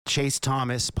Chase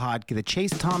Thomas podcast.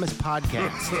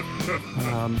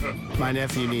 My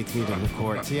nephew needs me to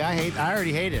record. See, I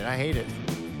already hate it. I hate it.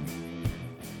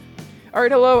 All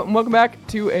right, hello, and welcome back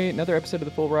to another episode of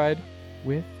The Full Ride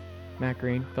with Matt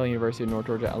Green, Penn University of North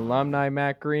Georgia alumni.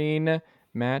 Matt Green.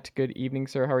 Matt, good evening,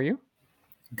 sir. How are you?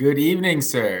 Good evening,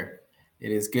 sir.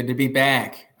 It is good to be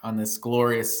back on this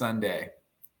glorious Sunday.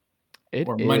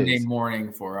 Monday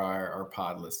morning for our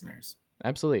pod listeners.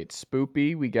 Absolutely. It's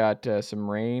spoopy. We got some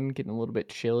rain, getting a little bit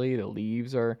chilly. The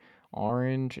leaves are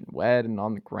orange and wet and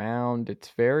on the ground.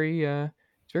 It's very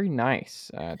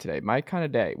nice today. My kind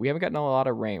of day. We haven't gotten a lot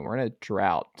of rain. We're in a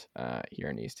drought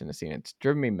here in East Tennessee, and it's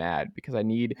driven me mad because I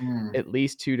need at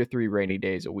least 2 to 3 rainy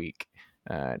days a week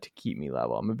to keep me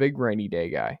level. I'm a big rainy day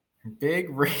guy. Big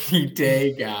rainy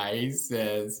day guy, he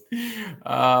says.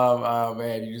 Oh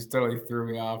man, you just totally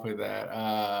threw me off with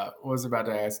that. What was I about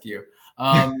to ask you?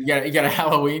 You got a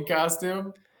Halloween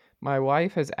costume? My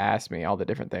wife has asked me all the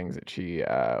different things that she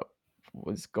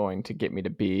was going to get me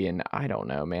to be, and I don't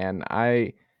know, man.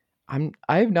 I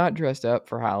have not dressed up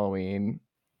for Halloween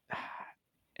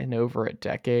in over a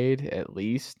decade at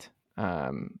least. If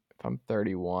I'm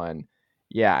 31,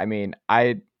 yeah. I mean,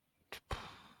 I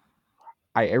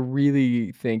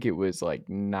really think it was like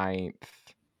 9th,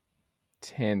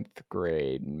 10th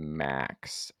grade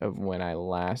max of when I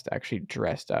last actually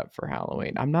dressed up for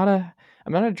Halloween. I'm not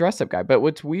a dress up guy, but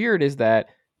what's weird is that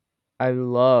I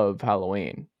love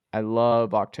Halloween. I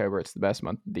love October. It's the best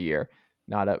month of the year.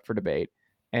 Not up for debate.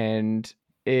 And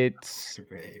it's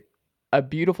a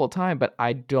beautiful time, but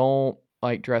I don't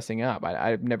like dressing up.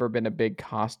 I've never been a big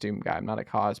costume guy. I'm not a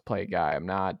cosplay guy. I'm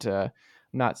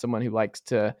not someone who likes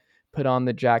to put on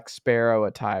the Jack Sparrow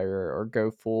attire or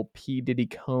go full P. Diddy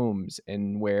Combs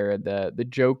and wear the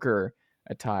Joker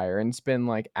attire and spend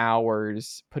like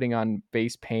hours putting on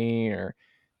face paint or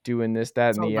doing this,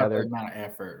 that, and the other. The amount of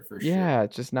effort for sure. Yeah,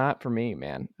 it's just not for me,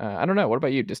 man. I don't know. What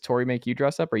about you? Does Tori make you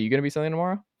dress up? Are you going to be something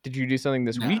tomorrow? Did you do something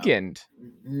this weekend?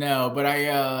 No, but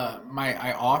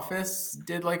my office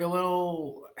did like a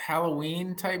little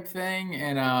Halloween type thing,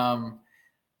 and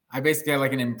I basically had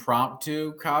like an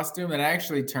impromptu costume that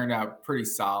actually turned out pretty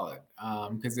solid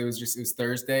because it was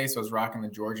Thursday, so I was rocking the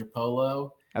Georgia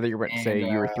polo. I thought you were going to say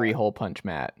you were 3-hole punch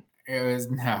Matt. I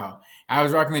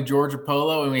was rocking the Georgia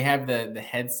polo, and we have the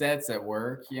headsets at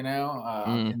work, in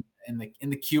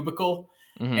the cubicle,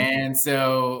 and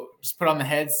so just put on the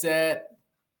headset,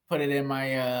 put it in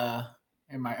my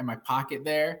pocket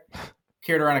there,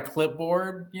 carried around a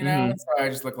clipboard, so I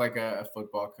just looked like a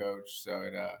football coach. So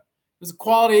it was a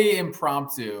quality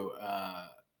impromptu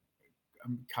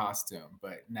costume,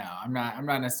 but no, I'm not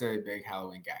necessarily a big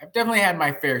Halloween guy. I've definitely had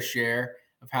my fair share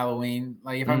of Halloween.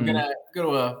 Like if I'm gonna go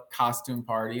to a costume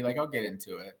party, like I'll get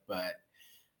into it. But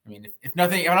I mean, if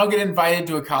I don't get invited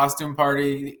to a costume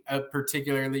party a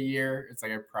particular year, it's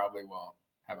like I probably won't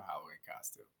have a Halloween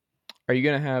costume. Are you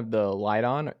gonna have the light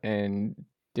on and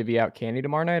divvy out candy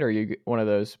tomorrow night, or are you one of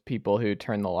those people who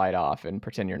turn the light off and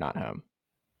pretend you're not home?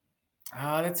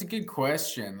 That's a good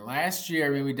question. Last year, I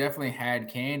mean, we definitely had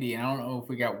candy, and I don't know if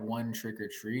we got one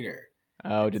trick-or-treater.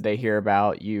 Oh, did they hear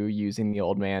about you using the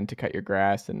old man to cut your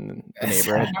grass in the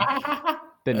neighborhood?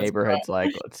 The neighborhood's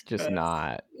like, let's just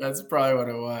not. That's probably what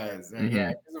it was.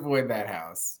 Yeah, just avoid that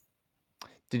house.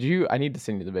 I need to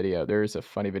send you the video. There's a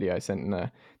funny video I sent in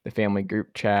the family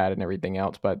group chat and everything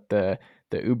else, but the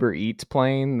Uber Eats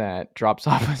plane that drops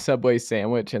off a Subway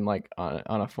sandwich and like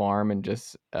on a farm and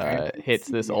just hits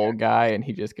this old guy and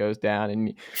he just goes down,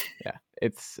 and yeah,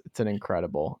 it's an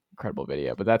incredible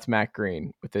video. But that's Matt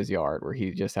Green with his yard where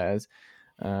he just has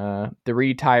the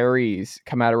retirees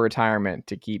come out of retirement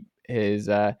to keep his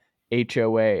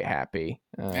HOA happy.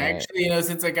 Actually,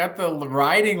 since I got the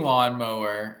riding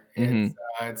lawnmower,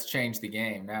 it's changed the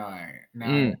game. Now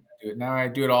I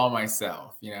do it all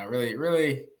myself.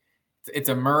 Really, it's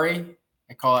a Murray.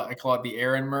 I call it the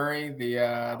Aaron Murray,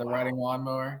 the riding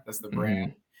lawnmower. That's the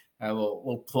brand. A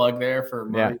little plug there for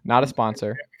Murray. Yeah, not a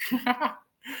sponsor.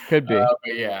 Could be.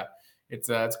 But yeah, it's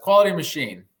a quality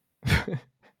machine.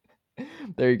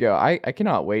 There you go. I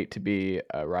cannot wait to be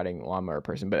a riding lawnmower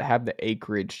person, but have the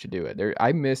acreage to do it.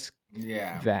 I miss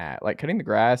that, like cutting the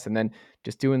grass and then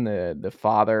just doing the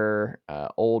father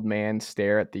old man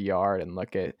stare at the yard and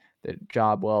look at the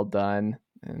job well done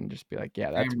and just be like, yeah,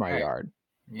 that's my yard.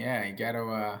 Yeah, you got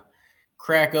to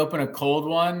crack open a cold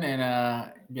one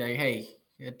and be like, hey,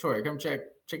 Tori, come check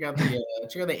out the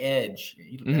edge.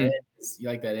 You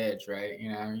like that edge, right?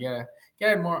 You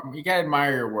gotta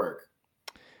admire your work.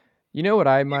 You know what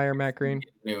I admire, Matt Green?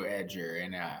 New edger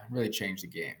and really change the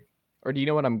game. Or do you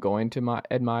know what I'm going to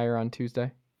admire on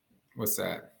Tuesday? What's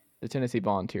that? The Tennessee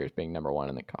Volunteers being number 1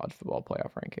 in the college football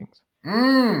playoff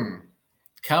rankings.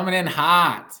 Coming in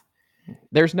hot.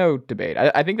 There's no debate.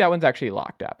 I think that one's actually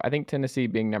locked up. I think Tennessee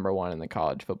being number 1 in the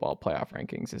college football playoff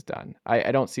rankings is done.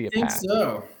 I don't see a path. I think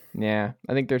so. Yeah,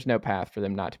 I think there's no path for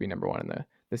them not to be number 1 in the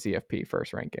CFP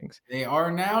first rankings. They are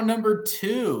now number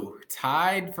 2,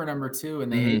 tied for number 2,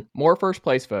 and they more first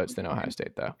place votes than Ohio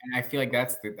State, though. And I feel like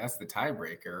that's the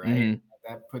tiebreaker, right?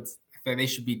 That puts they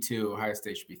should be 2, Ohio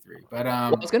State should be 3. But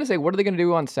well, I was gonna say, what are they gonna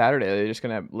do on Saturday? Are they just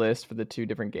gonna list for the 2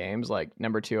 different games, like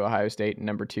number 2 Ohio State and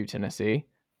number 2 Tennessee?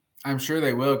 I'm sure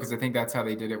they will, because I think that's how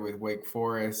they did it with Wake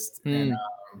Forest and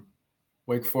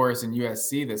Wake Forest and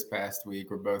USC this past week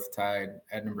were both tied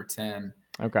at number 10.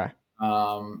 Okay.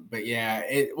 But yeah,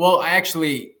 it's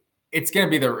going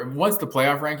to be once the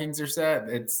playoff rankings are set,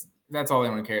 that's all they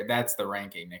want to care. That's the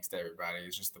ranking next to everybody.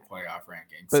 It's just the playoff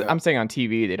ranking. But so, I'm saying on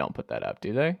TV, they don't put that up,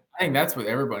 do they? I think that's what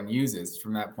everyone uses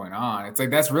from that point on. It's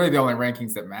like, that's really the only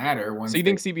rankings that matter. So you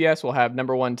think CBS will have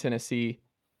number 1 Tennessee,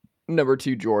 number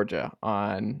 2 Georgia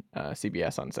on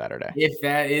CBS on Saturday? If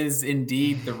that is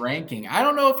indeed the ranking. I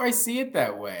don't know if I see it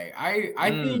that way. I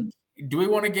think, do we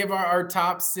want to give our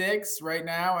top 6 right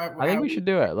now? I think we should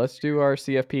do it. Let's do our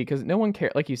CFP, because no one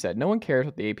cares. Like you said, no one cares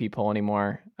what the AP poll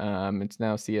anymore. It's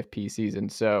now CFP season.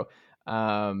 So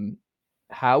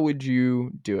how would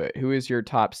you do it? Who is your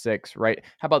top 6, right?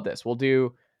 How about this? We'll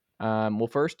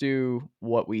first do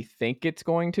what we think it's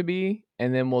going to be,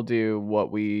 and then we'll do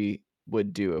what we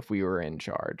would do if we were in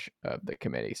charge of the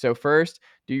committee. So first,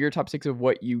 do your top 6 of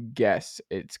what you guess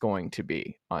it's going to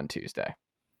be on Tuesday.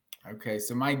 Okay,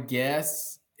 so my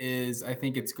guess is I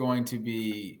think it's going to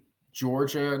be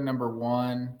Georgia number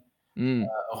 1,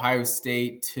 Ohio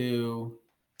State 2,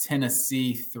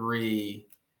 Tennessee 3,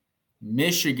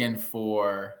 Michigan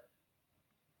 4,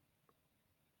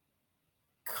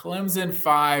 Clemson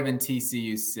 5, and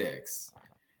TCU 6.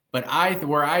 But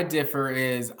where I differ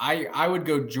is I would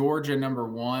go Georgia number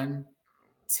 1,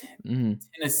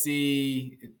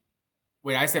 Tennessee.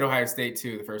 Wait, I said Ohio State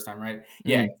 2 the first time, right?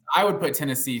 Yeah, I would put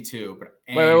Tennessee 2.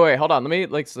 Wait, hold on. Let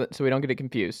me so we don't get it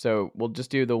confused. So we'll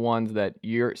just do the ones that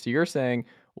you're saying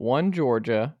 1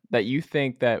 Georgia that you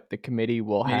think that the committee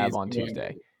will have on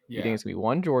Tuesday. Yeah. You think it's gonna be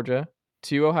 1 Georgia,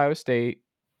 2 Ohio State,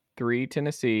 3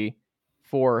 Tennessee,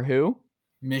 4 who?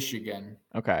 Michigan.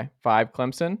 Okay. 5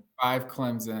 Clemson. 5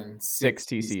 Clemson. 6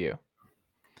 TCU.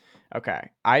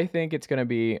 Okay. I think it's gonna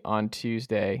be on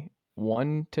Tuesday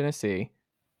 1 Tennessee,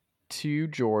 2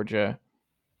 Georgia,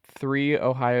 3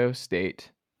 Ohio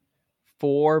State,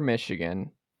 4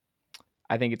 Michigan.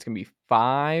 I think it's going to be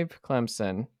 5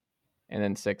 Clemson, and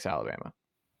then 6 Alabama.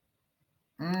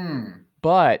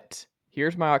 But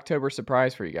here's my October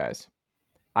surprise for you guys.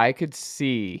 I could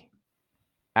see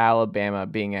Alabama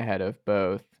being ahead of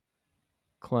both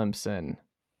Clemson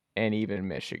and even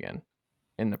Michigan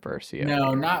in the first CFP.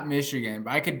 No, not Michigan,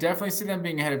 but I could definitely see them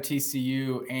being ahead of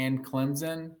TCU and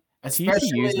Clemson.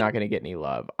 TCU is not going to get any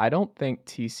love. I don't think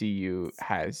TCU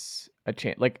has a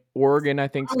chance. Like Oregon, I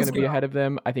think is going to be ahead of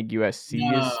them. I think USC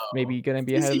is maybe going to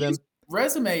be ahead of them.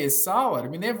 Resume is solid. I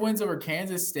mean, they have wins over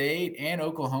Kansas State and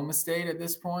Oklahoma State at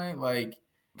this point. Like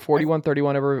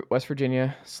 41-31 over West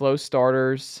Virginia. Slow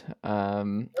starters.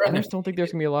 I just don't think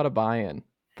there's going to be a lot of buy-in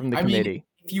from the committee. Mean,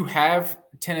 if you have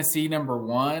Tennessee number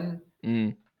 1,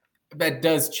 that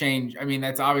does change. I mean,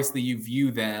 that's obviously you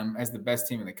view them as the best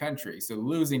team in the country. So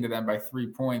losing to them by 3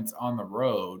 points on the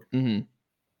road,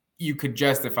 you could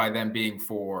justify them being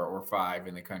 4 or 5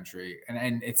 in the country.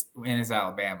 And it's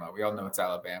Alabama. We all know it's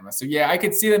Alabama. So yeah, I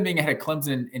could see them being ahead of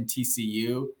Clemson and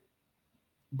TCU,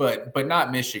 but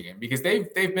not Michigan, because they've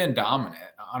been dominant.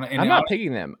 I'm not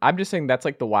picking them. I'm just saying that's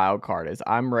like the wild card. Is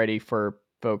I'm ready for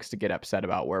folks to get upset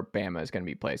about where Bama is going to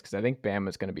be placed, because I think Bama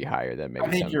is going to be higher than maybe.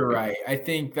 I think you're right. I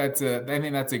think that's a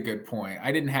good point.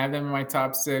 I didn't have them in my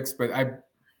top 6, but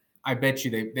I bet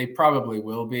you they probably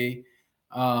will be.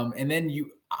 And then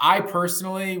I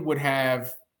personally would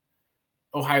have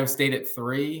Ohio State at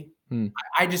 3.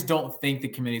 I just don't think the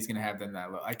committee is going to have them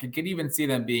that low. I could even see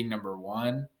them being number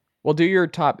 1. Well, do your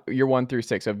 1 through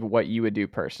 6 of what you would do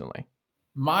personally.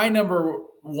 My number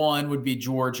 1 would be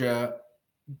Georgia.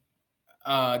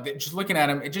 Just looking at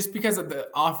them, just because of the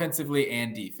offensively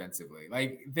and defensively,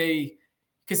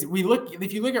 because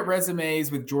if you look at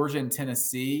resumes with Georgia and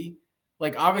Tennessee,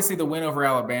 like obviously the win over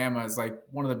Alabama is like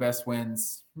one of the best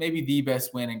wins, maybe the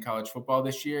best win in college football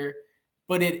this year,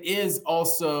 but it is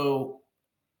also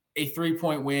a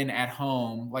 3-point win at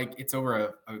home. Like it's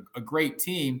over a great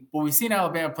team, but we've seen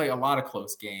Alabama play a lot of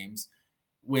close games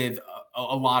with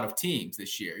a lot of teams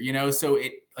this year, so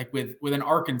it like with an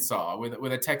Arkansas,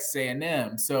 with a Texas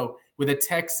A&M, so with a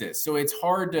Texas, so it's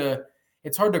hard to,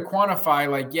 it's hard to quantify,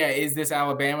 like, yeah, is this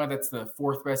Alabama that's the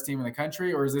fourth best team in the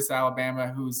country, or is this Alabama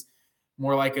who's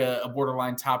more like a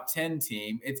borderline top 10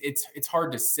 team? It's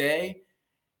hard to say.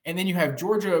 And then you have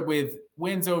Georgia with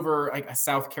wins over like a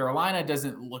South Carolina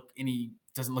doesn't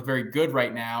look very good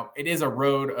right now. It is a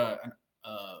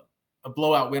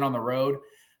blowout win on the road,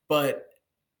 but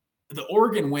the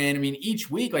Oregon win, I mean,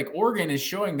 each week, like Oregon is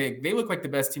showing they look like the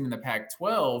best team in the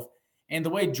Pac-12, and the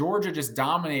way Georgia just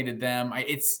dominated them,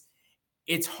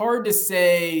 it's hard to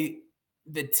say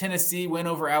the Tennessee win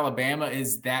over Alabama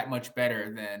is that much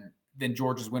better than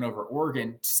Georgia's win over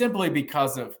Oregon, simply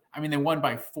because of, I mean, they won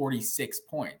by 46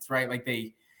 points, right? Like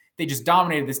they just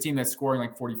dominated this team that's scoring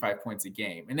like 45 points a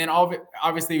game. And then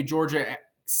obviously Georgia,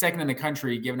 second in the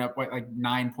country, giving up like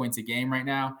 9 points a game right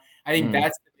now. I think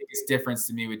that's the biggest difference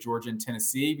to me with Georgia and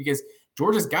Tennessee, because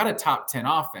Georgia's got a top 10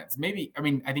 offense. Maybe, I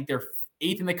mean, I think they're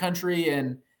 8th in the country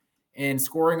in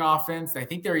scoring offense. I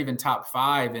think they're even top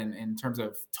 5 in terms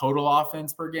of total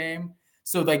offense per game.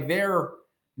 So like they're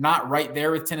not right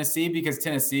there with Tennessee, because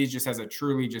Tennessee just has a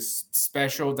truly just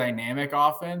special dynamic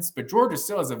offense, but Georgia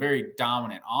still has a very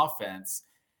dominant offense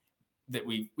that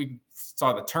we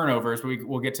saw the turnovers, but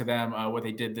we'll get to them, what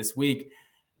they did this week.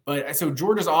 But so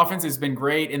Georgia's offense has been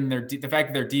great, and the fact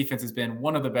that their defense has been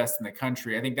one of the best in the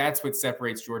country. I think that's what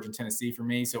separates Georgia and Tennessee for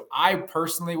me. So I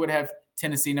personally would have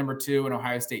Tennessee number 2 and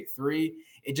Ohio State 3.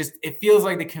 It feels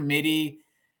like the committee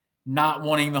not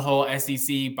wanting the whole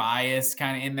SEC bias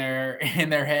kind of in their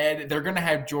head. They're going to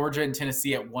have Georgia and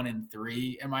Tennessee at 1 and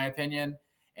 3, in my opinion,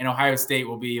 and Ohio State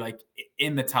will be like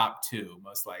in the top 2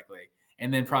 most likely,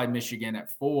 and then probably Michigan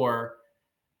at 4.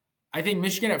 I think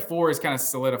Michigan at 4 has kind of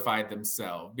solidified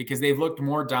themselves because they've looked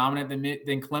more dominant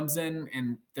than Clemson,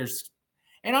 and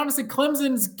honestly,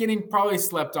 Clemson's getting probably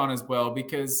slept on as well,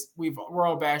 because we're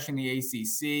all bashing the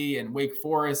ACC and Wake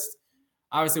Forest.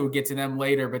 Obviously, we'll get to them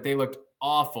later, but they looked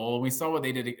awful. We saw what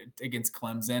they did against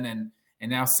Clemson,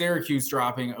 and now Syracuse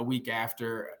dropping a week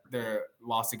after their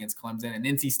loss against Clemson, and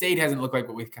NC State hasn't looked like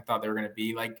what we thought they were going to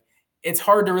be. Like, it's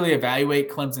hard to really evaluate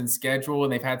Clemson's schedule,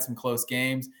 and they've had some close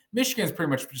games. Michigan's pretty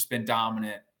much just been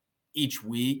dominant each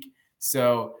week,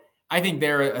 so I think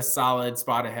they're a solid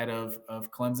spot ahead of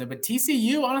Clemson. But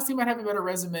TCU honestly might have a better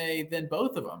resume than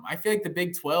both of them. I feel like the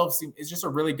Big 12 is just a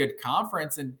really good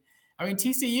conference, and I mean,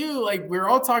 TCU, like, we're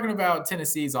all talking about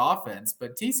Tennessee's offense,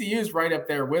 but TCU is right up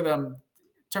there with them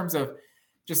in terms of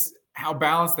just how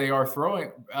balanced they are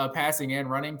throwing, passing and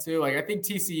running too. Like, I think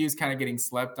TCU is kind of getting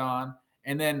slept on.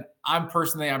 And then I'm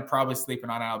probably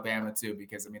sleeping on Alabama too,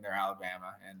 because, I mean, they're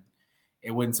Alabama, and it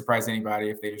wouldn't surprise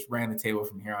anybody if they just ran the table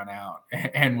from here on out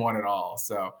and won it all.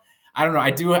 So I don't know.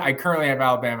 I currently have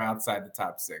Alabama outside the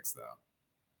top 6 though.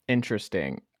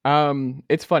 Interesting.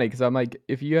 It's funny because I'm like,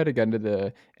 if you had a gun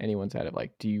to anyone's head of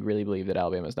like, do you really believe that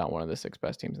Alabama is not one of the 6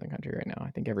 best teams in the country right now?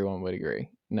 I think everyone would agree.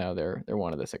 No, they're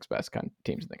one of the 6 best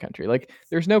teams in the country. Like,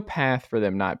 there's no path for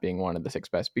them not being one of the 6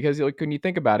 best, because like when you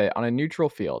think about it on a neutral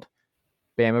field,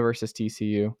 Bama versus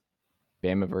TCU,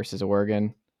 Bama versus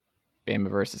Oregon, Bama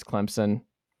versus Clemson,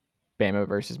 Bama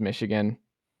versus Michigan.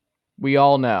 We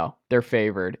all know they're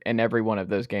favored in every one of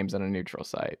those games on a neutral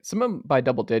site. Some of them by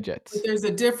double digits. But there's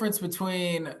a difference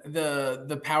between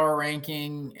the power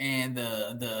ranking and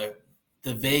the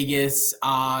Vegas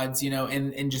odds,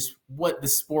 and just what the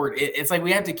sport. It's like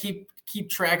we have to keep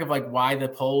track of like why the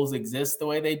polls exist the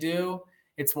way they do.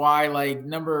 It's why like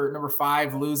number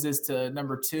 5 loses to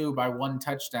number 2 by 1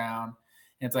 touchdown.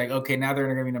 And it's like, okay, now they're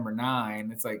going to be number 9.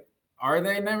 It's like, are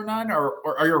they number 9,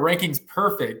 or are your rankings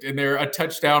perfect and they're a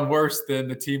touchdown worse than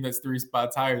the team that's 3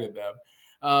 spots higher than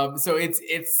them? So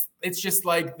it's just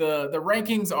like the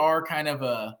rankings are kind of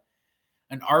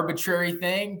an arbitrary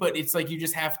thing, but it's like you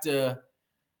just have to.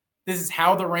 This is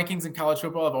how the rankings in college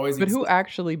football have always. But who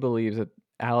actually believes that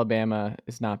Alabama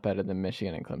is not better than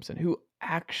Michigan and Clemson? Who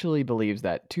actually believes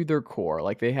that to their core?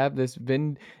 Like, they have this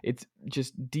it's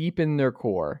just deep in their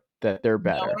core that they're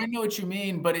better. No, I know what you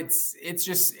mean, but it's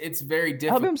very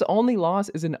difficult. Alabama's only loss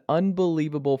is an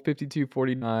unbelievable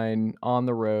 52-49 on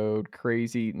the road,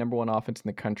 crazy number 1 offense in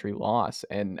the country loss.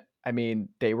 And I mean,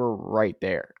 they were right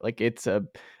there. Like, it's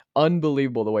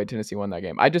unbelievable the way Tennessee won that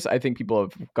game. I think people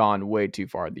have gone way too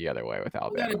far the other way with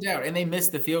Alabama. Without a doubt. And they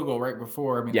missed the field goal right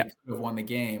before. I mean, yeah. They could have won the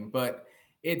game, but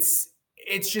it's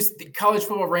just the college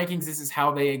football rankings. This is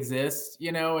how they exist,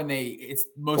 and it's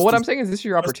most. Well, what I'm saying is, this is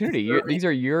your opportunity. These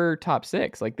are your top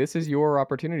 6. Like, this is your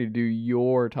opportunity to do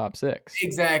your top 6.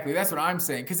 Exactly. That's what I'm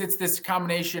saying. Cause it's this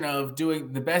combination of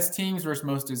doing the best teams versus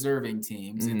most deserving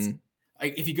teams. Mm-hmm. It's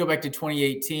like, if you go back to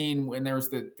 2018, when there was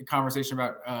the conversation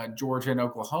about Georgia and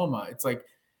Oklahoma, it's like,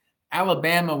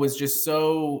 Alabama was just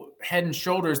so head and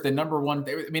shoulders the number one.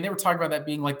 They were talking about that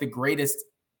being like the greatest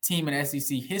team in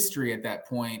SEC history at that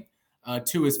point,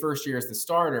 to his first year as the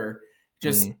starter.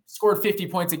 Just scored 50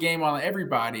 points a game on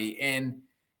everybody. And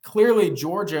clearly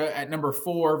Georgia at number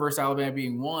 4 versus Alabama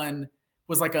being 1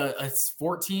 was like a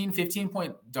 14,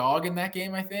 15-point dog in that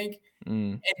game, I think.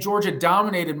 And Georgia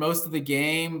dominated most of the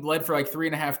game, led for like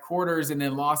 3.5 quarters, and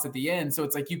then lost at the end. So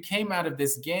it's like you came out of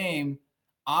this game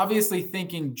obviously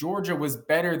thinking Georgia was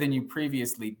better than you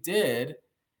previously did,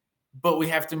 but we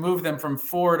have to move them from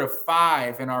 4 to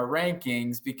 5 in our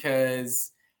rankings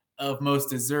because of most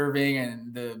deserving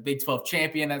and the Big 12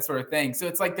 champion, that sort of thing. So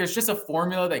it's like there's just a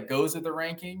formula that goes with the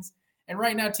rankings. And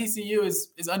right now TCU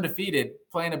is undefeated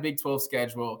playing a Big 12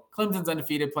 schedule. Clemson's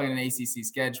undefeated playing an ACC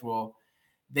schedule.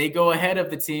 They go ahead of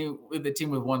the team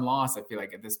with 1 loss, I feel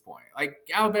like, at this point. Like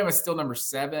Alabama's still number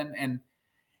 7, and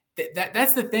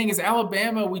that's the thing is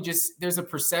Alabama, there's a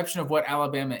perception of what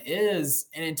Alabama is.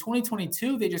 And in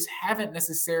 2022, they just haven't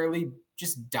necessarily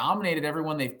just dominated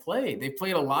everyone they've played. They've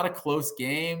played a lot of close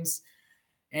games.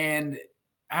 And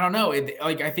I don't know,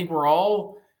 I think we're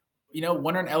all,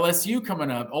 wondering LSU coming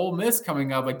up, Ole Miss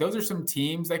coming up. Like those are some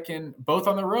teams that can, both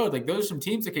on the road, like those are some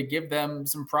teams that could give them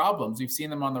some problems. We've seen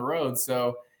them on the road.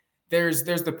 So there's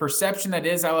the perception that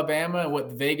is Alabama and what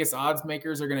the Vegas odds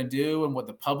makers are going to do and what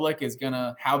the public is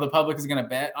how the public is going to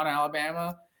bet on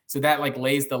Alabama. So that like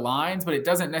lays the lines, but it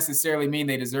doesn't necessarily mean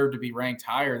they deserve to be ranked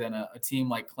higher than a team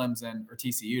like Clemson or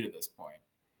TCU to this point.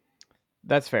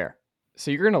 That's fair.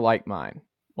 So you're going to like mine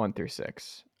 1 through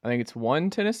 6. I think it's 1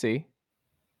 Tennessee,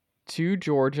 2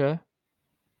 Georgia,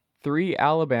 3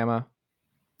 Alabama.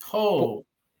 Oh,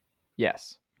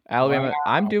 yes. Alabama. Wow.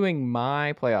 I'm doing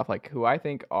my playoff, like who I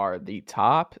think are the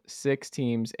top 6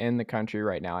 teams in the country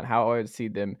right now and how I would see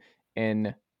them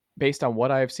based on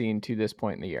what I've seen to this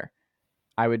point in the year.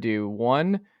 I would do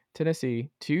 1 Tennessee,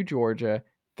 2 Georgia,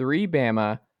 3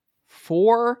 Bama,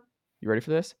 4, you ready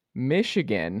for this?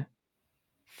 Michigan,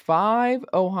 5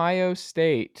 Ohio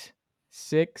State,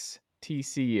 6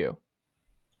 TCU.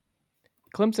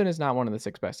 Clemson is not one of the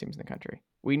 6 best teams in the country.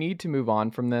 We need to move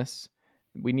on from this.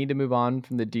 We need to move on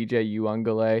from the DJ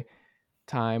Uiagalelei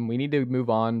time. We need to move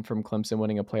on from Clemson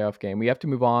winning a playoff game. We have to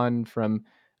move on from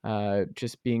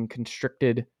just being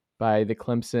constricted by the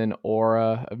Clemson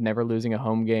aura of never losing a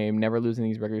home game, never losing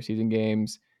these regular season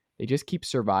games. They just keep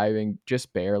surviving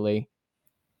just barely.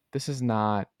 This is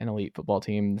not an elite football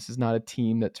team. This is not a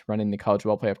team that's running the college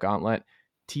football playoff gauntlet.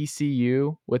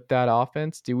 TCU with that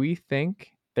offense, do we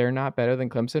think they're not better than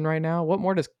Clemson right now? What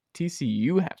more does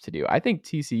TCU have to do? I think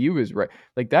TCU is right.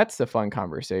 Like that's the fun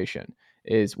conversation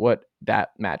is what that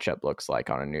matchup looks like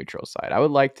on a neutral side. I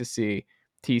would like to see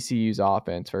TCU's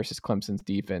offense versus Clemson's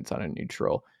defense on a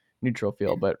neutral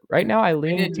field. But right now I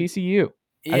lean TCU.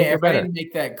 Yeah, if I didn't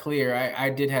make that clear, I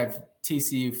did have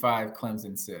TCU 5,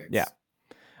 Clemson 6. Yeah.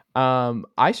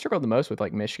 I struggled the most with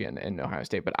like Michigan and Ohio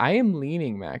State, but I am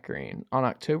leaning Matt Green on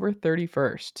October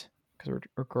 31st because we're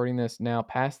recording this now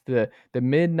past the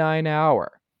midnight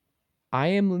hour. I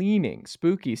am leaning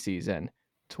spooky season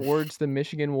towards the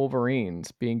Michigan Wolverines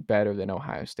being better than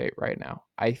Ohio State right now.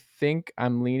 I think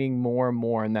I'm leaning more and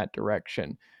more in that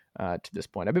direction to this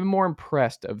point. I've been more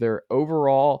impressed of their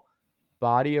overall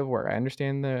body of work. I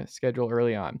understand the schedule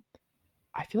early on.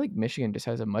 I feel like Michigan just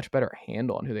has a much better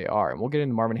handle on who they are. And we'll get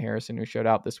into Marvin Harrison, who showed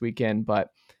out this weekend. But,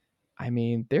 I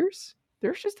mean, there's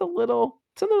just something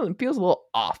that feels a little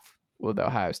off with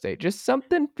Ohio State. Just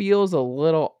something feels a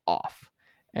little off.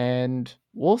 And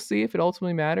we'll see if it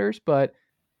ultimately matters. But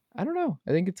I don't know.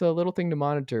 I think it's a little thing to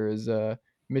monitor is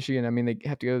Michigan. I mean, they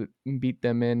have to go and beat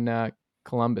them in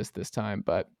Columbus this time.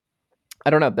 But I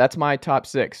don't know. That's my top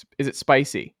 6. Is it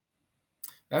spicy?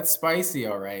 That's spicy,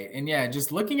 all right. And yeah,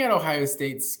 just looking at Ohio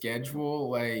State's schedule,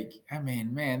 like, I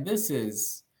mean, man,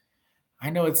 I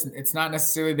know it's not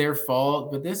necessarily their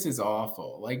fault, but this is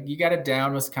awful. Like, you got a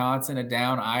down Wisconsin, a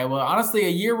down Iowa. Honestly, a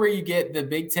year where you get the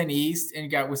Big Ten East and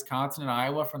you got Wisconsin and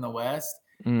Iowa from the West,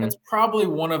 that's probably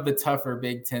one of the tougher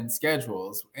Big Ten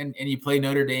schedules. And you play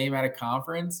Notre Dame at a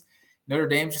conference. Notre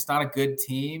Dame's just not a good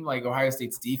team. Like, Ohio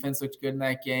State's defense looked good in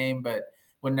that game, but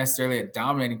wasn't necessarily a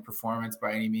dominating performance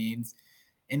by any means.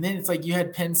 And then it's like you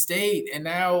had Penn State, and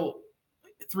now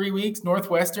 3 weeks,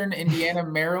 Northwestern, Indiana,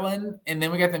 Maryland, and then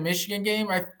we got the Michigan game.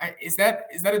 Is that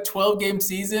a 12-game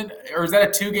season, or is that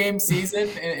a 2-game season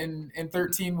in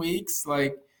 13 weeks?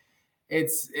 Like,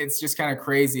 it's just kind of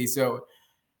crazy. So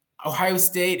Ohio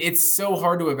State, it's so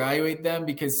hard to evaluate them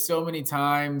because so many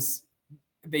times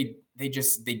they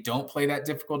don't play that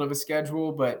difficult of a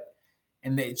schedule, but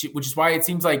and which is why it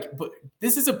seems like, but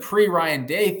this is a pre-Ryan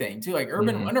Day thing too. Like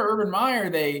under Urban Meyer,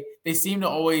 they seem to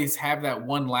always have that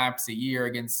one lapse a year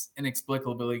against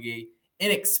inexplicably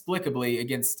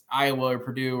against Iowa or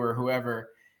Purdue or whoever.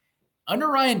 Under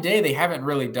Ryan Day, they haven't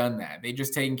really done that. They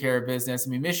just taken care of business. I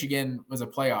mean, Michigan was a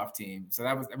playoff team, so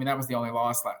that was the only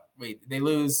loss. Wait, they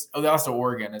lose. Oh, they lost to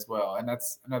Oregon as well, and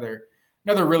that's another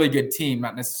really good team,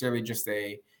 not necessarily just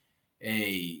a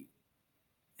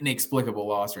inexplicable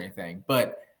loss or anything.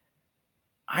 But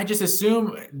I just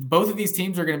assume both of these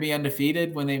teams are going to be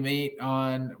undefeated when they meet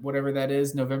on whatever that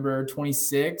is, November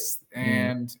 26th.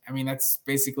 And I mean, that's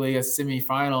basically a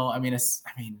semifinal. I mean,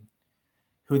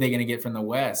 who are they going to get from the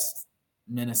West?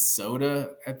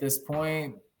 Minnesota at this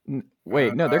point?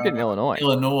 Wait, no, they're getting Illinois.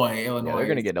 Illinois. Yeah, they're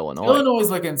going to get Illinois. Illinois is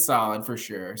looking solid for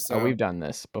sure. So we've done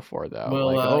this before, though.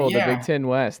 Well, the Big Ten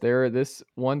West. They're this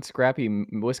one scrappy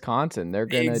Wisconsin. They're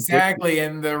going to exactly,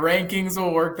 and the rankings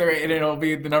will work there, and it'll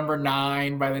be the number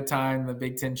 9 by the time the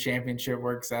Big Ten championship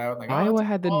works out. Like Iowa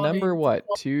had the number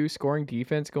 2 scoring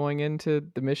defense going into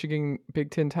the Michigan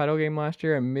Big Ten title game last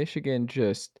year, and Michigan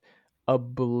just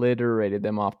obliterated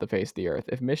them off the face of the earth.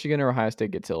 If Michigan or Ohio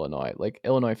State gets Illinois, like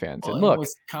Illinois fans, and look,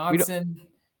 Wisconsin.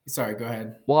 Sorry, go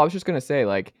ahead. Well, I was just gonna say,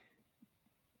 like,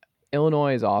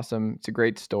 Illinois is awesome. It's a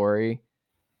great story,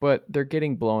 but they're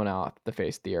getting blown out the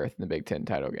face of the earth in the Big Ten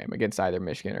title game against either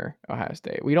Michigan or Ohio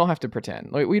State. We don't have to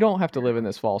pretend. Like, we don't have to live in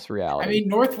this false reality. I mean,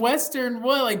 Northwestern,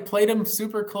 played them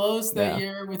super close that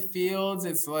year with Fields.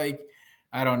 It's like,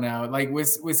 I don't know. Like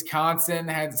Wisconsin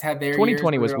had their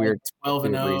 2020 was weird. Like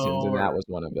 12-0 reasons, and that was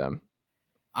one of them.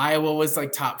 Iowa was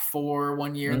like top 4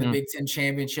 one year in the Big Ten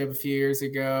championship a few years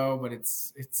ago, but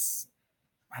it's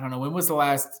I don't know, when was the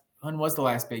last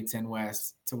Big Ten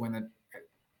West to win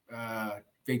the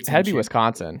Big Ten? It had to be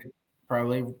Wisconsin.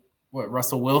 Probably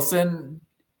Russell Wilson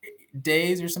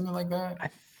days or something like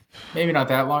that. Maybe not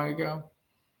that long ago.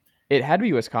 It had to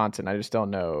be Wisconsin. I just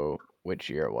don't know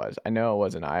which year it was. I know it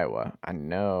wasn't Iowa. I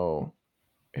know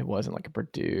it wasn't like a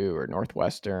Purdue or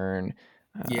Northwestern.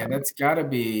 Yeah, that's got to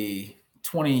be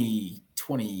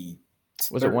 2020.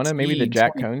 Was it one of maybe the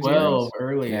Jack Cones years?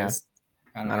 Earliest.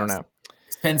 Yeah. I don't know.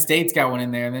 Penn State's got one in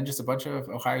there, and then just a bunch of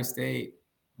Ohio State,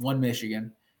 one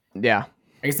Michigan. Yeah.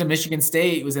 I guess the Michigan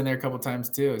State was in there a couple times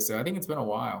too. So I think it's been a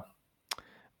while.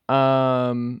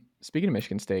 Speaking of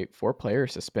Michigan State, 4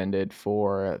 players suspended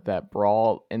for that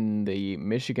brawl in the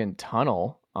Michigan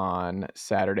tunnel on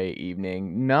Saturday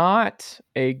evening. Not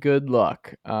a good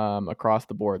look across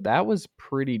the board. That was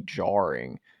pretty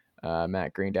jarring,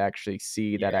 Matt Green, to actually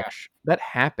see that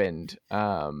happened.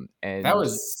 And that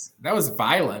was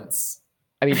violence.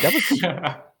 I mean, that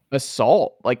was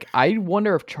assault. Like, I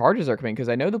wonder if charges are coming, because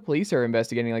I know the police are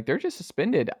investigating. Like, they're just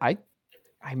suspended. I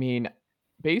mean,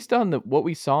 based on what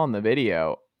we saw in the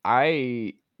video,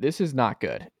 this is not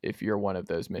good if you're one of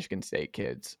those Michigan State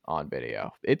kids on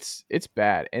video. It's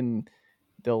bad. And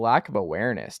the lack of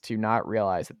awareness to not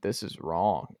realize that this is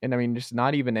wrong. And I mean, just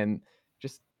not even in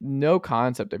just no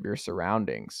concept of your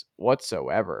surroundings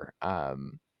whatsoever.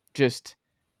 Just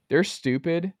they're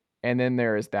stupid. And then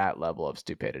there is that level of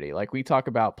stupidity. Like, we talk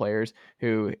about players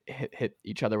who hit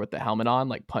each other with the helmet on,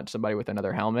 like punch somebody with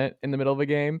another helmet in the middle of a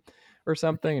game or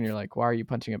something. And you're like, why are you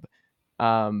punching him?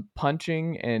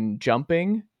 Punching and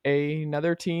jumping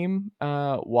another team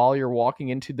while you're walking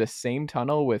into the same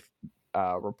tunnel with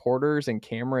reporters and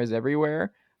cameras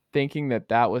everywhere, thinking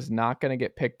that was not going to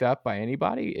get picked up by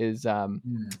anybody is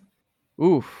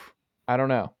oof. I don't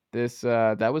know. This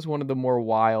that was one of the more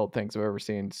wild things I've ever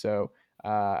seen. So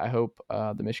I hope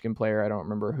the Michigan player, I don't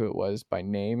remember who it was by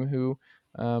name, who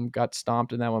got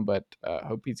stomped in that one, but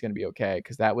hope he's going to be okay,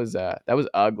 because that was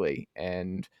ugly.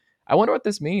 And I wonder what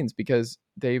this means, because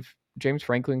James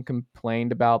Franklin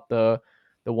complained about the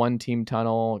one team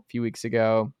tunnel a few weeks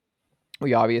ago.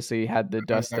 We obviously had the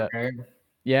dust up.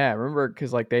 Yeah, remember,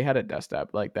 because like they had a dust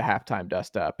up, like the halftime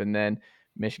dust up, and then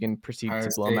Michigan proceeded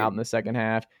to blow them out in the second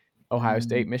half. Ohio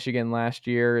State, Michigan last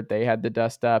year, they had the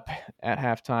dust up at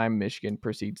halftime. Michigan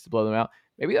proceeds to blow them out.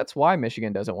 Maybe that's why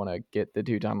Michigan doesn't want to get the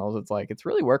 2 tunnels. It's like, it's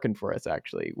really working for us,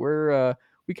 actually.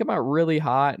 We come out really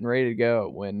hot and ready to go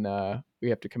when we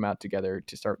have to come out together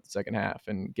to start the second half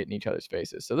and get in each other's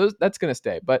faces. So that's going to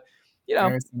stay. But,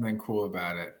 there's something cool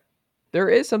about it. There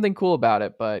is something cool about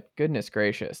it, but goodness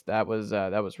gracious, that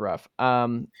was rough.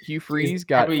 Hugh Freeze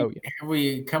got. Have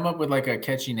we come up with like a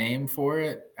catchy name for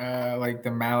it? Like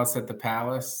the Malice at the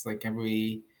Palace. Like,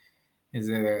 is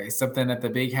there something at the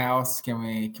big house? Can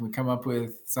we come up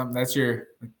with something? That's your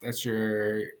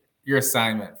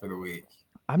assignment for the week.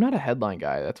 I'm not a headline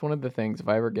guy. That's one of the things. If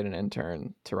I ever get an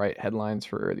intern to write headlines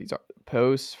for these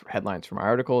posts, headlines for my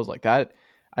articles like that,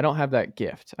 I don't have that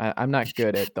gift. I'm not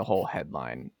good at the whole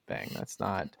headline thing. That's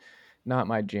not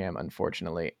my jam,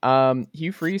 unfortunately.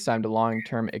 Hugh Freeze signed a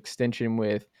long-term extension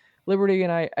with Liberty,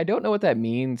 and I don't know what that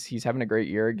means. He's having a great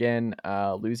year again.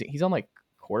 Losing, he's on like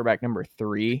quarterback number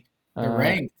 3. They're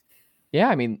ranked. Yeah,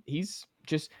 I mean, he's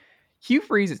just Hugh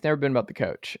Freeze. It's never been about the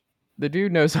coach. The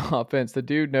dude knows offense. The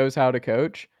dude knows how to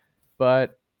coach.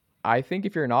 But I think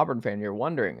if you're an Auburn fan, you're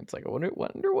wondering. It's like I wonder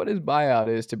what his buyout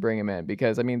is to bring him in,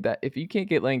 because I mean that if you can't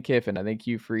get Lane Kiffin, I think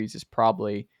Hugh Freeze is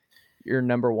probably your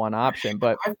number one option.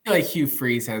 But I feel like Hugh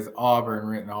Freeze has Auburn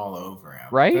written all over him.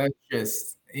 right?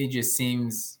 He just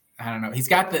seems, I don't know. He's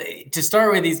got to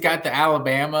start with, he's got the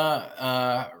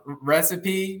Alabama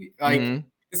recipe. Like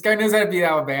this guy knows how to beat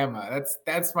Alabama.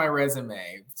 That's my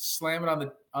resume. Slam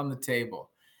it on the table.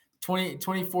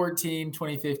 2014,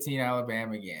 2015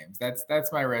 Alabama games.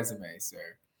 That's my resume,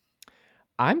 sir.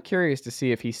 I'm curious to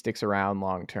see if he sticks around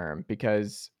long term,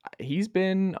 because he's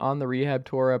been on the rehab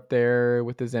tour up there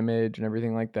with his image and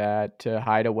everything like that to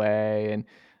hide away,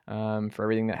 and for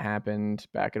everything that happened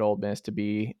back at Ole Miss to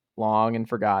be long and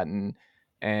forgotten.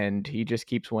 And he just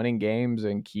keeps winning games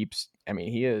and keeps. I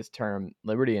mean, he has turned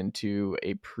Liberty into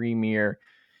a premier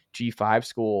G5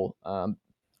 school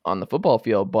on the football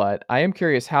field. But I am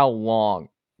curious how long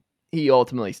he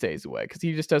ultimately stays away, because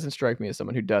he just doesn't strike me as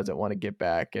someone who doesn't want to get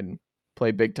back and play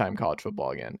big time college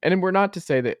football again. And we're not to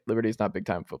say that Liberty is not big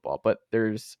time football, but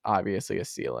there's obviously a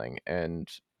ceiling. And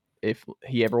if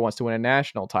he ever wants to win a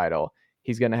national title,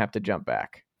 he's going to have to jump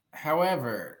back.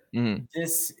 However,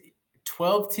 this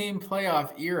 12-team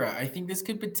playoff era, I think this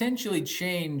could potentially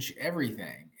change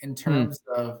everything in terms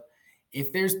of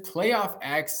if there's playoff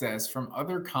access from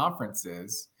other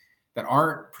conferences that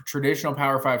aren't traditional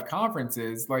Power 5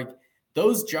 conferences, like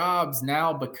those jobs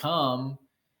now become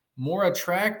more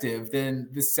attractive than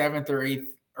the 7th or 8th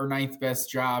or 9th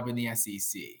best job in the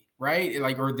SEC, right?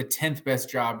 Like, or the 10th best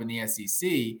job in the SEC.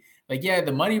 Like, yeah,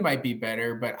 the money might be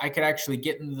better, but I could actually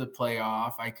get into the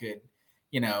playoff. I could,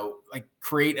 like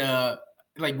create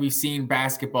like we've seen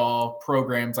basketball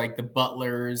programs like the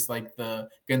Butlers, like the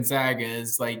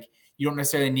Gonzagas, like you don't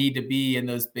necessarily need to be in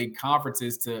those big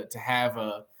conferences to have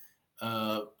a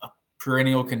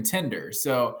perennial contender.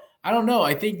 So I don't know.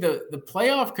 I think the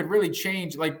playoff could really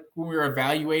change. Like when we were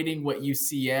evaluating what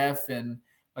UCF and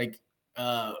like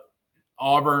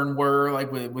Auburn were like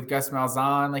with Gus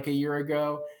Malzahn like a year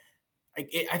ago.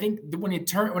 I think when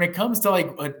it comes to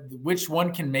like which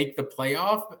one can make the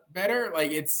playoff better,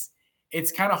 like it's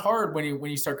kind of hard when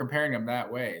you start comparing them that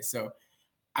way. So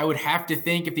I would have to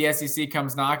think if the SEC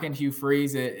comes knocking, Hugh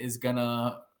Freeze is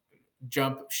gonna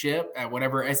jump ship at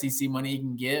whatever SEC money he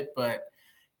can get. But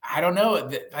I don't know,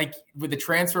 like with the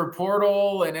transfer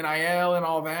portal and NIL and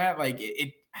all that, like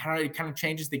it kind of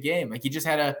changes the game. Like he just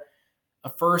had a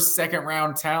first, second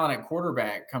round talent at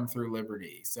quarterback come through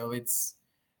Liberty. So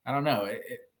I don't know.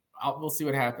 We'll see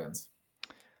what happens.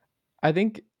 I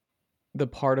think the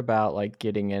part about like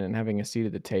getting in and having a seat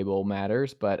at the table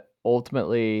matters, but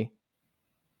ultimately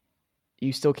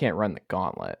you still can't run the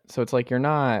gauntlet. So it's like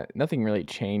nothing really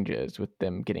changes with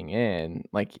them getting in.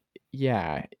 Like,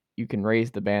 yeah, you can raise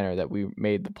the banner that we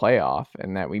made the playoff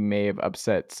and that we may have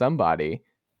upset somebody,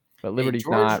 but Liberty's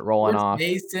not rolling off.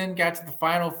 Mason got to the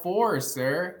Final Four,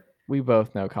 sir. We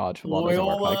both know college football doesn't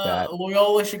work like that.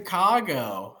 Loyola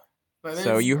Chicago.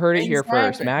 So you heard it here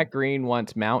first. Matt Green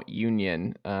wants Mount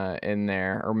Union in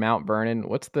there, or Mount Vernon.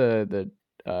 What's the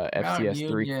FCS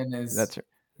 3?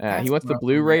 He wants the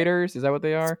Blue Raiders. Is that what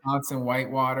they are? Wisconsin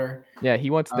Whitewater. Yeah, he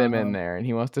wants them in there, and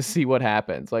he wants to see what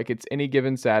happens. Like, it's any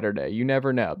given Saturday. You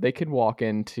never know. They could walk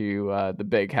into the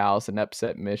big house and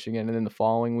upset Michigan, and then the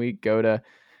following week go to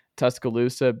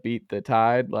Tuscaloosa, beat the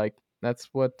Tide. Like, that's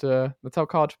how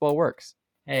college football works.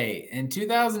 Hey, in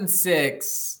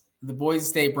 2006, the Boise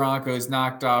State Broncos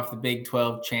knocked off the Big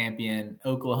 12 champion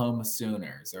Oklahoma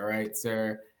Sooners. All right,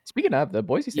 sir. Speaking of the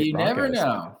Boise State Broncos, you never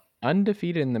know.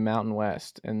 Undefeated in the Mountain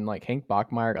West, and like Hank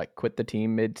Bachmeier like quit the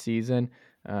team mid-season.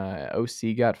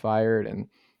 OC got fired, and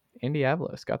Andy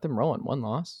Avalos got them rolling. 1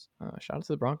 loss. Shout out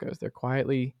to the Broncos. They're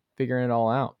quietly figuring it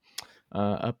all out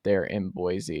up there in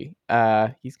Boise.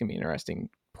 He's gonna be an interesting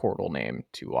portal name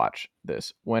to watch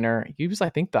this winter. He was, I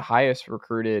think, the highest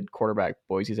recruited quarterback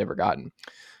Boise's ever gotten.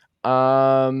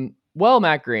 Well,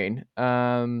 Matt Green.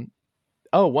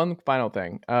 Oh, one final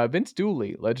thing. Vince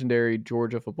Dooley, legendary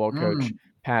Georgia football coach,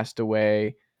 passed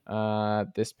away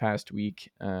this past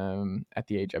week at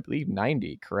the age, I believe,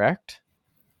 90, correct?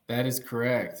 That is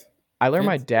correct. I learned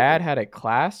my dad had a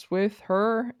class with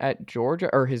her at Georgia,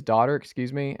 or his daughter,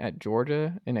 excuse me, at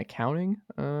Georgia in accounting.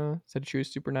 Said she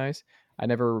was super nice. I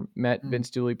never met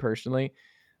Vince Dooley personally,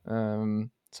 so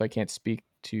I can't speak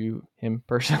to him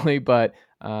personally, but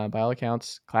by all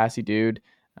accounts, classy dude.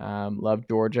 Loved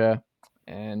Georgia,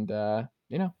 and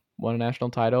won a national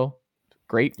title.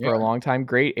 Great for a long time.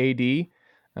 Great AD,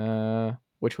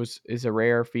 which is a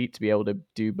rare feat to be able to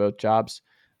do both jobs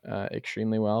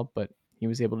extremely well, but he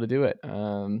was able to do it.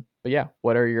 But yeah,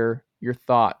 what are your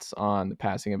thoughts on the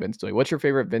passing of Vince Dooley? What's your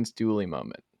favorite Vince Dooley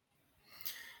moment?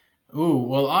 Ooh,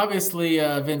 well, obviously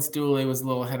Vince Dooley was a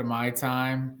little ahead of my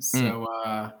time, so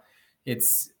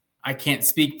I can't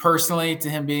speak personally to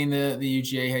him being the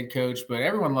UGA head coach, but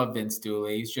everyone loved Vince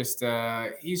Dooley. He's just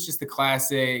the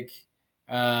classic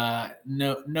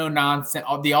no nonsense,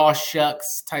 the all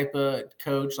shucks type of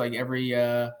coach. Like every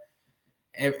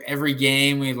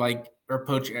game we like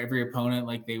approach every opponent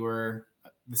like they were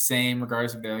the same,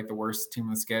 regardless if they're like the worst team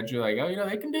on the schedule. Like, oh,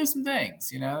 they can do some things.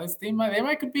 This team they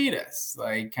might could beat us.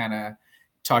 Like, kind of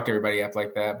talked everybody up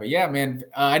like that. But yeah, man,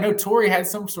 I know Tori had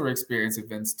some sort of experience with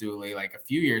Vince Dooley like a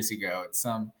few years ago at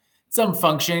some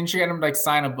function. She had him like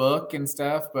sign a book and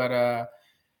stuff. But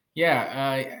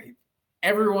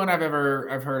everyone I've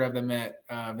heard of that met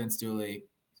Vince Dooley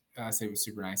say he was a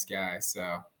super nice guy.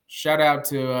 So shout out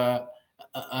to a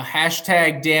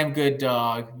hashtag damn good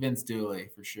dog, Vince Dooley,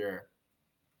 for sure.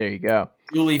 There you go.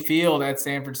 Dooley Field at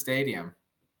Sanford Stadium.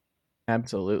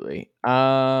 Absolutely.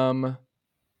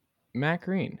 Matt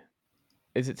Green,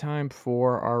 is it time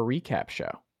for our recap show?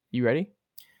 You ready?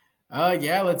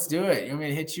 Yeah, let's do it. You want me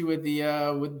to hit you with the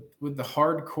with the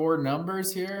hardcore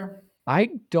numbers here?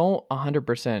 I don't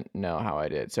 100% know how I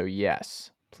did, so yes,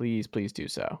 please do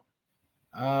so.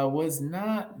 Was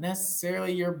not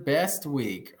necessarily your best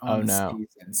week on the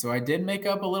season. So I did make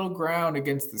up a little ground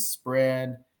against the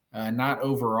spread, not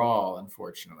overall,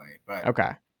 unfortunately. But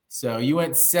okay. So you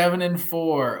went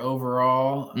 7-4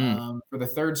 overall for the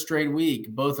third straight week.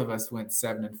 Both of us went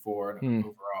 7-4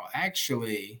 overall.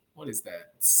 Actually, what is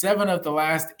that? 7 of the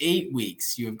last 8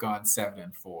 weeks you have gone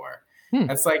 7-4.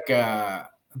 That's like a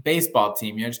baseball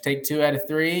team. Just take 2 out of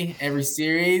 3 every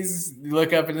series. You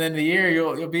look up at the end of the year,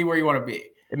 you'll be where you want to be.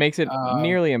 It makes it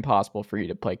nearly impossible for you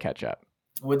to play catch up.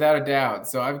 Without a doubt.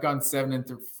 So I've gone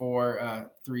 7-4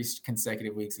 3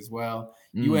 consecutive weeks as well.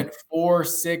 You went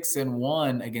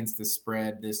 4-6-1 against the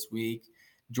spread this week.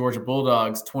 Georgia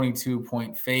Bulldogs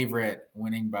 22-point favorite,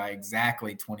 winning by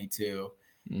exactly 22.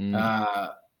 I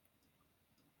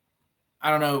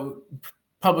don't know.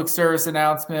 Public service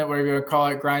announcement, whatever you want to call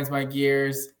it, grinds my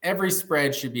gears. Every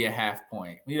spread should be a half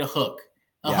point. We need a hook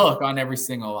on every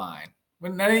single line.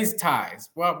 None of these ties.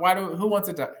 Who wants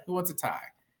a tie?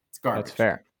 It's garbage. That's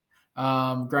fair.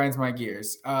 Grinds my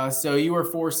gears. So you were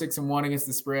 4-6-1 against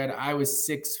the spread. I was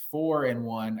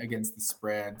 6-4-1 against the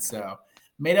spread. So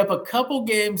made up a couple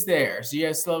games there. So you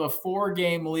guys still have a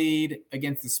 4-game lead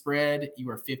against the spread. You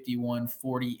are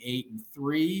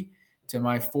 51-48-3 to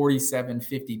my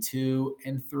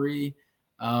 47-52-3.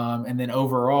 And then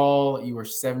overall, you were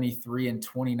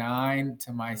 73-29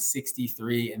 to my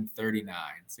 63-39.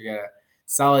 So you got a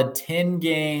solid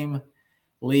 10-game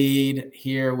lead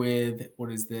here with,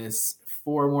 what is this,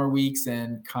 4 more weeks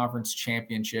and conference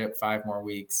championship, 5 more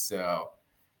weeks. So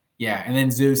yeah, and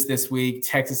then Zeus this week,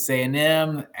 Texas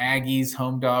A&M, Aggies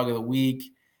home dog of the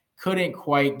week. Couldn't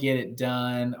quite get it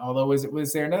done. Although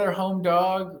was there another home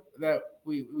dog that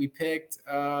we picked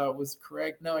was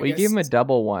correct? No, I guess gave him a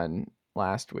double one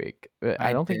last week.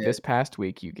 I don't think this did. past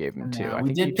week you gave him 2. No,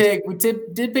 we did pick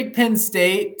Penn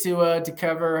State to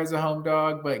cover as a home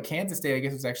dog, but Kansas State I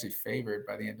guess was actually favored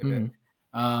by the end of it.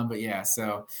 But yeah,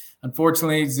 so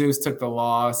unfortunately Zeus took the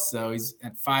loss, so he's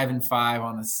at 5-5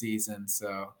 on the season.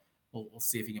 So we'll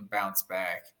see if he can bounce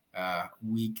back.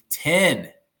 Week 10.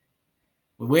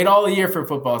 We wait all year for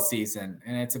football season,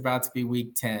 and it's about to be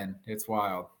week 10. It's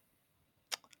wild.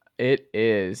 It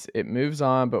is. It moves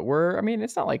on, but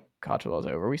it's not like college football is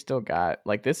over. We still got,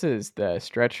 like, this is the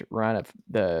stretch run of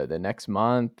the next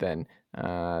month, and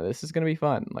this is going to be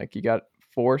fun. Like, you got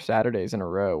 4 Saturdays in a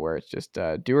row where it's just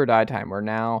do or die time. We're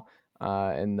now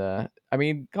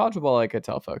college football, like I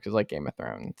tell folks, is like Game of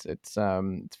Thrones. It's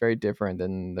very different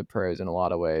than the pros in a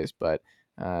lot of ways, but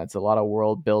it's a lot of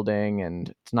world building, and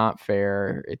it's not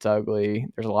fair. It's ugly.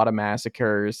 There's a lot of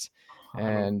massacres,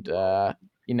 and a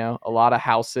lot of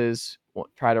houses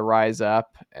try to rise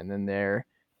up, and then they're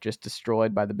just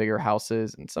destroyed by the bigger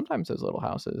houses, and sometimes those little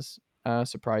houses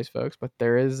surprise folks. But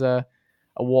there is a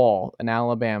wall in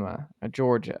Alabama, a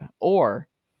Georgia, or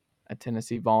a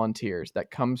Tennessee Volunteers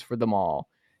that comes for them all.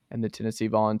 And the Tennessee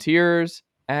Volunteers,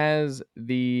 as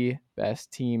the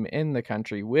best team in the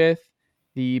country with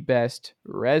the best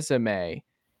resume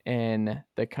in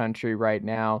the country right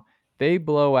now, they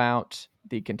blow out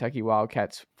the Kentucky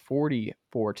Wildcats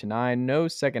 44-9. No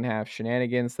second half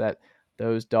shenanigans that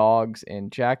those dogs in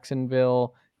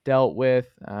Jacksonville dealt with.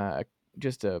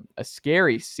 Just a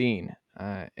scary scene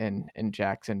in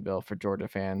Jacksonville for Georgia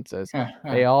fans, as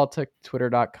they all took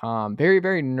Twitter.com very,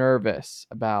 very nervous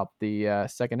about the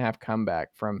second half comeback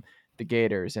from the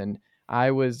Gators. And I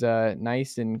was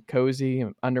nice and cozy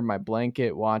under my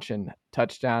blanket watching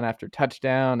touchdown after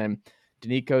touchdown and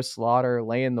Danico Slaughter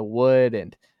laying the wood.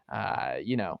 And,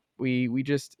 we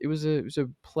just, it was a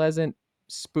pleasant,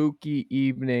 spooky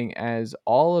evening as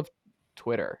all of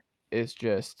Twitter is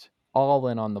just all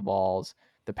in on the Vols,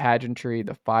 the pageantry,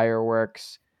 the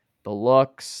fireworks, the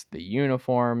looks, the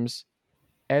uniforms,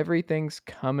 everything's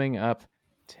coming up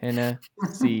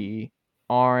Tennessee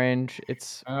orange.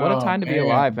 It's what a Oh, time to be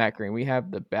alive, man. Matt Green. We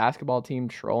have the basketball team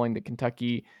trolling the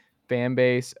Kentucky fan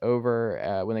base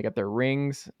over when they got their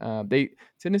rings.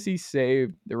 Tennessee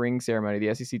saved the ring ceremony,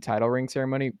 the SEC title ring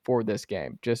ceremony, for this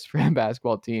game, just for the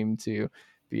basketball team to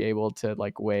be able to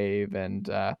like wave and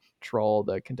troll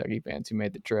the Kentucky fans who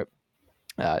made the trip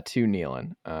to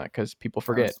Neyland, because people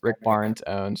forget Rick Barnes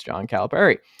owns John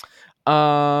Calipari.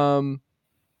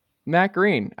 Matt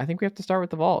Green, I think we have to start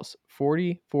with the Vols,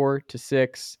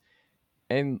 44-6.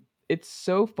 And it's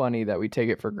so funny that we take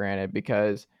it for granted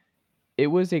because it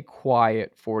was a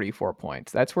quiet 44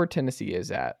 points. That's where Tennessee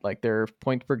is at. Like, their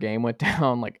points per game went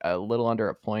down like a little under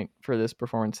a point for this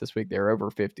performance this week. They were over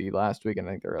 50 last week, and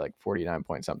I think they were like 49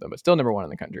 point something, but still number one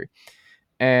in the country.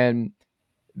 And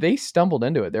they stumbled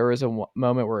into it. There was a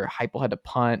moment where Heupel had to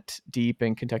punt deep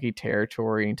in Kentucky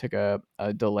territory and took a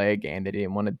delay game they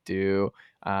didn't want to do.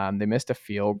 They missed a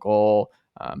field goal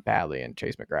badly, and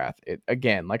Chase McGrath. It,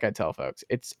 again, like I tell folks,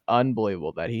 it's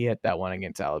unbelievable that he hit that one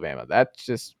against Alabama. That's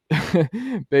just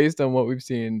based on what we've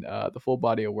seen, the full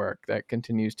body of work that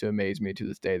continues to amaze me to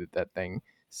this day, that thing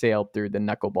sailed through the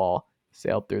knuckleball,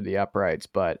 sailed through the uprights.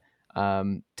 But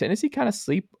Tennessee kind of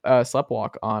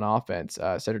sleptwalk on offense.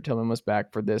 Cedric Tillman was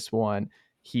back for this one.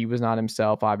 He was not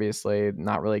himself, obviously,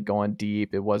 not really going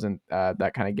deep. It wasn't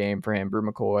that kind of game for him. Brew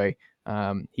McCoy,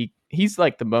 he's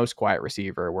like the most quiet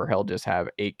receiver, where he'll just have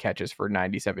 8 catches for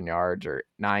 97 yards or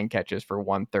 9 catches for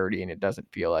 130, and it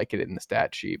doesn't feel like it in the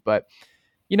stat sheet. But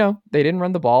they didn't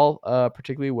run the ball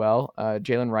particularly well.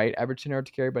 Jalen Wright averaged 10 yards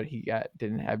to carry, but he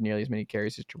didn't have nearly as many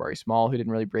carries as Jabari Small, who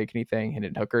didn't really break anything.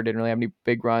 Hendon Hooker didn't really have any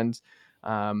big runs.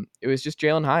 It was just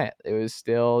Jalen Hyatt. It was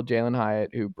still Jalen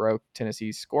Hyatt who broke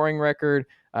Tennessee's scoring record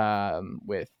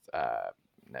with,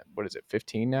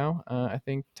 15 now, I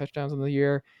think, touchdowns in the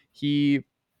year. He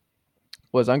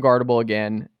was unguardable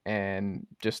again, and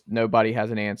just nobody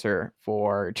has an answer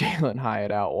for Jalen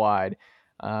Hyatt out wide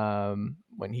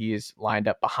when he is lined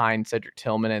up behind Cedric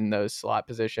Tillman in those slot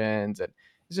positions. And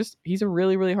he's a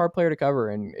really, really hard player to cover,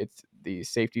 and the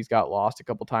safeties got lost a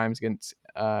couple times against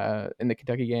in the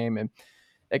Kentucky game, and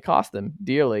it cost them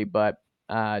dearly. But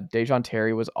Dejon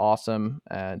Terry was awesome,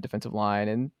 defensive line,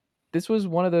 and this was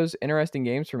one of those interesting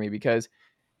games for me because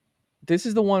this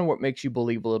is the one what makes you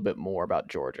believe a little bit more about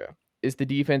Georgia, is the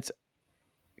defense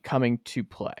coming to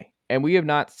play. And we have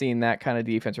not seen that kind of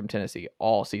defense from Tennessee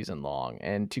all season long.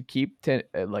 And to keep, I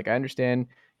understand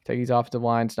Kentucky's offensive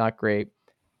line's not great,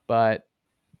 but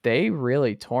they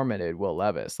really tormented Will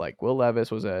Levis. Like, Will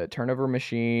Levis was a turnover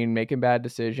machine, making bad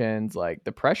decisions. Like,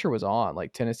 the pressure was on.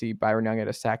 Like, Tennessee, Byron Young had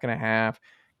a sack and a half.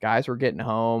 Guys were getting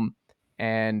home.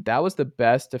 And that was the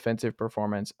best defensive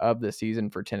performance of the season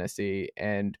for Tennessee.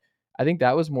 And I think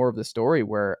that was more of the story,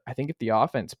 where I think if the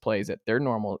offense plays at their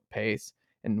normal pace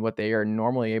and what they are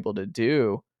normally able to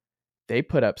do, they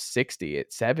put up 60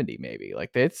 at 70 maybe.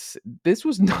 Like, this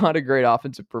was not a great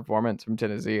offensive performance from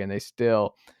Tennessee, and they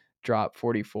still dropped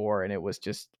 44, and it was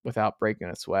just without breaking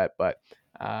a sweat. But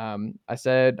I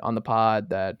said on the pod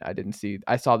that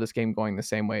I saw this game going the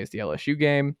same way as the LSU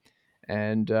game,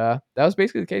 and that was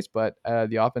basically the case. But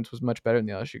the offense was much better in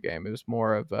the LSU game. It was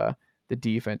more of the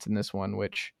defense in this one,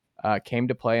 which came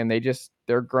to play, and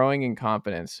they're growing in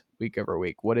confidence week over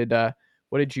week. What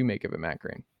did you make of it, Matt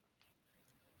Green?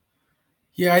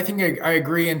 Yeah, I think I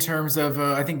agree in terms of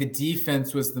I think the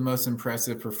defense was the most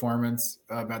impressive performance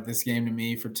about this game to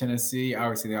me for Tennessee.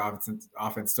 Obviously, the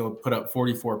offense still put up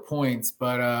 44 points,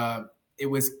 but it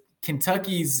was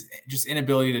Kentucky's just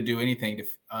inability to do anything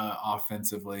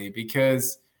offensively,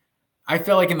 because I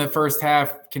felt like in the first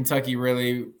half, Kentucky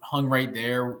really hung right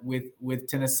there with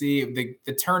Tennessee.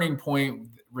 The turning point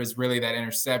was really that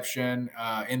interception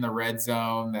in the red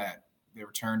zone that they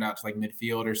returned out to like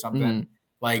midfield or something. Mm-hmm.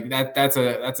 Like that's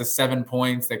a 7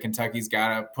 points that Kentucky's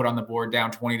got to put on the board,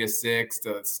 down 20-6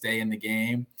 to stay in the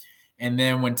game. And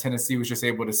then when Tennessee was just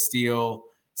able to steal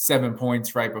 7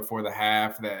 points right before the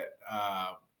half, that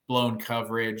blown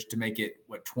coverage to make it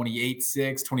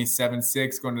 28-6,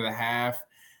 27-6 going to the half.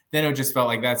 then it just felt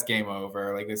like that's game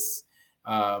over. Like this,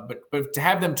 but to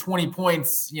have them 20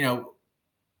 points,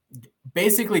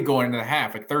 basically going into the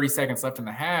half, like 30 seconds left in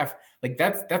the half, like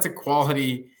that's a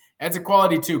quality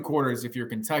 2 quarters. If you're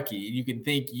Kentucky, you can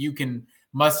think you can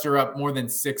muster up more than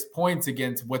 6 points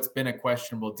against what's been a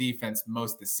questionable defense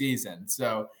most of the season.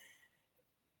 So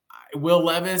Will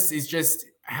Levis is just,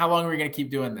 how long are we going to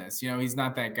keep doing this? He's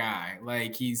not that guy.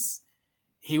 Like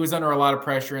he was under a lot of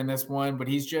pressure in this one, but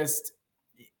he's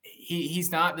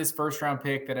not this first round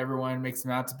pick that everyone makes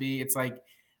him out to be. It's like,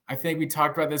 I think we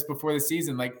talked about this before the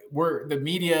season. Like the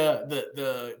media,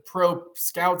 the pro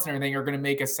scouts and everything are going to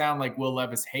make us sound like Will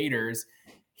Levis haters.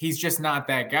 He's just not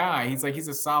that guy. He's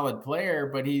a solid player,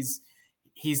 but he's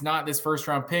not this first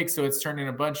round pick. So it's turning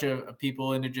a bunch of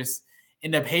people into just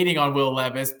end up hating on Will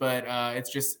Levis, but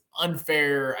it's just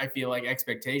unfair. I feel like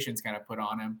expectations kind of put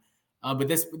on him. But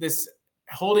this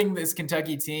holding this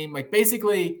Kentucky team, like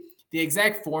basically the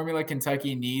exact formula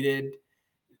Kentucky needed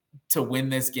to win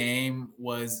this game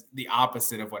was the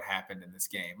opposite of what happened in this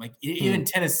game. Like even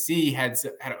Tennessee had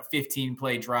a 15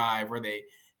 play drive where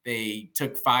they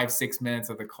took 5-6 minutes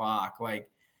of the clock. Like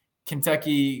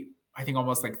Kentucky, I think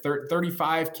almost like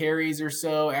 35 carries or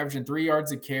so, averaging 3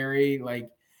 yards a carry. Like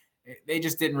they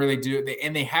just didn't really do it.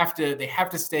 And they have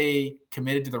to stay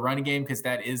committed to the running game because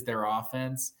that is their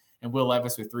offense. And Will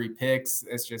Levis with 3 picks,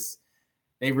 it's just,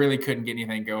 they really couldn't get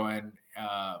anything going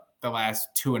the last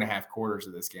 2.5 quarters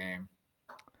of this game.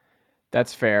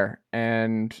 That's fair.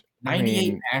 And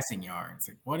 98 passing yards.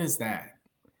 Like, what is that?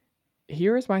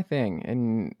 Here's my thing,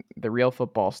 and the real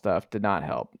football stuff did not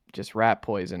help. Just rat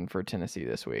poison for Tennessee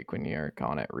this week when you're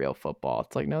calling it real football.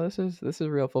 It's like, no, this is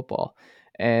real football.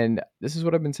 And this is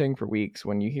what I've been saying for weeks.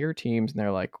 When you hear teams and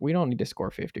they're like, we don't need to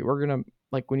score 50. We're going to,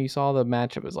 like when you saw the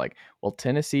matchup, it was like, will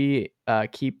Tennessee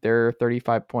keep their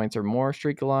 35 points or more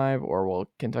streak alive, or will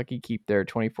Kentucky keep their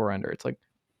 24 under? It's like,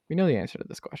 we know the answer to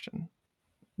this question.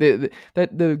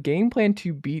 The game plan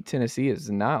to beat Tennessee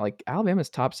is not like Alabama's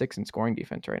top 6 in scoring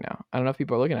defense right now. I don't know if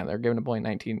people are looking at it. They're giving a point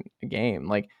 19 a game.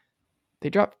 Like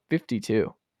they dropped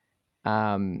 52.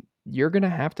 You're going to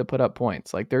have to put up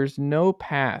points. Like there's no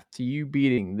path to you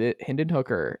beating the Hendon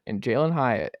Hooker and Jalen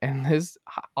Hyatt and this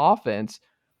offense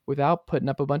without putting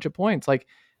up a bunch of points. Like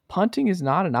punting is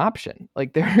not an option.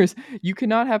 Like you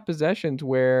cannot have possessions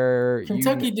where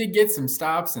Kentucky did get some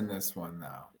stops in this one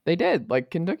though. They did.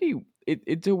 Like Kentucky,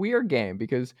 it's a weird game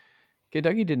because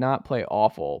Kentucky did not play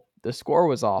awful. The score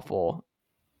was awful.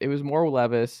 It was more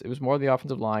Levis. It was more the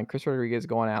offensive line. Chris Rodriguez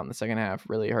going out in the second half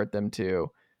really hurt them too.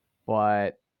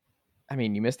 But I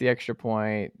mean, you missed the extra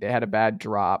point. They had a bad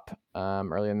drop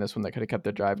early in this one that could have kept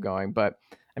their drive going. But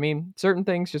I mean, certain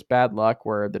things, just bad luck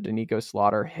where the Danico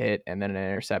Slaughter hit and then an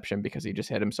interception because he just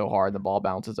hit him so hard the ball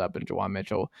bounces up and Jawan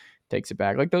Mitchell takes it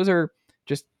back. Like those are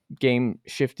just game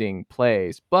shifting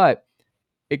plays. But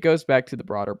it goes back to the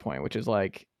broader point, which is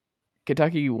like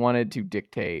Kentucky wanted to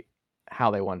dictate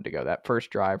how they wanted to go. That first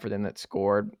drive for them that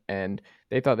scored, and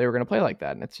they thought they were going to play like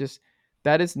that. And it's just,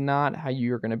 that is not how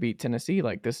you're going to beat Tennessee.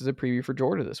 Like this is a preview for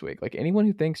Georgia this week. Like anyone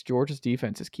who thinks Georgia's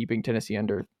defense is keeping Tennessee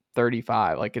under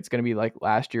 35, like it's going to be like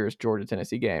last year's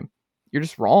Georgia-Tennessee game, you're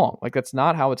just wrong. Like that's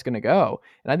not how it's going to go.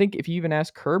 And I think if you even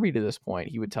ask Kirby to this point,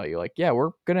 he would tell you like, yeah,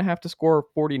 we're going to have to score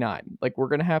 49. Like we're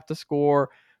going to have to score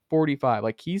 45.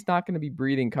 Like he's not going to be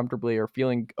breathing comfortably or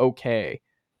feeling okay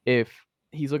if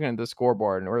he's looking at the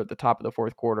scoreboard and we're at the top of the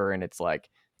fourth quarter and it's like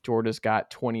Georgia's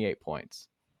got 28 points.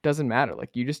 Doesn't matter.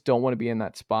 Like you just don't want to be in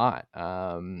that spot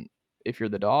if you're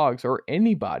the Dogs or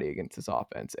anybody against this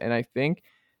offense. And I think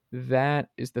that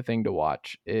is the thing to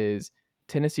watch is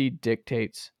Tennessee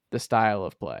dictates the style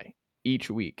of play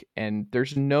each week, and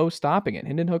there's no stopping it.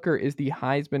 Hendon Hooker is the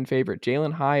Heisman favorite.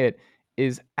 Jalen Hyatt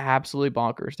is absolutely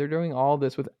bonkers. They're doing all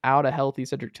this without a healthy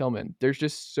Cedric Tillman. There's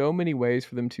just so many ways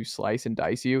for them to slice and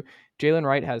dice you. Jalen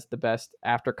Wright has the best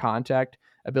after contact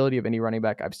ability of any running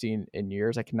back I've seen in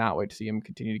years. I cannot wait to see him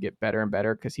continue to get better and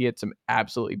better because he had some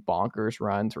absolutely bonkers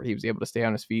runs where he was able to stay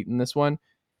on his feet in this one.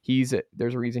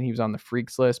 There's a reason he was on the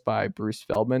freaks list by Bruce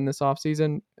Feldman this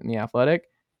offseason in The Athletic.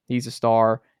 He's a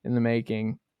star in the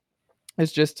making.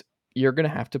 It's just, you're going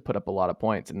to have to put up a lot of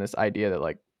points. And this idea that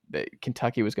like that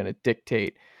Kentucky was going to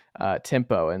dictate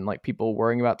tempo and like people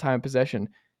worrying about time of possession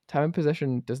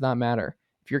does not matter.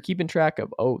 If you're keeping track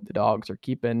of, the Dogs are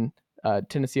keeping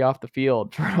Tennessee off the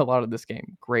field for a lot of this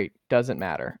game, great. Doesn't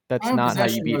matter. That's not how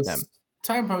you beat them.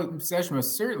 Time of possession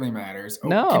most certainly matters.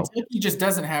 No. Kentucky just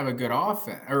doesn't have a good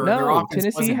offense. No,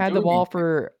 Tennessee had the ball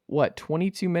for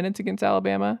 22 minutes against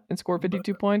Alabama and scored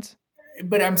 52 points.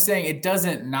 But I'm saying it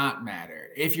doesn't not matter.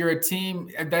 If you're a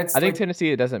team, I think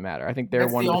Tennessee, it doesn't matter. I think they're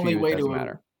one of the few it doesn't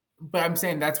matter. but I'm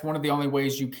saying that's one of the only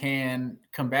ways you can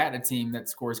combat a team that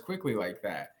scores quickly like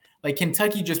that. Like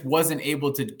Kentucky just wasn't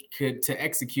able to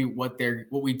execute what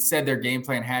we said their game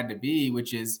plan had to be,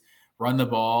 which is run the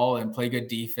ball and play good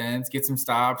defense, get some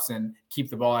stops, and keep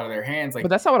the ball out of their hands. Like, but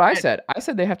that's not what I said. I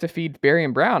said they have to feed Berry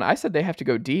and Brown. I said they have to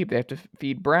go deep. They have to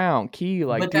feed Brown, Key,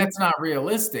 like but deep. that's not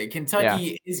realistic.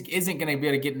 Kentucky isn't going to be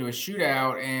able to get into a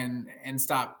shootout and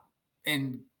stop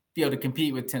and be able to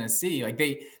compete with Tennessee. Like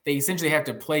they essentially have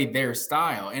to play their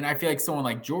style. And I feel like someone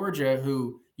like Georgia,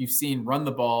 who you've seen run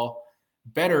the ball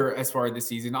better as far as this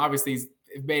season, obviously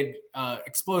made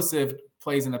explosive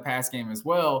plays in the pass game as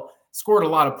well, scored a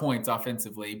lot of points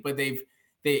offensively, but I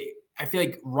feel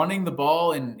like running the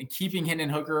ball and keeping Hendon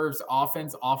Hooker's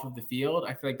offense off of the field,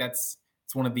 I feel like it's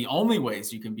one of the only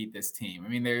ways you can beat this team. I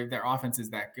mean, their offense is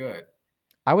that good.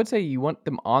 I would say you want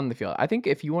them on the field. I think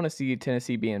if you want to see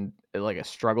Tennessee being like a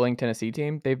struggling Tennessee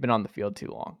team, they've been on the field too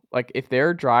long. Like if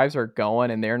their drives are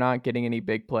going and they're not getting any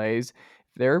big plays,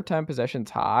 if their time possession's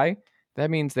high, that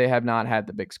means they have not had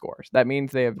the big scores. That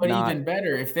means they have but not. Even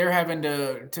better, if they're having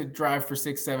to drive for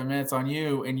 6-7 minutes on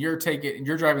you and you're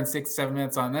driving 6-7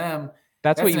 minutes on them,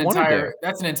 that's what you want to do.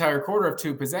 That's an entire quarter of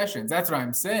 2 possessions. That's what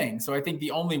I'm saying. So I think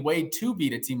the only way to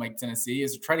beat a team like Tennessee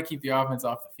is to try to keep the offense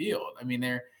off the field. I mean,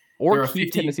 they're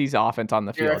keep Tennessee's offense on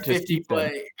the field. Just keep them.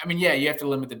 I mean, yeah, you have to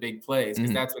limit the big plays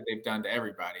because that's what they've done to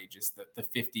everybody. Just the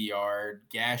 50-yard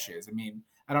gashes. I mean,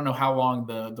 I don't know how long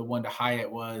the one to Hyatt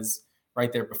was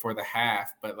right there before the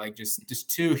half, but like just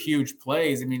 2 huge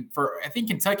plays. I mean, I think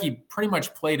Kentucky pretty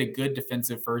much played a good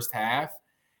defensive first half,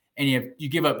 and you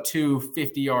give up 2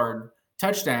 50-yard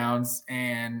touchdowns,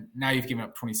 and now you've given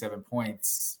up 27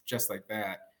 points just like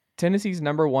that. Tennessee's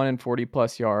number 1 in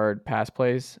 40-plus yard pass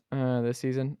plays this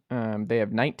season. They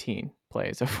have 19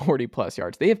 plays of 40-plus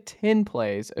yards. They have 10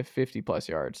 plays of 50-plus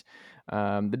yards.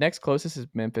 The next closest is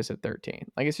Memphis at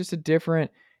 13. Like it's just a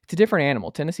different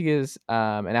animal. Tennessee is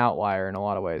an outlier in a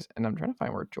lot of ways, and I'm trying to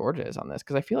find where Georgia is on this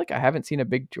because I feel like I haven't seen a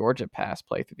big Georgia pass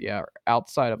play through the hour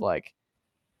outside of like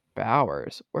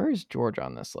Bowers. Where is Georgia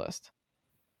on this list?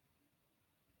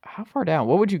 How far down?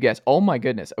 What would you guess? Oh my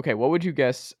goodness. Okay, what would you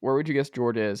guess? Where would you guess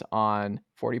Georgia is on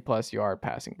 40-plus yard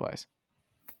passing plays?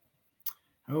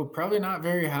 Oh, probably not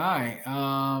very high.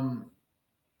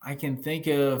 I can think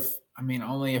of, I mean,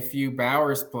 only a few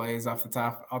Bowers plays off the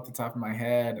top of my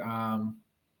head.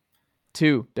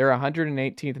 2. They're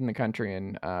 118th in the country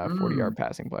in 40-yard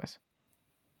passing plays.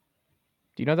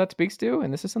 Do you know what that speaks to?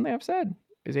 And this is something I've said.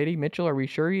 Is A.D. Mitchell? Are we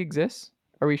sure he exists?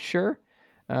 Are we sure?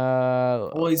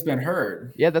 Well, he's been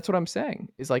hurt. Yeah, that's what I'm saying.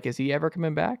 Is he ever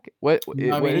coming back? What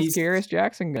is Karis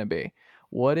Jackson going to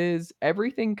be?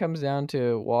 Everything comes down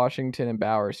to Washington and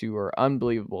Bowers, who are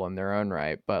unbelievable in their own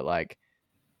right. But like,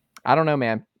 I don't know,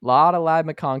 man. A lot of Ladd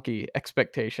McConkey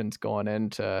expectations going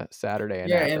into Saturday.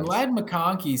 And Ladd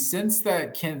McConkey, since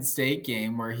that Kent State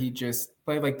game where he just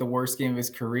played like the worst game of his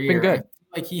career, been good. I feel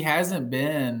like he hasn't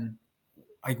been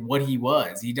like what he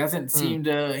was. He doesn't seem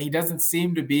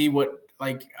to be what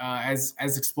as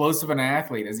explosive an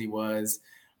athlete as he was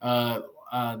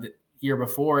the year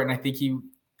before. And I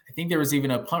think there was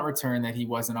even a punt return that he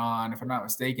wasn't on, if I'm not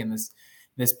mistaken,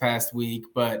 this past week.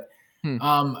 But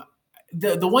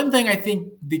the one thing I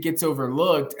think that gets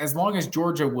overlooked, as long as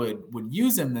Georgia would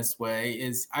use him this way,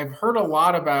 is I've heard a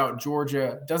lot about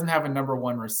Georgia doesn't have a number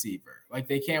 1 receiver. Like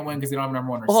they can't win because they don't have a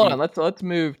number 1 receiver. Hold on, let's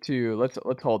move to let's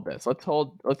hold this.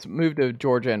 Let's move to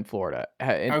Georgia and Florida.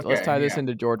 Let's tie this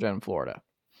into Georgia and Florida.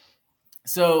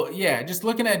 So yeah, just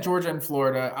looking at Georgia and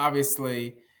Florida,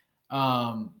 obviously,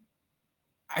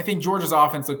 I think Georgia's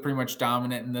offense looked pretty much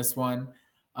dominant in this one.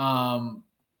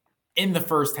 In the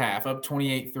first half, up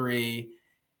 28-3.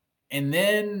 And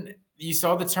then you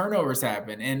saw the turnovers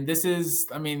happen. And this is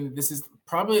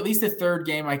probably at least the third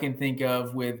game I can think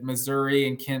of with Missouri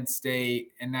and Kent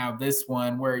State, and now this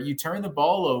one where you turn the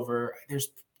ball over. There's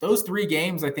those 3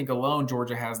 games, I think alone,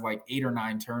 Georgia has like 8 or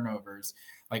 9 turnovers,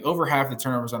 like over half the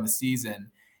turnovers on the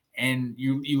season. And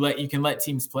you can let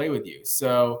teams play with you.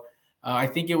 So I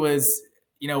think it was,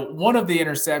 one of the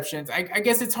interceptions, I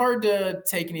guess it's hard to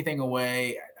take anything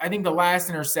away. I think the last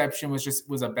interception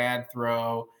was a bad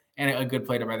throw and a good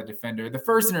play by the defender. The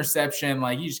first interception,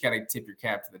 like you just got to tip your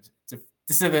cap to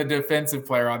the defensive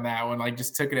player on that one. Like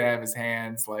just took it out of his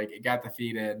hands, like it got the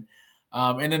feet in.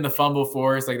 And then the fumble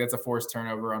force, like that's a forced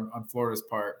turnover on Florida's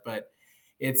part. But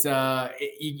it's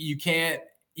you can't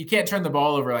turn the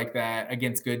ball over like that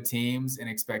against good teams and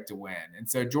expect to win. And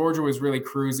so Georgia was really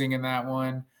cruising in that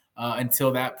one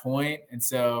until that point. And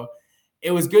so it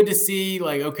was good to see,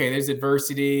 like, okay, there's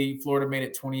adversity. Florida made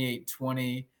it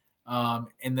 28-20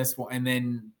 in this one, and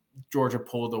then Georgia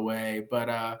pulled away.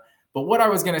 But But what I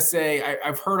was gonna say,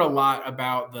 I've heard a lot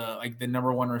about the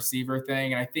number one receiver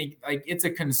thing, and I think like it's a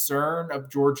concern of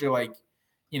Georgia, like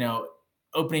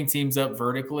opening teams up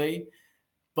vertically.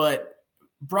 But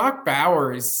Brock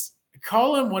Bowers,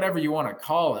 call him whatever you want to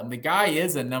call him. The guy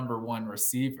is a number one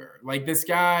receiver. Like this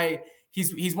guy,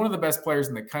 he's one of the best players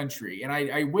in the country, and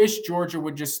I wish Georgia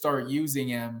would just start using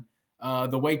him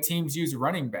the way teams use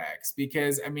running backs,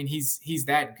 because I mean he's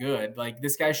that good. Like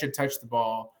this guy should touch the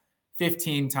ball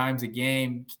 15 times a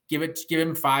game. Give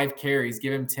him 5 carries,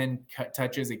 give him 10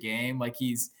 touches a game. Like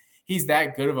he's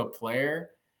that good of a player.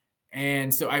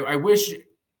 And so I wish.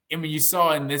 I mean, you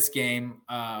saw in this game,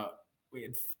 we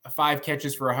had 5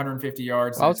 catches for 150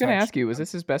 yards. Well, I was going to ask you, was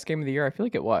this his best game of the year? I feel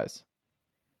like it was.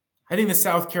 I think the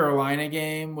South Carolina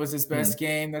game was his best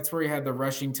game. That's where he had the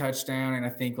rushing touchdown, and I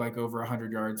think like over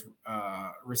 100 yards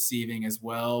receiving as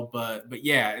well. But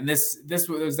yeah, and this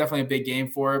was definitely a big game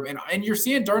for him. And you're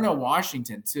seeing Darnell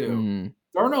Washington too.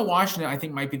 Darnell Washington, I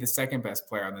think, might be the second best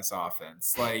player on this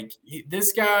offense. Like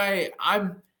this guy,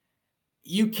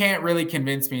 you can't really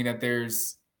convince me that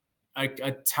there's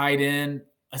a tight end,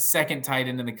 a second tight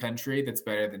end in the country that's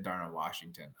better than Darnell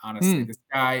Washington. Honestly, this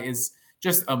guy is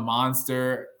just a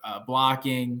monster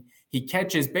blocking. He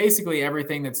catches basically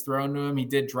everything that's thrown to him. He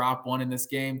did drop one in this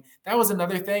game. That was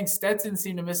another thing. Stetson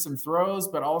seemed to miss some throws,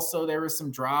 but also there were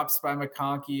some drops by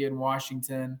McConkey and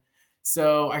Washington.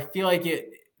 So I feel like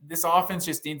this offense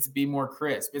just needs to be more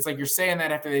crisp. It's like you're saying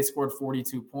that after they scored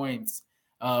 42 points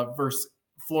versus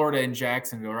Florida and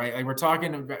Jacksonville, right? Like we're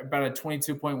talking about a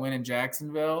 22-point win in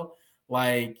Jacksonville.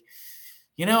 Like,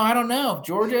 I don't know.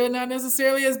 Georgia not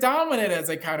necessarily as dominant as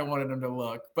I kind of wanted them to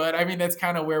look. But, I mean, that's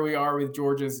kind of where we are with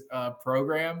Georgia's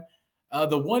program.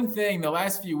 The one thing the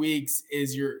last few weeks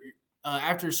is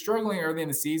after struggling early in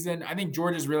the season, I think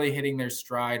Georgia's really hitting their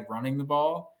stride running the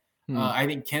ball. I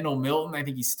think Kendall Milton, I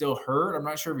think he's still hurt. I'm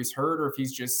not sure if he's hurt or if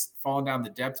he's just fallen down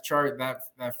the depth chart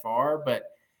that far. But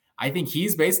I think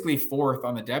he's basically 4th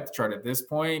on the depth chart at this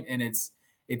point. And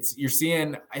you're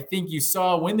seeing, I think you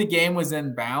saw when the game was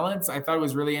in balance, I thought it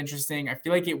was really interesting. I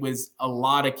feel like it was a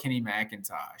lot of Kenny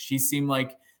McIntosh. He seemed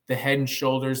like the head and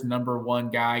shoulders number one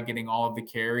guy getting all of the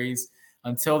carries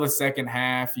until the second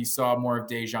half. You saw more of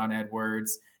Dejon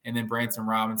Edwards and then Branson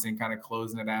Robinson kind of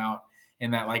closing it out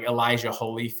in that like Elijah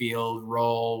Holyfield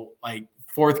role, like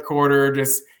fourth quarter,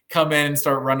 just come in and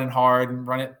start running hard and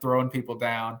throwing people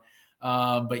down.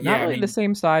 But yeah, not really the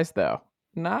same size though.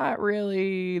 Not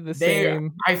really the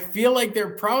same. I feel like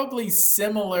they're probably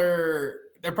similar.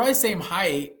 They're probably same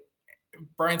height.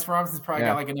 Branson Robinson's probably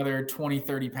got like another 20,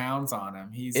 30 pounds on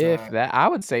him. He's that I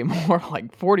would say more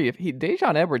like 40. If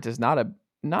Dejon Edwards is not a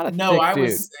no, thick I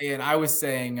dude. was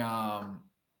saying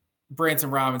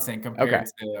Branson Robinson compared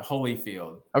to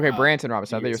Holyfield. Okay, Branson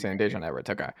Robinson. I thought you were saying Dejon Edwards.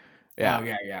 Okay. Yeah. Oh,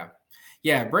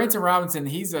 yeah. Branson Robinson,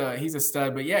 he's a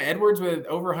stud. But yeah, Edwards with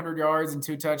over 100 yards and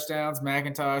 2 touchdowns.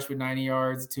 McIntosh with 90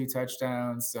 yards, 2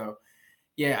 touchdowns. So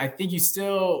yeah, I think they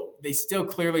still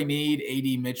clearly need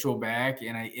AD Mitchell back,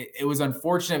 and it was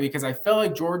unfortunate because I felt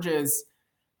like Georgia's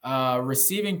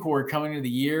receiving core coming into the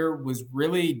year was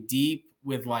really deep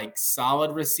with like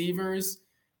solid receivers,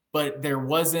 but there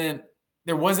wasn't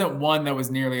one that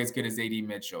was nearly as good as AD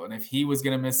Mitchell. And if he was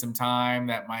going to miss some time,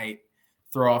 that might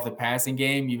throw off the passing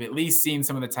game. You've at least seen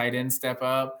some of the tight ends step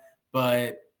up,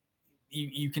 but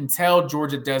you can tell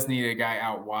Georgia does need a guy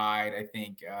out wide, I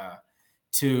think,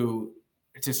 to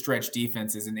stretch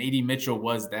defenses, and AD Mitchell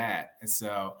was that. And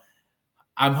so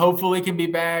I'm hopeful he can be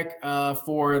back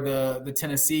for the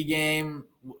Tennessee game.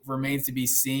 Remains to be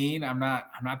seen. I'm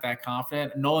not that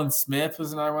confident. Nolan Smith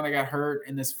was another one that got hurt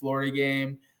in this Florida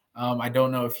game. I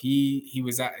don't know if he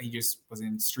just was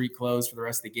in street clothes for the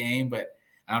rest of the game, but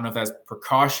I don't know if that's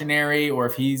precautionary or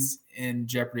if he's in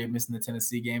jeopardy of missing the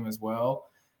Tennessee game as well.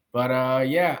 But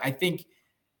yeah, I think,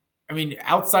 I mean,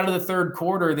 outside of the third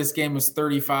quarter, this game was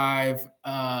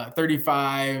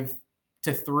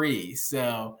 35-3.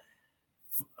 So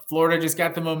Florida just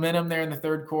got the momentum there in the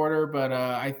third quarter, but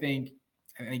I think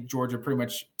Georgia pretty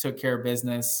much took care of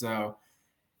business. So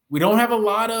we don't have a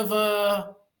lot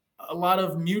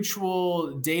of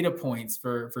mutual data points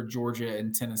for Georgia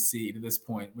and Tennessee to this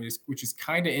point, which is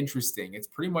kind of interesting. It's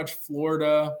pretty much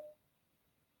Florida.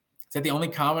 Is that the only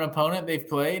common opponent they've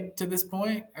played to this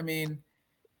point? I mean,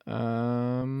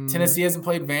 Tennessee hasn't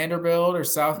played Vanderbilt or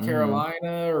South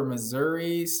Carolina or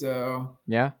Missouri, so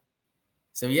yeah,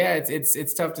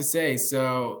 it's tough to say.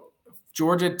 So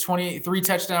Georgia 23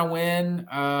 touchdown win,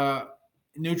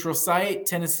 neutral site.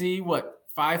 Tennessee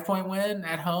 5-point win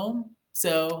at home.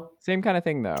 So same kind of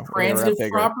thing though.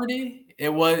 Transitive property. It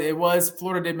was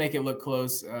Florida did make it look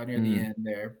close near the end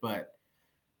there, but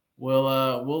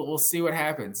we'll see what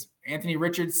happens. Anthony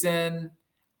Richardson,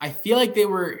 I feel like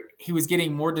he was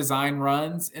getting more design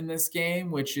runs in this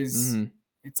game, which is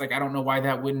it's like I don't know why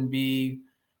that wouldn't be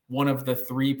one of the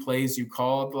 3 plays you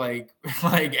called like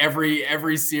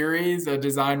every series, a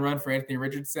design run for Anthony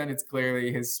Richardson. It's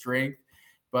clearly his strength.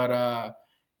 But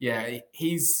yeah,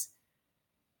 he's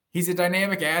a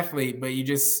dynamic athlete, but you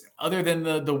just, other than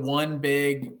the one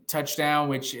big touchdown,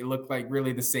 which it looked like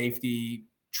really the safety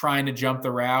trying to jump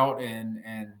the route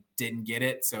and didn't get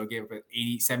it. So gave up an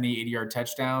 80 yard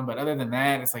touchdown. But other than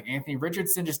that, it's like Anthony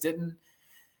Richardson just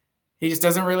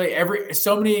doesn't really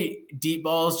so many deep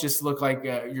balls just look like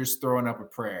you're just throwing up a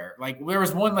prayer. Like there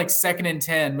was one like 2nd and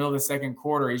 10, middle of the second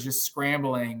quarter. He's just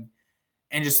scrambling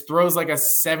and just throws like a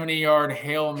 70-yard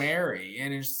Hail Mary.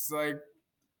 And it's just like,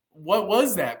 what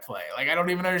was that play? Like, I don't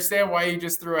even understand why he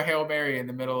just threw a Hail Mary in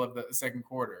the middle of the second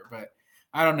quarter, but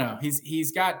I don't know.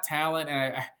 He's got talent.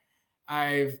 And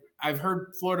I've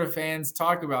heard Florida fans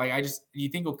talk about, like, do you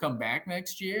think he'll come back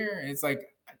next year? And it's like,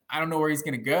 I don't know where he's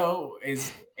going to go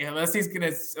unless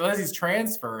he's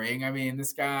transferring. I mean,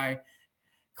 this guy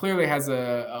clearly has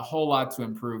a whole lot to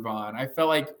improve on. I felt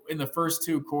like in the first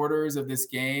 2 quarters of this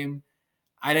game,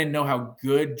 I didn't know how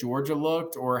good Georgia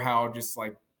looked or how just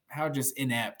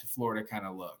inept Florida kind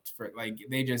of looked. For like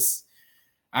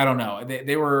I don't know. They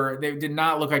did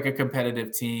not look like a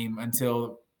competitive team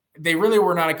until they really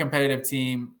were not a competitive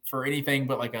team for anything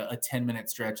but like a 10-minute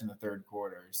stretch in the third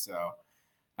quarter. So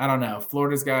I don't know.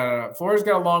 Florida's got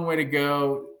a long way to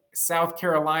go. South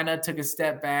Carolina took a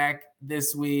step back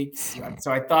this week.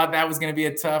 So I thought that was going to be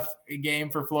a tough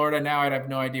game for Florida. Now I'd have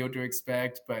no idea what to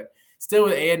expect, but still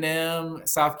with A&M,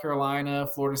 South Carolina,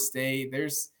 Florida State,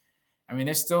 there's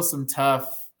still some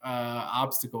tough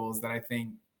obstacles that I think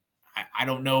I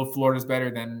don't know if Florida's better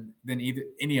than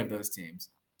any of those teams.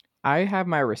 I have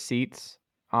my receipts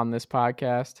on this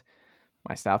podcast.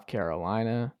 My South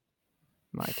Carolina,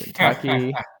 my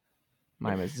Kentucky,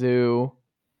 my Mizzou,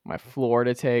 my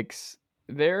Florida takes.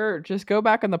 Just go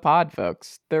back on the pod,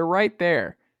 folks. They're right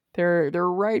there. They're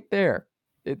right there.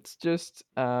 It's just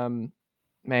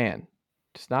man,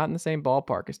 just not in the same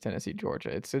ballpark as Tennessee, Georgia.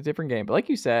 It's a different game. But like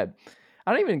you said,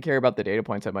 I don't even care about the data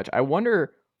points that much. I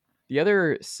wonder the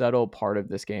other subtle part of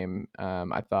this game,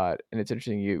 I thought, and it's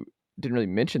interesting you didn't really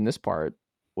mention this part,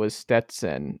 was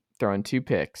Stetson throwing 2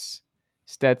 picks.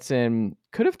 Stetson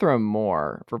could have thrown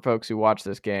more for folks who watch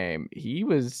this game. He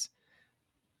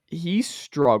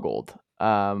struggled,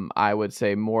 I would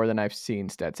say, more than I've seen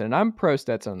Stetson. And I'm pro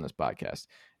Stetson on this podcast.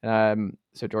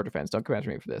 So Georgia fans, don't come after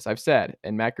me for this. I've said,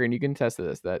 and Matt Green, you can attest to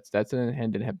this, that Stetson and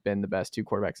Hendon have been the best 2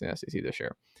 quarterbacks in the SEC this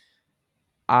year.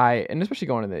 And especially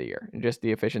going into the year, and just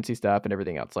the efficiency stuff and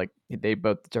everything else, like they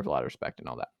both deserve a lot of respect and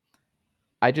all that.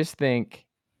 I just think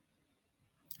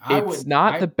it's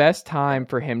not the best time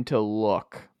for him to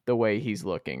look the way he's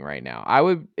looking right now.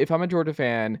 If I'm a Georgia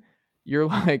fan, you're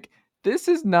like, this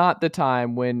is not the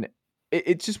time when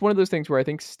it's just one of those things where I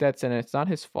think Stetson, and it's not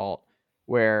his fault,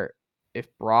 where if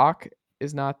Brock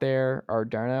is not there or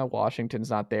Darnell Washington's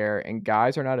not there and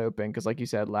guys are not open, because like you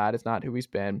said, Ladd is not who he's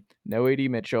been, no AD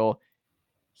Mitchell,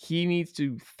 he needs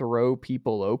to throw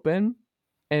people open.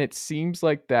 And it seems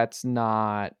like that's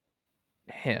not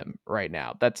him right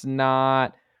now. That's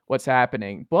not what's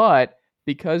happening. But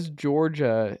because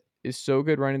Georgia is so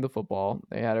good running the football,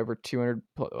 they had over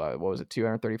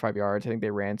 235 yards. I think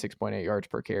they ran 6.8 yards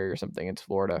per carry or something. It's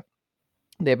Florida.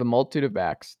 They have a multitude of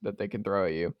backs that they can throw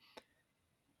at you.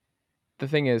 The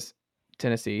thing is,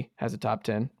 Tennessee has a top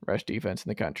 10 rush defense in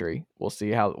the country. We'll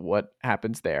see what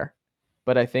happens there.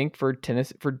 But I think for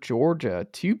Georgia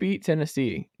to beat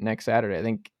Tennessee next Saturday, I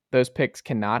think those picks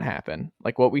cannot happen.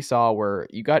 Like what we saw where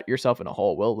you got yourself in a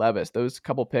hole. Will Levis, those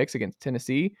couple picks against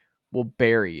Tennessee will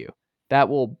bury you. That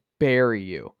will bury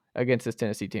you against this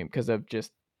Tennessee team because of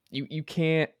just you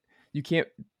can't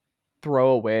throw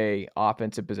away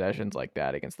offensive possessions like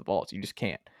that against the Vols. You just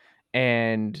can't.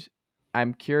 And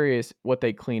I'm curious what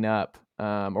they clean up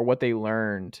or what they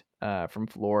learned from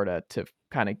Florida to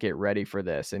kind of get ready for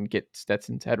this and get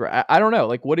Stetson's head right. I don't know.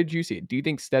 Like, what did you see? Do you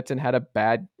think Stetson had a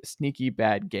sneaky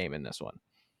bad game in this one?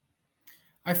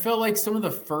 I felt like some of the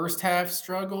first half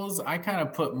struggles, I kind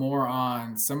of put more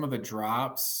on some of the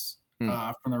drops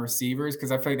from the receivers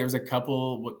because I feel like there was a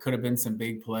couple what could have been some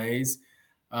big plays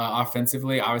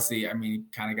offensively. Obviously, I mean,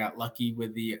 kind of got lucky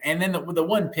with and then the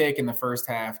one pick in the first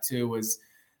half too was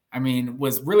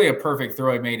really a perfect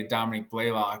throw he made to Dominic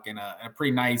Blaylock and a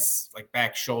pretty nice like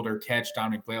back shoulder catch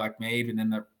Dominic Blaylock made. And then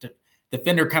the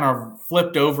defender kind of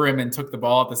flipped over him and took the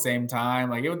ball at the same time.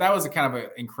 Like that was a kind of an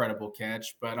incredible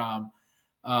catch, but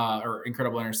or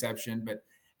incredible interception. But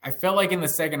I felt like in the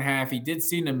second half he did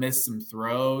seem to miss some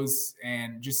throws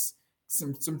and just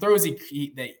some throws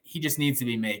that he just needs to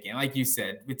be making. Like you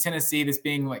said, with Tennessee, this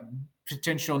being like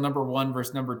potential number 1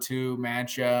 versus number 2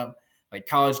 matchup, like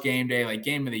college game day, like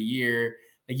game of the year.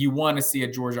 Like you want to see a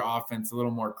Georgia offense a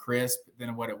little more crisp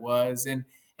than what it was. And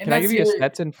Can I give you a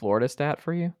Stetson Florida stat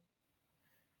for you?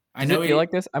 Does it feel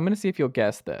like this? I'm going to see if you'll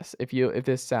guess this. If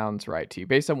this sounds right to you,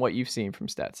 based on what you've seen from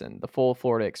Stetson, the full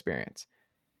Florida experience.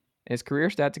 His career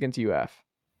stats against UF.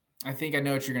 I think I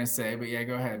know what you're going to say, but yeah,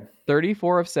 go ahead.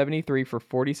 34 of 73 for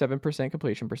 47%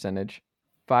 completion percentage,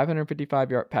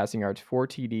 555 passing yards, 4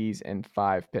 TDs, and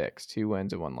 5 picks, 2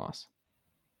 wins and 1 loss.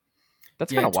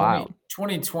 That's kind of wild.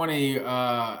 2020,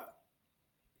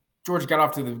 Georgia got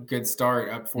off to the good start,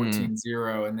 up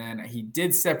 14-0, and then he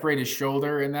did separate his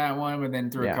shoulder in that one, but then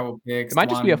threw a couple picks. It might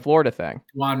just be a Florida thing.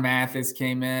 Juan Mathis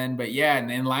came in, but yeah,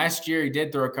 and last year he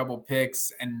did throw a couple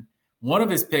picks, and one of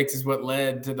his picks is what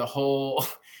led to the whole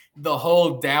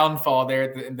downfall there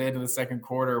at the end of the second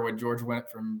quarter when Georgia went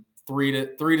from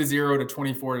 3-0 to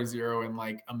 24-0 in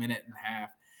like a minute and a half.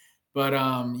 But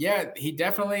yeah, he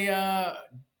definitely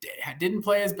didn't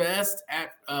play his best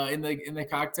at in the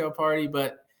cocktail party,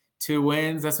 but 2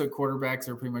 wins, that's what quarterbacks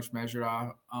are pretty much measured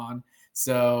on.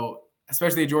 So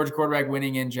especially a Georgia quarterback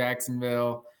winning in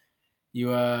Jacksonville, you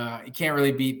can't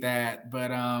really beat that.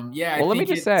 But yeah. Well, let me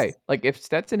just say, like, if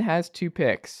Stetson has 2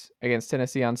 picks against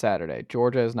Tennessee on Saturday,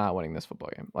 Georgia is not winning this football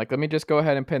game. Like, let me just go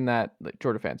ahead and pin that, like,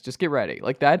 Georgia fans. Just get ready.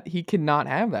 Like that, he cannot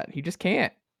have that. He just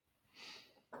can't.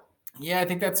 Yeah, I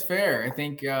think that's fair. I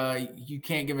think you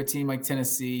can't give a team like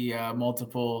Tennessee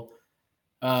multiple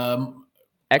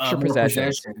extra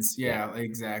possessions. Yeah,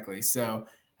 exactly. So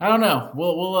I don't know.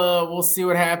 We'll see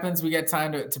what happens. We got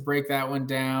time to break that one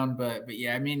down. But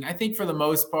yeah, I mean, I think for the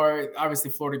most part,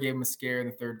 obviously Florida gave them a scare in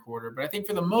the third quarter, but I think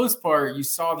for the most part, you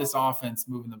saw this offense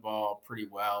moving the ball pretty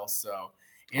well. So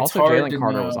it's also Jalen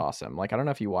Carter was awesome. Like, I don't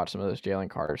know if you watched some of those Jalen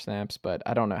Carter snaps, but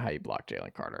I don't know how you block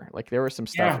Jalen Carter. Like, there was some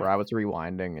stuff where I was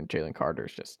rewinding, and Jalen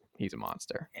Carter's he's a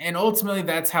monster. And ultimately,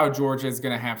 that's how Georgia is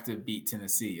going to have to beat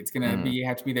Tennessee. It's going to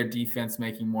have to be their defense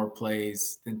making more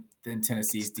plays than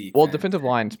Tennessee's defense. Well, defensive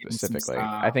line specifically.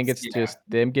 I think it's just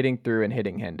them getting through and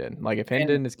hitting Hendon. Like, if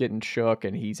Hendon is getting shook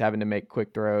and he's having to make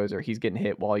quick throws, or he's getting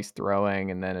hit while he's throwing,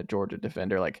 and then a Georgia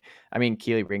defender, like, I mean,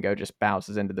 Keely Ringo just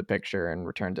bounces into the picture and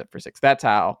returns it for 6. That's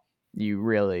how you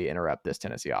really interrupt this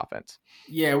Tennessee offense.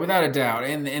 Yeah, without a doubt.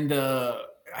 And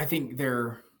I think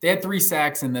they had 3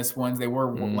 sacks in this one. They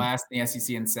were last in the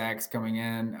SEC in sacks coming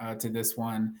in to this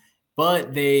one. But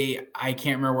I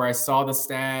can't remember where I saw the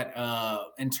stat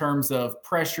in terms of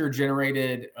pressure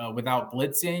generated without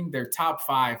blitzing. They're top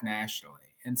 5 nationally.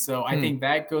 And so I think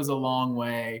that goes a long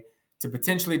way to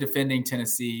potentially defending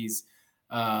Tennessee's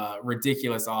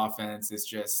ridiculous offense. It's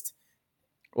just...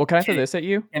 Well, can I throw this at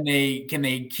you? Can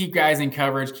they keep guys in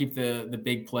coverage, keep the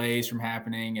big plays from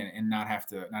happening, and not have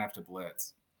to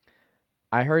blitz?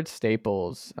 I heard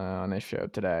Staples on his show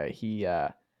today.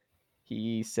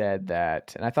 He said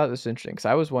that, and I thought this was interesting because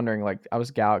I was wondering, like, I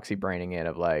was galaxy braining it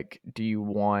of like, do you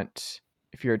want,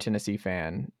 if you're a Tennessee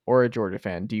fan or a Georgia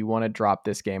fan, do you want to drop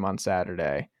this game on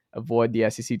Saturday, avoid the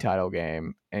SEC title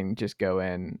game, and just go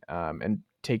in and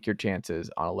take your chances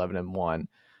on 11-1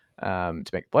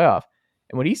 to make the playoff?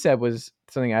 And what he said was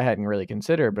something I hadn't really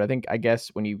considered, but I guess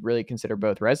when you really consider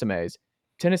both resumes,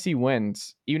 Tennessee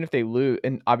wins, even if they lose,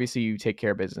 and obviously you take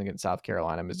care of business against South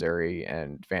Carolina, Missouri,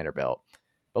 and Vanderbilt.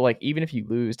 But like, even if you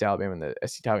lose to Alabama in the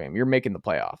SEC title game, you're making the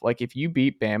playoff. Like, if you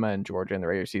beat Bama and Georgia in the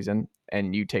regular season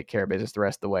and you take care of business the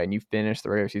rest of the way and you finish the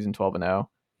regular season 12-0,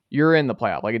 you're in the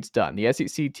playoff. Like, it's done. The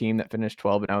SEC team that finished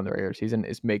 12-0 in the regular season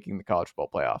is making the college football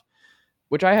playoff,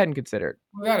 which I hadn't considered.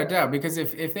 Without a doubt, because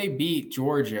if they beat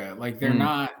Georgia, like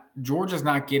Georgia's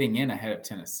not getting in ahead of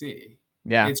Tennessee.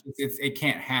 Yeah, it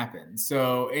can't happen.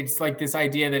 So it's like this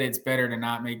idea that it's better to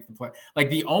not make the play.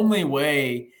 Like, the only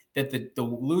way that the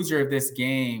loser of this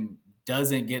game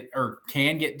doesn't get or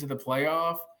can get to the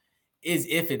playoff is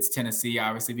if it's Tennessee,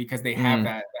 obviously, because they have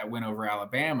that win over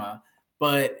Alabama.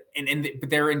 But but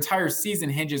their entire season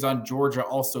hinges on Georgia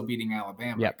also beating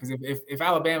Alabama. Because if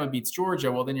Alabama beats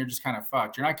Georgia, well, then you're just kind of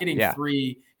fucked. You're not getting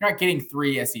three. You're not getting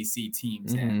 3 SEC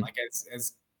teams in. Like,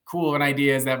 as cool of an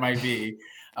idea as that might be.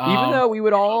 Even though we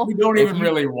don't even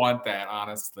really want that,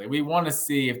 honestly. We want to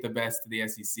see if the best of the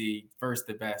SEC versus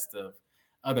the best of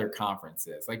other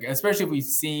conferences. Like, especially if we've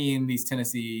seen these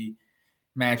Tennessee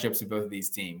matchups with both of these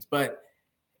teams. But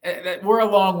we're a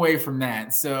long way from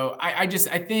that. So I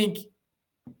think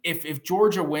if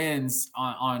Georgia wins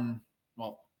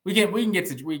we can get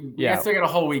to we still got a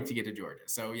whole week to get to Georgia.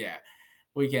 So yeah,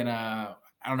 we can I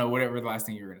don't know, whatever the last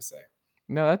thing you were gonna say.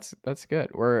 No, that's good.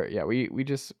 We're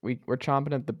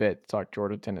chomping at the bit to talk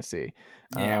Georgia, Tennessee.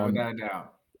 Yeah, without a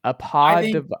doubt. A I pod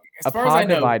think, as far as I pod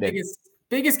know, divided.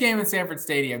 biggest game in Sanford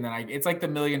Stadium. Then it's like the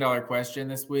 $1 million question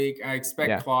this week. I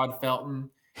expect Claude Felton,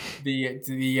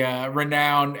 the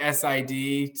renowned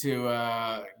SID,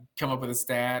 to come up with a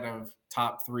stat of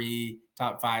top 3,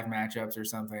 top 5 matchups or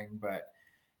something. But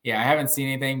yeah, I haven't seen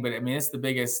anything. But I mean, it's the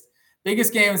biggest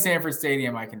game in Sanford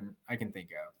Stadium I can think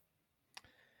of.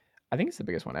 I think it's the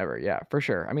biggest one ever. Yeah, for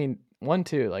sure. I mean,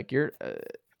 1-2, like you're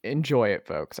enjoy it,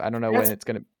 folks. I don't know when it's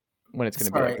gonna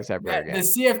be like this ever again. The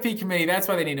CFP committee, that's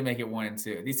why they need to make it 1 and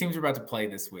 2. These teams are about to play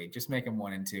this week. Just make them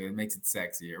 1 and 2. It makes it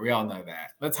sexier. We all know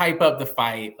that. Let's hype up the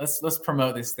fight. Let's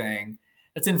promote this thing.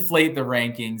 Let's inflate the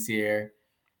rankings here.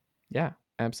 Yeah,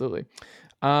 absolutely.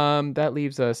 That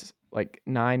leaves us like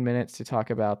 9 minutes to talk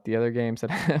about the other games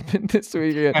that happened this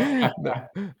week.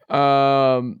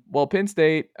 Well, Penn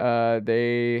State,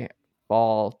 they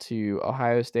fall to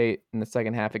Ohio State in the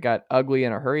second half. It got ugly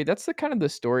in a hurry. That's the kind of the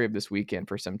story of this weekend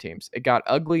for some teams. It got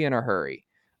ugly in a hurry.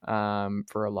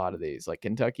 For a lot of these, like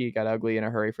Kentucky got ugly in a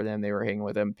hurry for them. They were hanging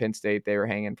with them. Penn State, they were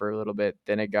hanging for a little bit.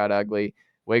 Then it got ugly.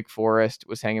 Wake Forest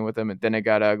was hanging with them, and then it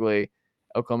got ugly.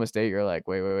 Oklahoma State, you're like,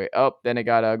 wait. Oh, then it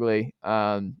got ugly.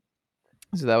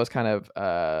 So that was kind of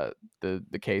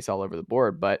the case all over the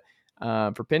board. But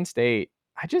for Penn State,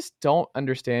 I just don't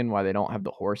understand why they don't have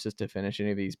the horses to finish any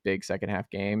of these big second half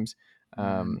games.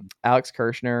 Alex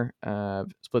Kirshner,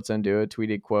 Split Zone Duo,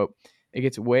 tweeted, quote, "It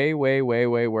gets way, way, way,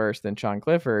 way worse than Sean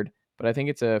Clifford, but I think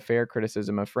it's a fair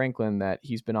criticism of Franklin that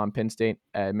he's been on Penn State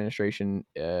administration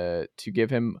to give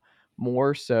him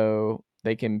more so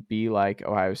they can be like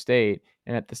Ohio State.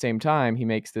 And at the same time, he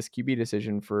makes this QB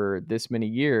decision for this many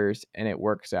years, and it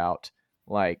works out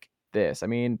like this." I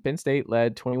mean, Penn State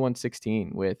led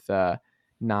 21-16 with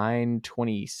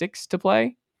 9:26 to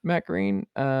play, Matt Green.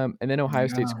 And then Ohio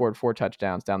State scored 4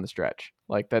 touchdowns down the stretch.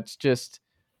 Like, that's just,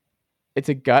 it's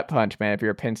a gut punch, man, if you're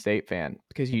a Penn State fan,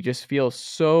 because you just feel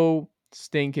so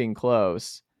stinking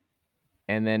close.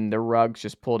 And then the rug's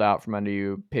just pulled out from under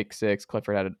you. Pick 6.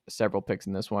 Clifford had several picks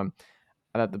in this one.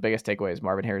 I thought the biggest takeaway is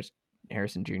Marvin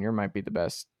Harrison Jr. might be the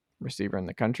best receiver in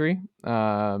the country.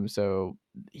 So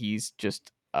he's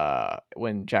just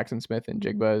when Jackson Smith and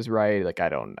Jigba is right, like I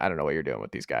don't know what you're doing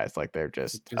with these guys. Like they're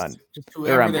just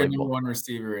whoever their number 1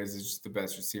 receiver is just the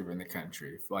best receiver in the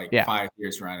country. Like 5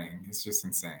 years running, it's just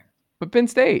insane. But Penn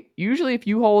State, usually if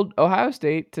you hold Ohio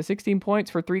State to 16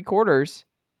 points for 3 quarters,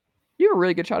 you have a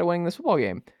really good shot of winning this football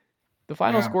game. The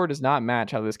final score does not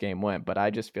match how this game went, but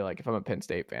I just feel like if I'm a Penn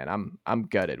State fan, I'm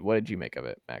gutted. What did you make of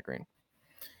it, Matt Green?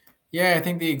 Yeah, I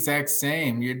think the exact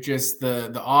same. You're just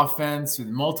the offense with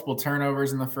multiple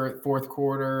turnovers in the fourth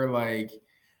quarter. Like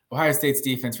Ohio State's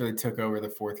defense really took over the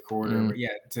fourth quarter. But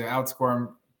yeah, to outscore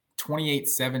them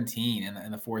 28-17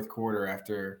 in the fourth quarter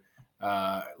after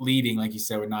leading, like you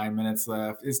said, with 9 minutes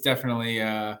left, is definitely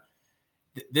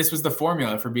this was the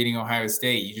formula for beating Ohio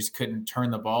State. You just couldn't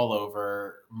turn the ball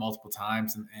over multiple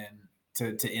times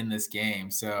and to end this game.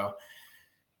 So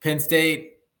Penn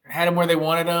State had them where they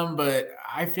wanted them, but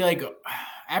I feel like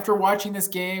after watching this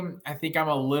game, I think I'm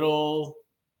a little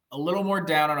more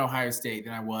down on Ohio State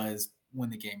than I was when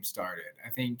the game started. I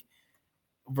think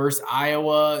versus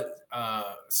Iowa,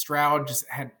 Stroud just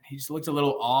looked a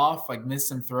little off, like missed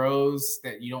some throws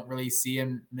that you don't really see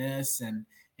him miss. And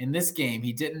in this game,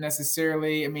 he didn't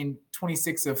necessarily,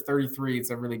 26 of 33, it's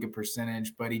a really good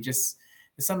percentage, but there's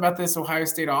something about this Ohio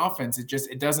State offense.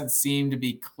 It doesn't seem to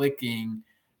be clicking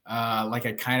like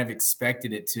I kind of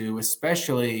expected it to,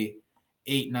 especially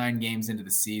 8-9 games into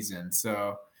the season.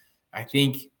 So I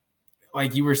think,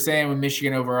 like you were saying with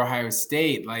Michigan over Ohio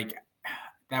State, like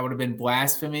that would have been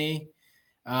blasphemy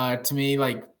to me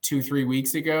like 2-3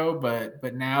 weeks ago.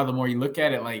 But now the more you look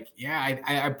at it, like, yeah,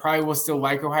 I probably will still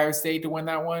like Ohio State to win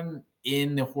that one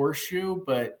in the horseshoe,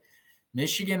 but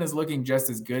Michigan is looking just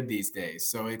as good these days.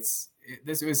 So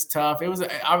this was tough. It was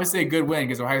obviously a good win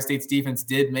because Ohio State's defense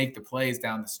did make the plays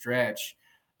down the stretch.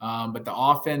 But the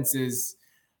offense is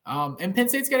and Penn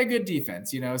State's got a good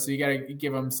defense, so you got to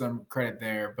give them some credit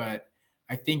there. But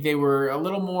I think they were a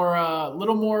little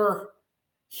more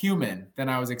human than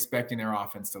I was expecting their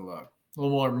offense to look. A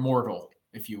little more mortal,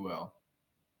 if you will.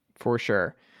 For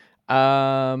sure.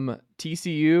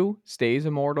 TCU stays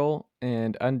immortal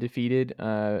and undefeated.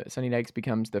 Sonny Dykes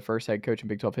becomes the first head coach in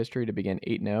Big 12 history to begin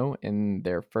 8-0 in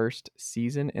their first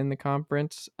season in the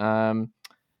conference.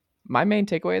 My main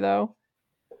takeaway, though,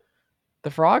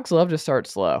 the Frogs love to start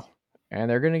slow, and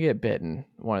they're going to get bitten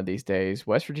one of these days.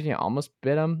 West Virginia almost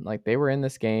bit them. Like, they were in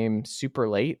this game super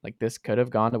late. Like, this could have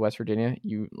gone to West Virginia.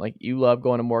 You love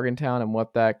going to Morgantown and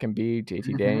what that can be.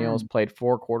 JT Daniels played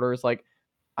 4 quarters. Like,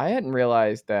 I hadn't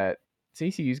realized that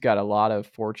TCU's got a lot of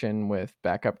fortune with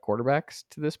backup quarterbacks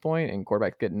to this point, and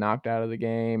quarterbacks getting knocked out of the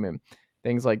game and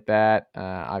things like that.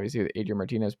 Obviously, with Adrian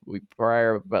Martinez week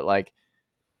prior, but like,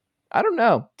 I don't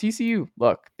know. TCU,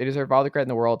 look, they deserve all the credit in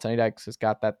the world. Sonny Dykes has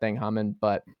got that thing humming,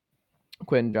 but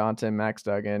Quentin Johnson, Max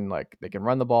Duggan, like they can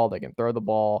run the ball, they can throw the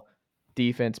ball.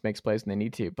 Defense makes plays when they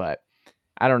need to, but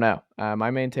I don't know.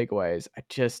 My main takeaway is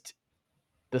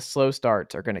the slow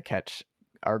starts are going to catch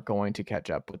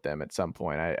up with them at some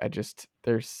point. I just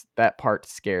there's that part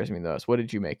scares me the most. What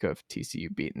did you make of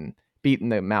TCU beating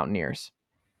the Mountaineers?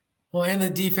 Well, and the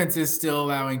defense is still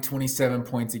allowing 27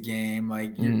 points a game.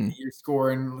 Like you're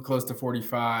scoring close to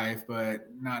 45, but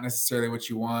not necessarily what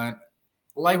you want.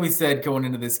 Like we said, going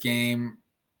into this game,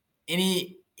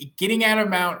 getting out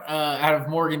of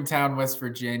Morgantown, West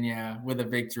Virginia with a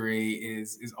victory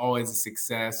is always a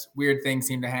success. Weird things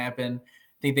seem to happen.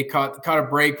 I think they caught a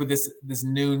break with this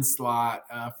noon slot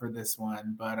for this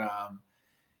one, but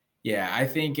yeah, I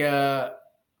think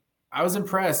I was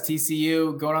impressed.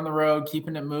 TCU going on the road,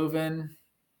 keeping it moving.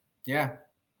 Yeah,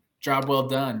 job well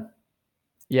done.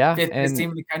 Yeah, Fifth and team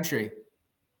in the country.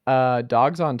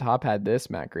 Dogs on Top had this,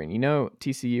 Matt Green. You know,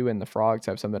 TCU and the Frogs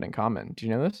have something in common. Do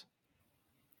you know this?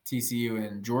 TCU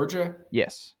in Georgia?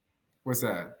 Yes. What's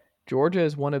that? Georgia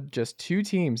is one of just 2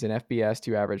 teams in FBS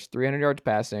to average 300 yards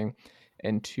passing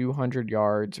and 200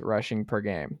 yards rushing per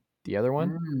game. The other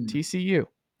one, TCU.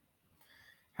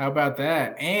 How about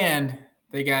that? And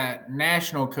they got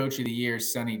National Coach of the Year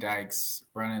Sonny Dykes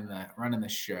running the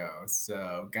show.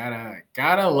 So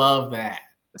gotta love that.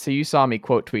 So you saw me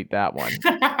quote tweet that one.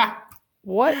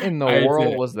 What in the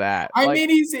world was that? I mean,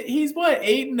 he's what,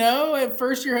 8-0 at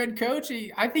first year head coach.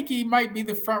 I think he might be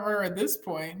the front runner at this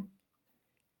point.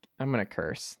 I'm gonna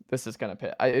curse. This is gonna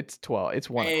pit. It's 12. It's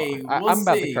 1 o'clock. We'll I'm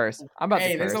about see. to curse. I'm about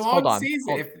to curse. There's a long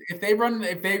season. If they run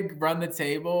the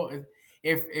table,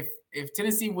 if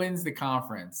Tennessee wins the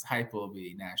conference, Hype will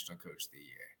be National Coach of the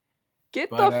Year. Get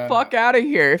the fuck out of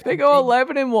here. If they go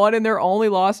 11-1 and their only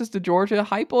losses to Georgia,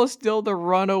 Heupel is still the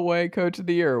runaway Coach of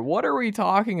the Year. What are we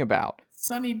talking about?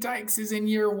 Sonny Dykes is in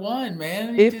year 1,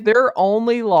 man. If their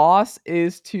only loss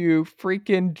is to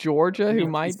freaking Georgia, who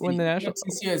might win the national,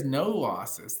 TCU has no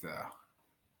losses though.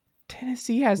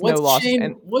 Tennessee has no losses.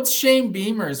 What's Shane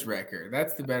Beamer's record?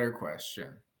 That's the better question.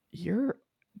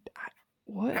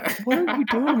 What are you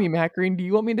doing to me, Matt Green? Do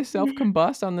you want me to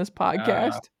self-combust on this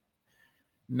podcast?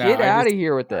 No, get out of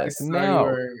here with this.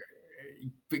 No.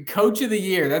 Coach of the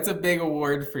Year. That's a big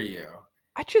award for you.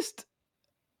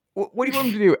 What do you want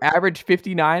him to do? Average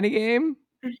 59 a game?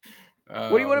 What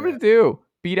do you want him to do?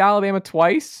 Beat Alabama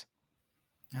twice?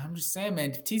 I'm just saying,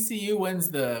 man. If TCU wins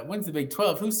the Big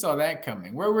 12, who saw that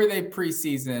coming? Where were they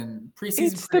preseason?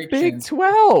 It's the Big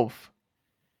 12.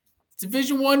 It's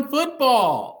Division I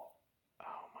football.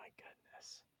 Oh my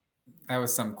goodness. That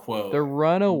was some quote. The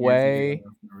runaway.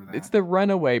 It's the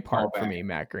runaway part for me,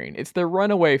 Matt Green. It's the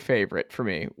runaway favorite for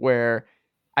me, where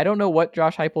I don't know what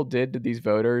Josh Heupel did to these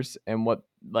voters and what,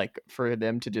 like, for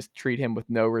them to just treat him with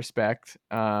no respect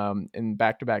in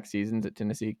back-to-back seasons at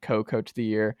Tennessee, co-coach of the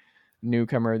year,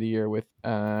 newcomer of the year with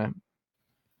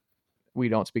we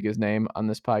don't speak his name on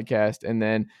this podcast, and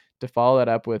then to follow that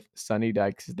up with Sonny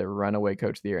Dykes is the runaway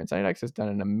coach of the year. And Sonny Dykes has done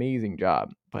an amazing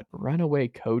job, but runaway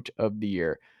coach of the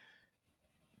year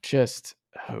just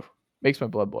makes my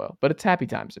blood boil. But it's happy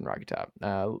times in Rocky Top.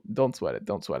 Don't sweat it.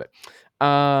 Don't sweat it.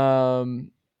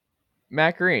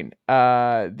 Matt Green,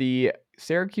 the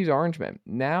Syracuse Orangemen,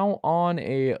 now on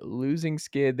a losing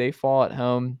skid. They fall at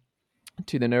home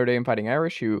to the Notre Dame Fighting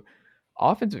Irish, who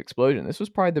offensive explosion. This was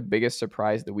probably the biggest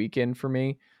surprise of the weekend for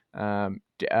me.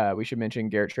 We should mention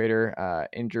Garrett Trader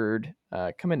injured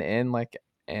coming in,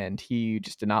 and he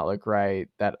just did not look right.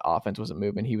 That offense wasn't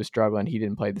moving. He was struggling. He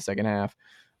didn't play the second half.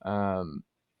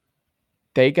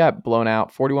 They got blown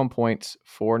out, 41 points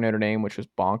for Notre Dame, which was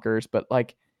bonkers. But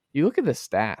you look at the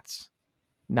stats,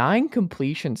 9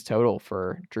 completions total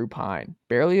for Drew Pine,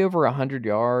 barely over 100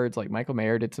 yards. Like Michael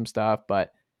Mayer did some stuff,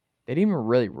 but they didn't even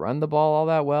really run the ball all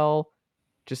that well.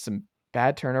 Just some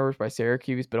bad turnovers by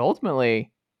Syracuse. But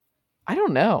ultimately, I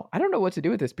don't know. I don't know what to do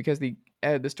with this, because the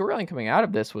storyline coming out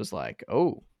of this was like,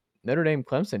 oh, Notre Dame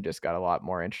Clemson just got a lot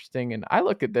more interesting. And I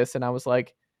look at this and I was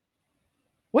like,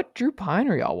 what Drew Pine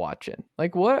are y'all watching?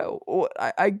 Like, what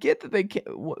I get that they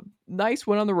nice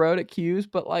win on the road at Q's,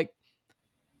 but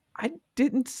I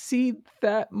didn't see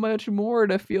that much more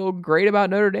to feel great about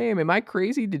Notre Dame. Am I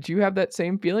crazy? Did you have that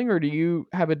same feeling, or do you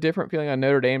have a different feeling on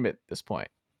Notre Dame at this point?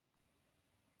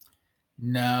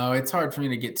 No, it's hard for me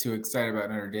to get too excited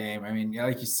about Notre Dame. I mean,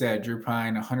 like you said, Drew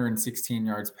Pine, 116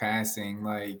 yards passing.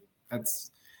 Like,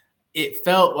 that's it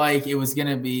felt like it was going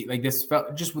to be like this.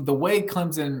 Felt just with the way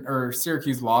Clemson or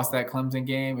Syracuse lost that Clemson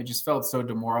game, it just felt so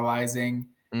demoralizing.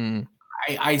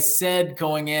 I said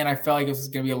going in, I felt like it was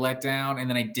going to be a letdown, and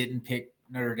then I didn't pick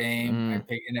Notre Dame.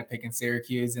 I ended up picking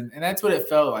Syracuse, and that's what it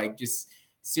felt like. Just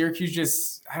Syracuse,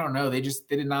 just I don't know, they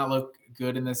did not look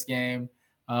good in this game.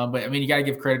 But I mean, you got to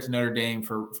give credit to Notre Dame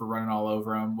for running all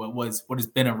over them. What has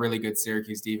been a really good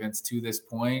Syracuse defense to this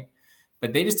point,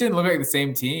 but they just didn't look like the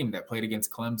same team that played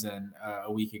against Clemson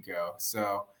a week ago.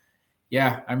 So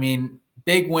yeah, I mean,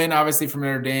 big win obviously from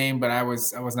Notre Dame, but I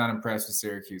was not impressed with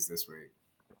Syracuse this week.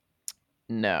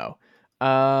 No.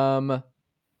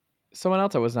 Someone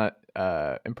else I was not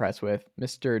impressed with,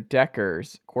 Mr.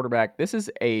 Deckers, quarterback. This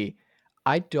is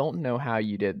I don't know how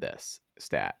you did this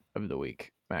stat of the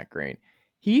week, Matt Green.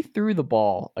 He threw the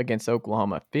ball against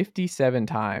Oklahoma 57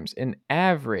 times and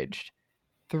averaged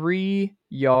 3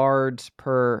 yards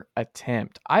per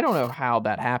attempt. I don't know how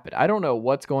that happened. I don't know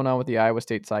what's going on with the Iowa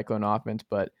State Cyclone offense,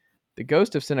 but the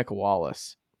ghost of Seneca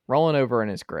Wallace rolling over in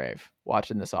his grave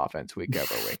watching this offense week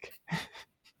over week.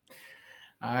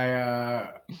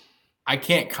 I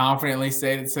can't confidently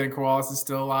say that Seneca Wallace is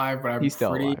still alive, but he's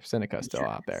still alive. Seneca's still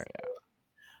out there.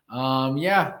 Yeah.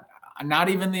 Yeah. Not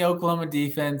even the Oklahoma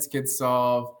defense could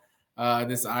solve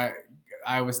this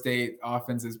Iowa State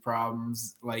offense's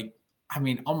problems. Like, I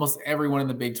mean, almost everyone in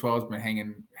the Big 12 has been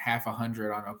hanging half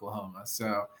 100 on Oklahoma.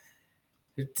 So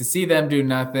to see them do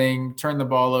nothing, turn the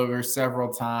ball over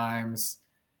several times,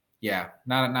 yeah,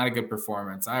 not a good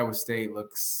performance. Iowa State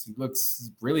looks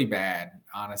really bad,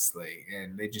 honestly,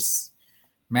 and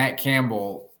Matt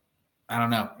Campbell. I don't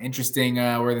know. Interesting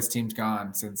where this team's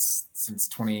gone since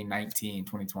 2019,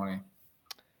 2020.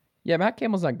 Yeah, Matt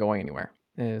Campbell's not going anywhere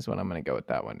is what I'm going to go with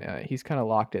that one. He's kind of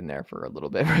locked in there for a little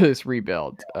bit for this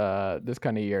rebuild. This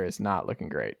kind of year is not looking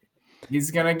great. He's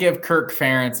going to give Kirk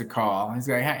Ferentz a call. He's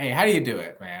like, hey, how do you do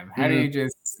it, man? How do you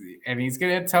and he's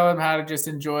going to tell him how to just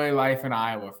enjoy life in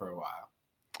Iowa for a while.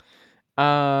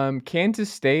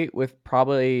 Kansas State with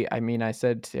probably, I mean, I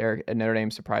said Notre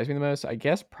Dame surprised me the most. I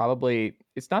guess probably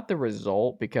it's not the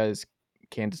result because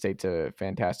Kansas State's a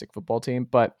fantastic football team,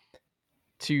 but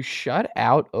to shut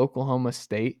out Oklahoma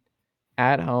State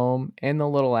at home in the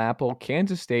Little Apple,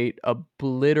 Kansas State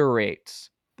obliterates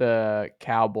the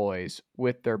Cowboys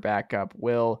with their backup,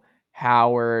 Will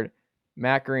Howard.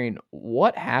 Matt Green,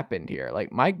 what happened here?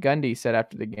 Like Mike Gundy said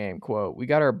after the game, quote, "We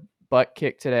got our butt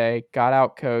kicked today, got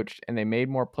out coached, and they made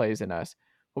more plays than us.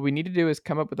 What we need to do is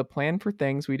come up with a plan for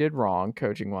things we did wrong,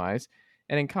 coaching-wise,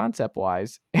 and in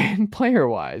concept-wise, and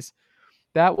player-wise.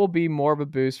 That will be more of a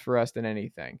boost for us than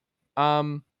anything."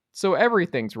 So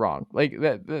everything's wrong. Like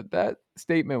that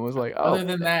statement was like, oh. Other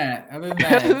than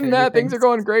that, things are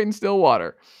going great in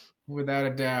Stillwater. Without a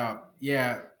doubt.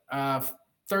 Yeah.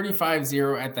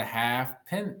 35-0 at the half.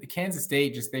 Kansas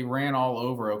State they ran all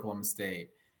over Oklahoma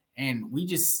State. And we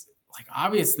just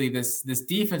obviously this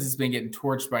defense has been getting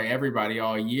torched by everybody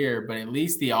all year, but at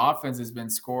least the offense has been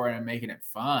scoring and making it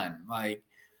fun. Like,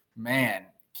 man,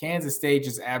 Kansas State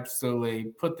just absolutely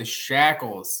put the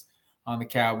shackles on the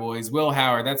Cowboys. Will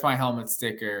Howard, that's my helmet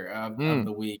sticker of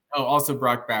the week. Oh, also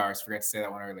Brock Bowers, forgot to say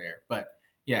that one earlier. But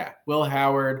yeah, Will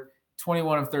Howard,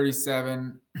 21 of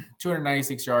 37,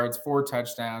 296 yards, 4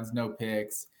 touchdowns, no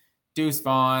picks. Deuce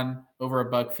Vaughn, over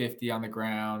 $150 on the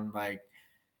ground. Like,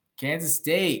 Kansas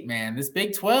State, man, this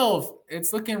Big 12,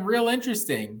 it's looking real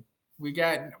interesting. We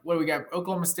got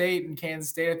Oklahoma State and Kansas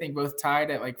State, I think both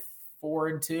tied at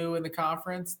 4-2 in the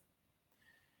conference.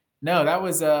 No, that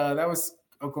was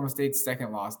Oklahoma State's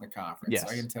second loss in the conference. Yes. So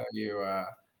I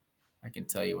can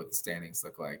tell you what the standings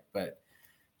look like. But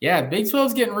yeah, Big 12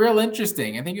 is getting real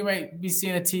interesting. I think you might be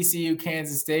seeing a TCU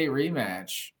Kansas State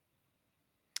rematch.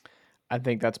 I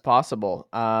think that's possible.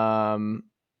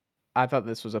 I thought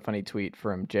this was a funny tweet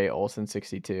from Jay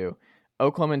Olsen62.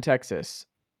 Oklahoma and Texas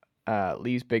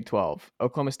leaves Big 12.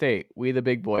 Oklahoma State, we the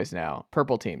big boys now.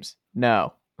 Purple teams,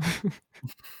 no.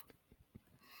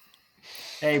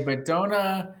 Hey, but don't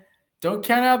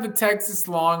count out the Texas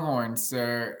Longhorns,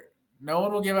 sir. No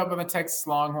one will give up on the Texas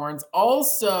Longhorns.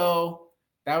 Also,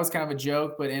 that was kind of a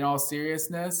joke, but in all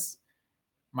seriousness,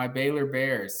 my Baylor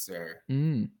Bears, sir.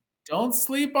 Don't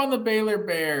sleep on the Baylor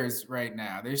Bears right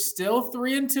now. They're still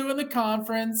 3-2 in the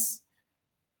conference.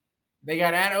 They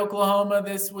got at Oklahoma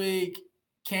this week,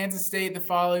 Kansas State the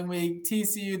following week,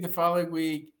 TCU the following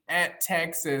week, at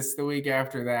Texas the week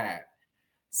after that.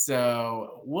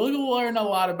 So we'll learn a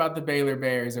lot about the Baylor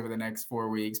Bears over the next 4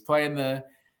 weeks, playing the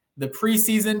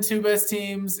preseason 2 best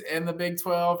teams in the Big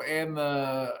 12 and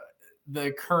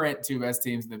the current 2 best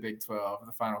teams in the Big 12 in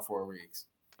the final 4 weeks.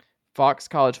 Fox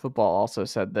College Football also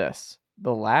said this.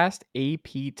 the last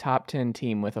AP top 10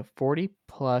 team with a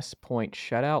 40-plus point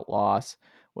shutout loss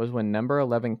was when number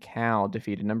 11 Cal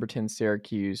defeated number 10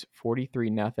 Syracuse 43-0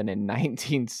 in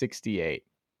 1968.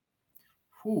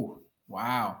 Whew.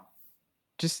 Wow.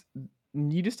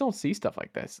 You just don't see stuff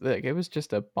like this. Like, it was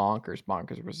just a bonkers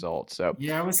result. So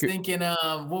yeah, I was thinking,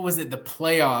 what was it? The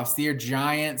playoffs. The year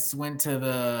Giants went to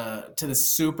the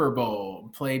Super Bowl,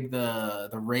 played the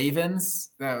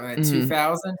Ravens. That 2000,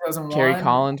 2001. Kerry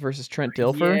Collins versus Trent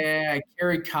Dilfer. Yeah,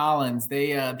 Kerry Collins.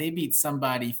 They beat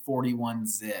somebody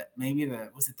 41-0. Maybe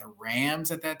was it the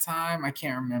Rams at that time? I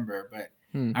can't remember, but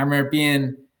I remember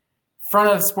being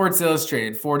front of Sports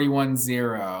Illustrated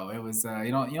 41-0. It was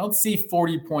you don't see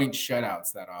 40-point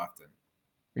shutouts that often.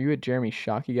 Are you a Jeremy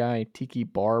Shockey guy? Tiki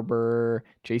Barber,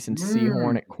 Jason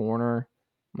Sehorn at corner,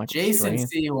 Michael Jason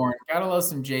Strahan. Sehorn. Gotta love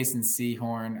some Jason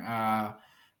Sehorn.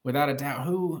 Without a doubt.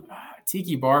 Who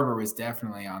Tiki Barber was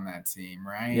definitely on that team,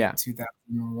 right? Yeah.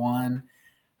 2001.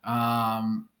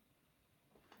 Man,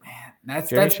 that's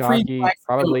Jeremy that's Shockey,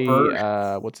 probably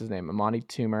what's his name? Amani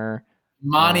Toomer.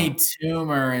 Monty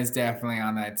Toomer is definitely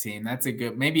on that team. That's a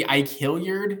good. Maybe Ike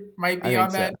Hilliard might be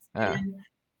on that team.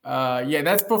 Yeah,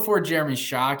 that's before Jeremy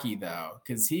Shockey though,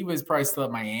 because he was probably still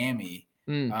at Miami.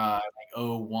 Like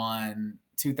 01,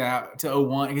 2000 to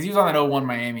 01, because he was on that 01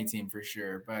 Miami team for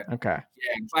sure. But yeah,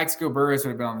 Plaxico Burress would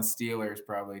have been on the Steelers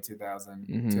probably 2000.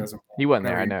 2001. He wasn't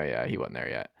there. I know. Yeah, he wasn't there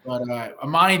yet. But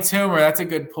Amani Toomer, that's a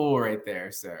good pull right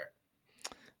there, sir.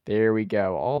 There we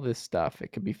go. All this stuff.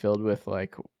 It could be filled with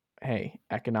like, hey,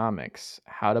 economics,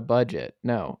 how to budget.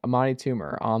 No, Amani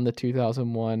Toomer on the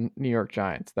 2001 New York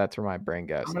Giants. That's where my brain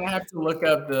goes. I'm gonna have to look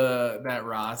up that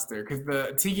roster because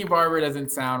the Tiki Barber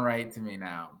doesn't sound right to me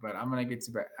now. But I'm gonna get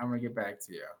back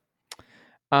to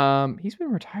you. He's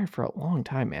been retired for a long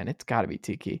time, man. It's got to be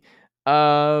Tiki.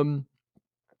 We're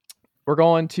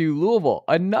going to Louisville.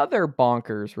 Another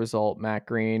bonkers result, Matt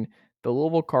Green. The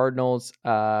Louisville Cardinals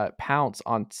pounce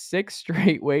on 6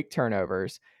 straight Wake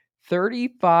turnovers.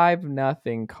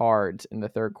 35-0 Cards in the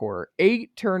third quarter.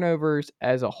 8 turnovers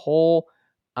as a whole.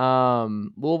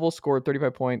 Louisville scored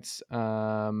 35 points in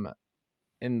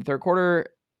the third quarter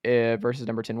versus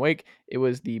number 10 Wake. It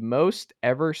was the most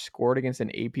ever scored against an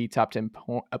AP top 10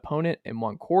 opponent in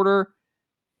one quarter.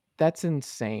 That's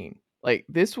insane. Like,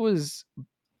 this was...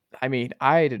 I mean,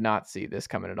 I did not see this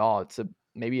coming at all. It's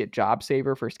maybe a job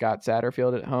saver for Scott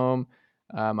Satterfield at home.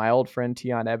 My old friend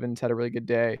Tion Evans had a really good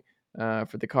day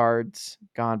for the Cards.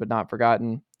 Gone but not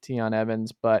forgotten, Tion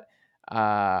Evans. But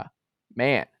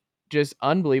man, just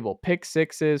unbelievable. Pick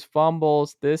sixes,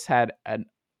 fumbles. This had an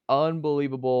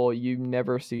unbelievable, you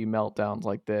never see meltdowns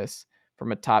like this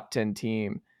from a top 10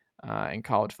 team in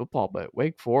college football. But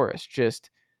Wake Forest, just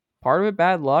part of it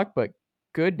bad luck, but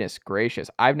goodness gracious,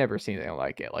 I've never seen anything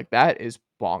like it. Like, that is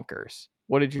bonkers.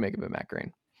 What did you make of it, Matt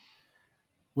Green?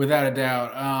 Without a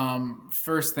doubt.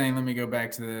 First thing, let me go back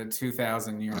to the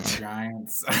 2000 New York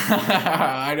Giants.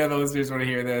 I know the listeners want to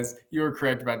hear this. You were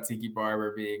correct about Tiki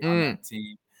Barber being on that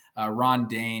team. Ron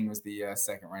Dane was the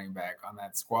second running back on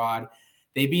that squad.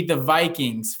 They beat the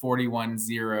Vikings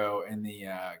 41-0 in the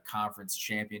conference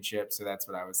championship. So that's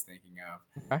what I was thinking of.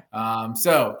 Okay.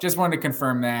 So just wanted to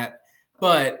confirm that.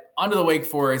 But onto the Wake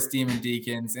Forest Demon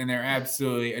Deacons and their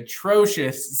absolutely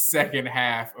atrocious second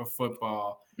half of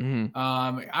football.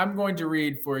 I'm going to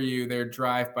read for you their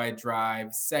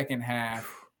drive-by-drive second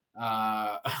half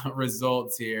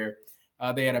results here.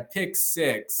 They had a pick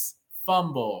six,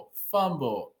 fumble,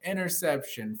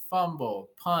 interception, fumble,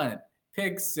 punt,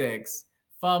 pick six,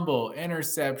 fumble,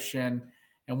 interception.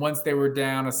 And once they were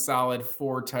down a solid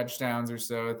 4 touchdowns or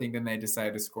so, I think then they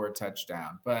decided to score a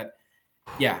touchdown. But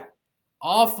yeah,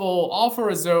 awful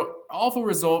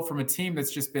result from a team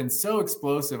that's just been so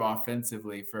explosive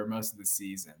offensively for most of the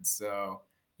season. So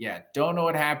yeah, don't know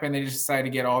what happened. They just decided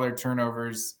to get all their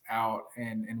turnovers out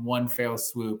in one fell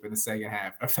swoop in the second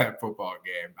half of that football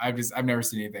game. I've never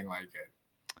seen anything like it.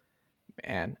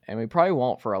 Man, and we probably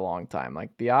won't for a long time. Like,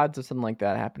 the odds of something like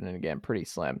that happening again, pretty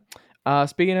slim.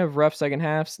 Speaking of rough second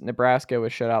halves, Nebraska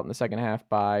was shut out in the second half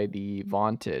by the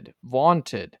vaunted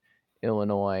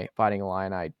Illinois Fighting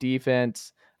Illini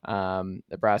defense.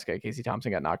 Nebraska, Casey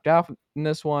Thompson got knocked out in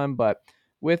this one, but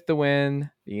with the win,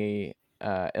 the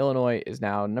Illinois is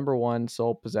now number 1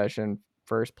 sole possession,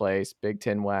 first place, Big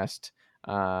Ten West.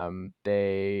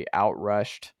 They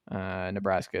outrushed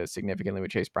Nebraska significantly with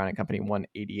Chase Brown and company,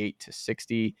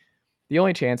 188-60. The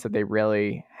only chance that they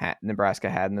really Nebraska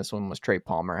had in this one was Trey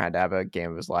Palmer had to have a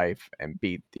game of his life and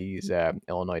beat these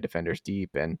Illinois defenders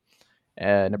deep, and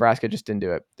Nebraska just didn't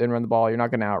do it. Didn't run the ball. You're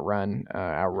not going to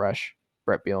outrush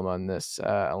Brett Bielema on this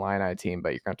Illini team, but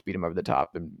you're going to have to beat them over the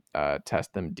top and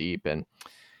test them deep. And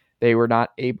They were not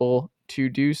able to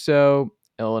do so.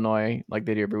 Illinois, like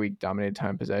they do every week, dominated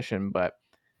time possession. But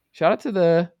shout out to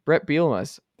the Brett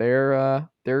Bielema's.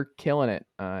 They're killing it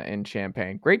in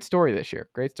Champaign. Great story this year.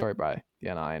 Great story by the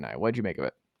NINI. What'd you make of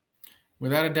it?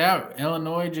 Without a doubt,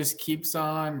 Illinois just keeps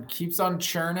on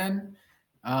churning.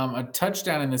 A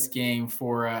touchdown in this game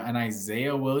for an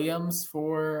Isaiah Williams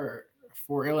for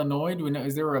Illinois. Do we know?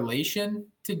 Is there a relation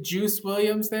to Juice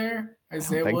Williams there?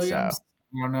 Isaiah Williams. So.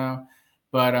 I don't know,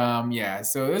 but yeah.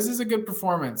 So this is a good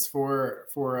performance for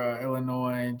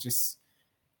Illinois. Just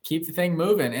keep the thing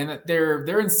moving, and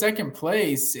they're in second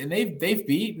place, and they've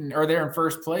beaten, or they're in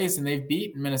first place, and they've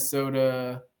beaten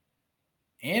Minnesota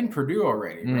and Purdue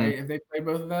already, right? If they play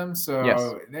both of them, so yes.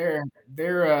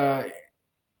 they're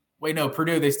wait, no,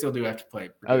 Purdue, they still do have to play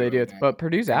Purdue. Oh, they do. But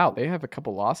Purdue's out. They have a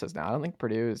couple losses now. I don't think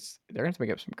they're going to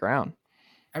make up some ground.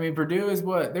 I mean, Purdue is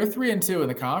what? They're 3-2 in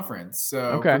the conference.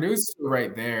 So Purdue's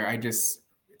right there.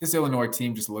 this Illinois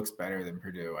team just looks better than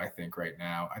Purdue, I think, right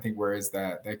now. I think whereas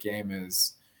that game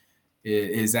is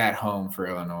at home for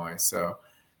Illinois. So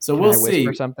we'll see.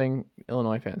 Whisper something,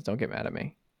 Illinois fans, don't get mad at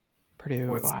me.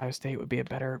 Purdue, Ohio State would be a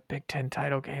better Big Ten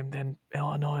title game than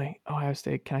Illinois, Ohio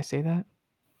State. Can I say that?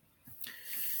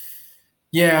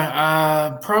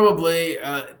 Yeah, probably.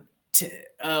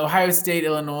 Ohio State,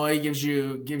 Illinois gives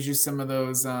you some of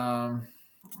those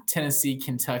Tennessee,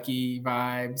 Kentucky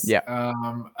vibes. Yeah.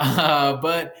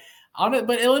 But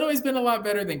Illinois has been a lot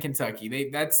better than Kentucky.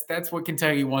 That's what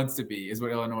Kentucky wants to be, is what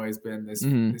Illinois has been this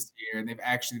year, and they've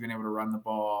actually been able to run the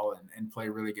ball and play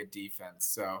really good defense.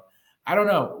 So I don't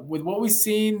know, with what we've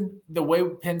seen, the way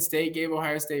Penn State gave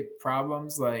Ohio State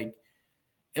problems, like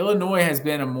Illinois has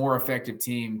been a more effective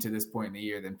team to this point in the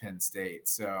year than Penn State.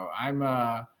 So I'm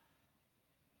not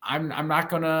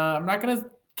gonna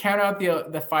count out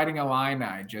the Fighting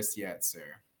Illini just yet, sir.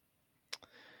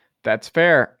 That's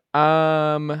fair.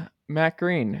 Matt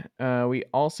Green. We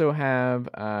also have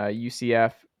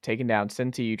UCF taking down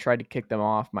Cincy. You tried to kick them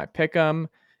off my pick'em,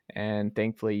 and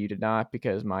thankfully you did not,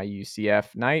 because my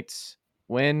UCF Knights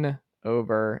win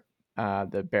over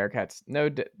the Bearcats.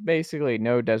 Basically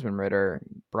no Desmond Ridder.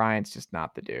 Bryant's just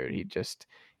not the dude.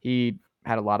 He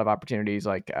had a lot of opportunities.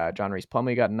 Like John Reese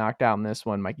Plumlee got knocked out in this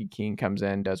one. Mikey Keene comes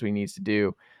in, does what he needs to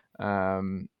do.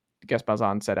 Gus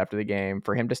Malzahn said after the game,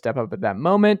 for him to step up at that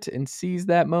moment and seize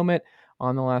that moment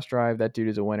on the last drive, that dude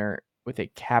is a winner with a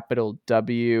capital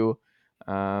W.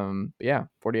 But yeah,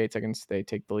 48 seconds, they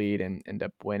take the lead and end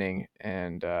up winning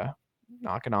and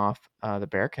knocking off the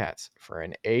Bearcats for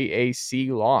an AAC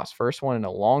loss. First one in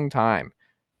a long time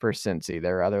for Cincy.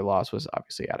 Their other loss was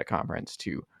obviously out of conference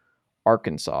to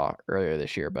Arkansas earlier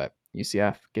this year, but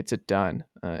UCF gets it done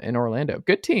in Orlando.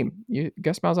 Good team.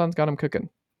 Gus Malzahn's got them cooking.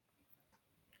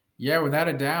 Yeah, without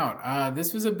a doubt.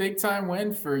 This was a big-time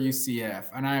win for UCF.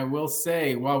 And I will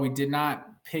say, while we did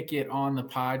not pick it on the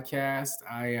podcast,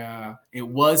 it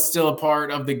was still a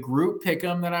part of the group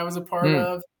pick'em that I was a part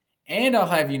of. And I'll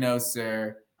have you know,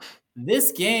 sir,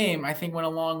 this game, I think, went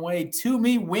a long way to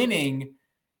me winning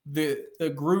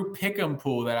the group pick'em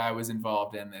pool that I was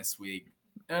involved in this week.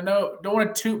 I don't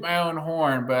want to toot my own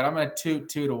horn, but I'm going to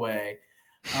toot away.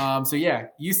 So yeah,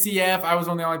 UCF, I was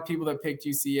one of the only people that picked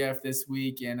UCF this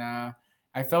week, and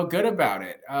I felt good about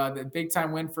it. The big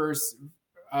time win for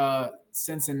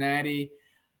Cincinnati.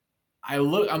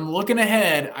 I'm looking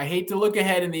ahead. I hate to look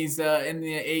ahead in these in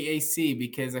the AAC,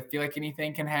 because I feel like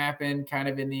anything can happen kind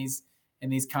of in these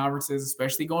conferences,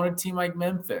 especially going to a team like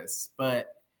Memphis. But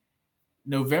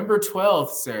November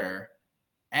 12th, sir,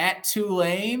 at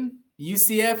Tulane.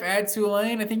 UCF at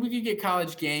Tulane. I think we could get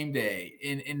College Game Day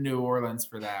in New Orleans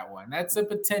for that one. That's a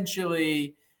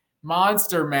potentially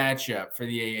monster matchup for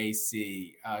the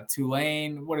AAC.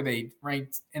 Tulane, what are they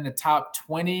ranked in the top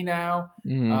 20 now?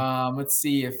 Let's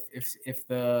see if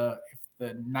the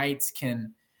Knights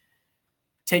can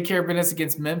take care of business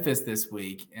against Memphis this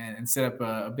week and set up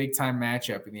a big time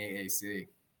matchup in the AAC.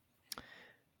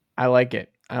 I like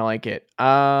it.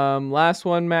 Last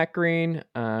one, Matt Green,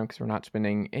 because we're not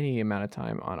spending any amount of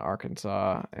time on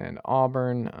Arkansas and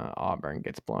Auburn. Auburn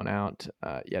gets blown out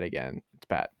yet again. It's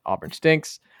bad. Auburn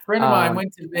stinks. A friend of mine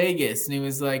went to Vegas and he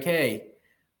was like, "Hey,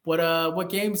 what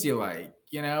games do you like?"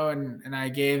 And I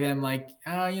gave him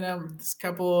this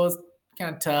couple is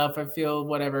kind of tough. I feel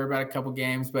whatever about a couple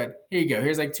games, but here you go.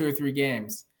 Here's like 2 or 3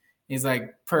 games. He's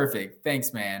like, "Perfect,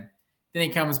 thanks, man." Then he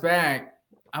comes back.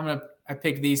 I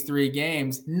picked these 3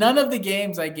 games. None of the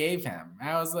games I gave him.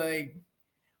 I was like,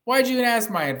 why'd you even ask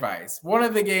my advice? One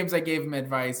of the games I gave him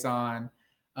advice on,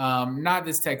 Not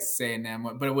this Texas A&M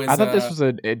one, but it was. I thought this was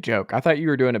a joke. I thought you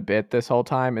were doing a bit this whole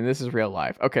time, and this is real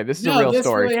life. Okay, this is a real this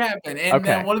story. really happened. And Okay.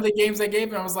 then one of the games I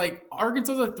gave him, I was like,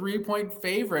 Arkansas is a 3-point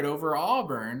favorite over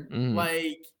Auburn.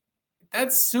 Like,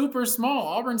 that's super small.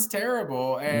 Auburn's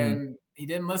terrible, and he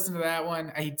didn't listen to that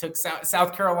one. He took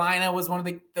South Carolina was one of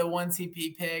the ones he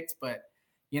picked, but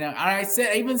I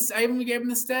even gave him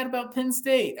the stat about Penn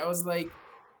State. I was like,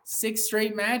 6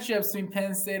 straight matchups between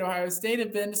Penn State, Ohio State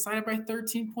have been decided by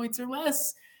 13 points or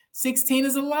less. 16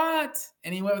 is a lot,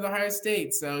 and he went with Ohio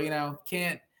State. So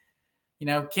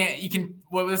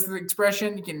what was the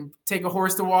expression? You can take a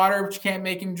horse to water, but you can't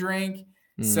make him drink.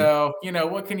 So,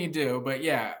 what can you do? But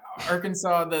yeah,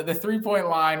 Arkansas, the 3-point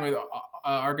line with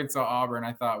Arkansas Auburn,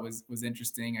 I thought was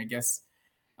interesting. I guess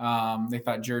they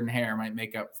thought Jordan Hare might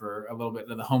make up for a little bit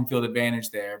of the home field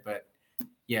advantage there. But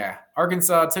yeah,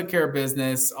 Arkansas took care of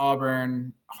business.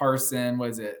 Auburn, Harsin, what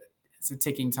is it? It's a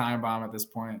ticking time bomb at this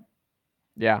point.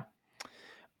 Yeah.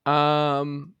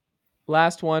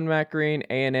 Last one, Matt Green,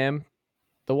 A&M.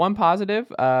 The one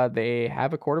positive, they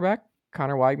have a quarterback.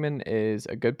 Connor Weigman is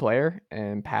a good player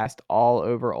and passed all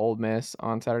over Ole Miss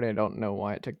on Saturday. I don't know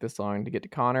why it took this long to get to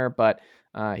Connor, but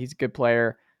he's a good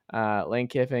player. Lane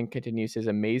Kiffin continues his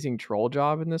amazing troll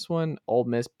job in this one. Ole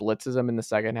Miss blitzes him in the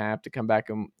second half to come back.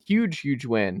 Huge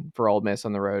win for Ole Miss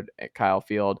on the road at Kyle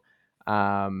Field.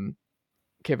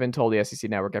 Kiffin told the SEC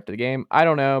Network after the game, I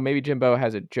don't know, maybe Jimbo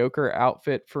has a Joker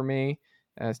outfit for me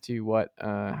as to what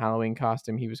Halloween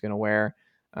costume he was going to wear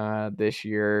this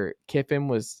year. Kiffin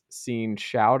was seen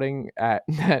shouting at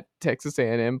that Texas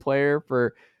A&M player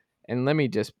and let me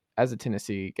just, as a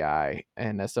Tennessee guy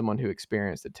and as someone who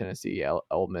experienced the Tennessee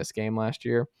Ole Miss game last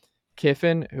year,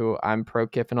 Kiffin, who I'm pro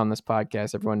Kiffin on this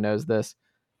podcast, everyone knows this,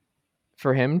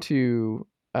 for him to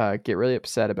get really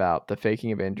upset about the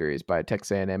faking of injuries by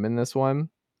Texas A&M in this one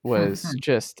was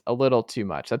just a little too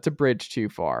much. That's a bridge too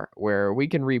far where we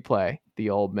can replay the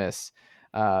Ole Miss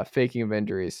faking of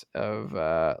injuries of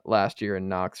last year in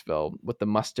Knoxville with the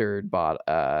mustard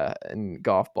and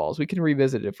golf balls. We can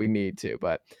revisit it if we need to,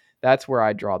 but that's where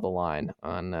I draw the line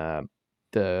on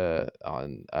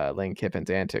Lane Kiffin's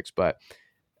antics. But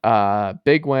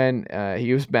big win.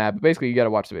 He was mad, but basically you got to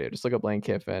watch the video. Just look up Lane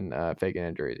Kiffin faking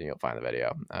injuries and you'll find the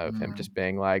video of him just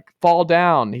being like, fall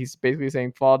down. He's basically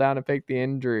saying fall down and fake the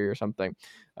injury or something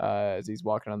as he's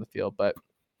walking on the field. But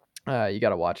you got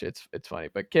to watch it. It's funny.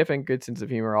 But Kiffin, good sense of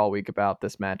humor all week about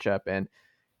this matchup, and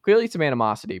clearly some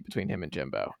animosity between him and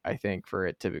Jimbo, I think, for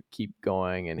it to keep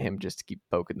going and him just to keep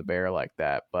poking the bear like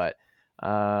that. But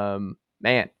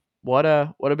man, what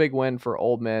a big win for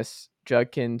Ole Miss.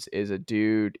 Judkins is a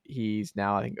dude. He's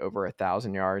now, I think, over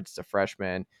 1,000 yards as a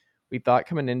freshman. We thought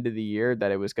coming into the year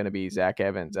that it was going to be Zach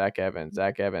Evans,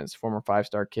 former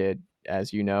 5-star kid,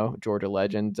 as you know, Georgia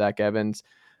legend, Zach Evans.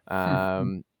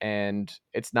 And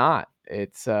it's not.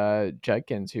 It's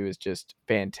Judkins, who is just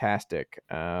fantastic.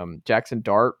 Jackson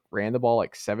Dart ran the ball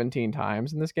like 17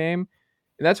 times in this game.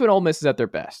 And that's when Ole Miss is at their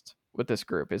best with this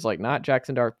group. Is like not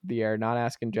Jackson Dart through the air, not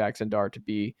asking Jackson Dart to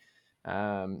be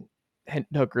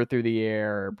Hooker through the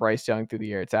air or Bryce Young through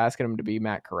the air. It's asking him to be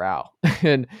Matt Corral.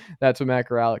 And that's what Matt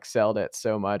Corral excelled at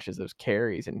so much, is those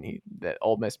carries, and that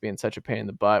Ole Miss being such a pain in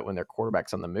the butt when their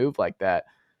quarterback's on the move like that.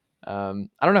 I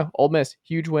don't know. Ole Miss,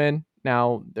 huge win.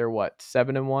 Now they're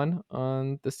 7-1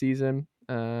 on the season.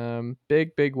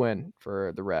 Big win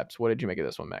for the Reps. What did you make of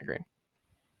this one, Matt Green?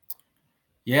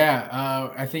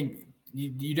 Yeah, I think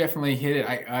you definitely hit it.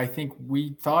 I think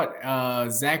we thought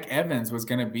Zach Evans was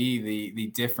going to be the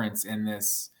difference in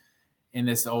this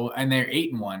old, and they're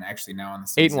 8-1 actually now on the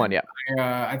season. 8-1,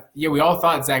 yeah. We all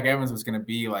thought Zach Evans was going to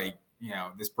be like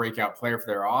this breakout player for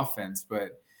their offense,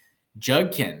 but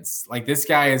Judkins, like, this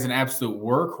guy is an absolute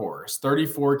workhorse.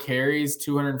 34 carries,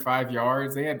 205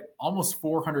 yards. They had almost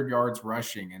 400 yards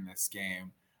rushing in this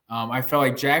game. I felt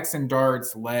like Jackson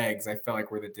Dart's legs,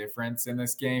 were the difference in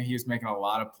this game. He was making a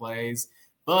lot of plays,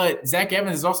 but Zach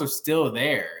Evans is also still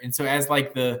there. And so as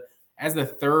the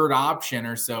third option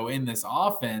or so in this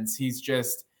offense,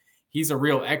 he's a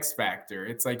real X factor.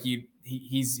 It's like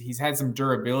he's had some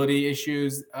durability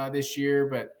issues this year,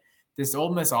 but this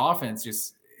Ole Miss offense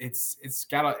it's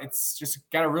just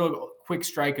got a real quick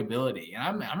strike ability,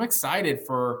 and I'm excited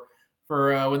for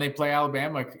when they play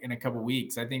Alabama in a couple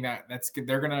weeks. I think that's good.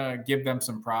 They're gonna give them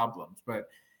some problems, but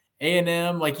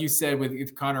A&M, like you said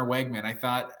with Connor Weigman, I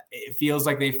thought it feels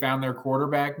like they found their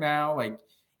quarterback now. Like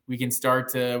we can start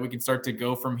to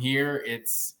go from here.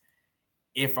 It's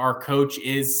if our coach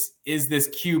is this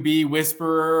QB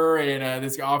whisperer and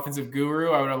this offensive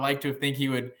guru, I would have liked to think he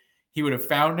would have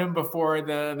found him before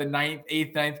the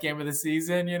ninth game of the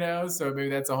season, so maybe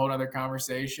that's a whole other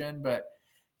conversation. But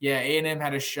yeah, A&M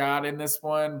had a shot in this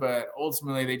one, but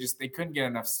ultimately they couldn't get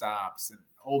enough stops. And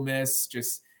Ole Miss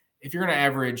just, if you're going to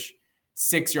average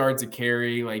 6 yards a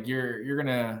carry, like you're going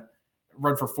to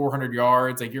run for 400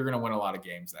 yards, like you're going to win a lot of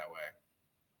games that way.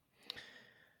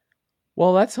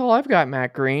 Well, that's all I've got,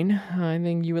 Matt Green.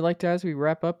 Anything you would like to as we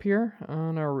wrap up here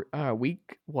on our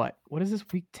week? What is this,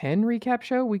 week 10 recap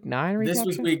show? Week 9 recap show? This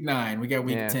was week 9. We got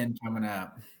week 10 coming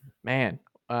up. Man,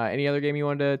 any other game you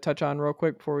wanted to touch on real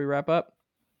quick before we wrap up?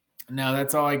 No,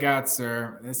 that's all I got,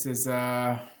 sir. This is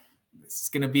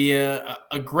going to be a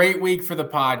great week for the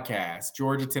podcast.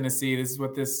 Georgia, Tennessee. This is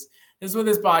what this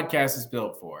podcast is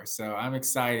built for. So I'm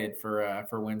excited for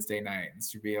Wednesday night.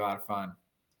 This should be a lot of fun.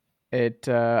 It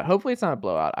hopefully it's not a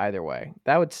blowout either way.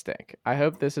 That would stink. I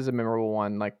hope this is a memorable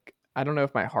one. Like, I don't know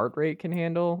if my heart rate can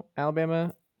handle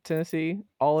Alabama, Tennessee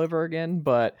all over again,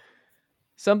 but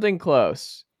something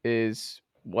close is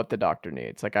what the doctor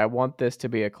needs. Like, I want this to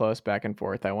be a close back and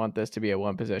forth. I want this to be a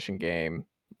one possession game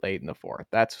late in the fourth.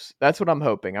 That's what I'm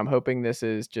hoping. I'm hoping this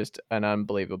is just an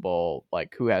unbelievable,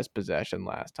 like, who has possession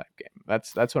last type game.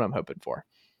 That's what I'm hoping for.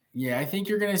 Yeah, I think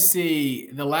you're going to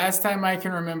see, the last time I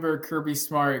can remember Kirby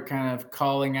Smart kind of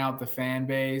calling out the fan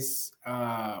base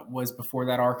was before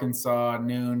that Arkansas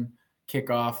noon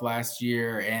kickoff last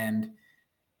year. And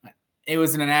it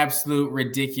was an absolute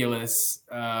ridiculous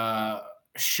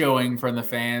showing from the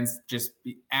fans, just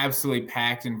absolutely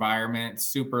packed environment,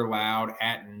 super loud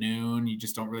at noon. You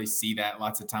just don't really see that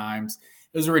lots of times.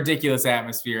 It was a ridiculous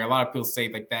atmosphere. A lot of people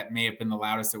say like that may have been the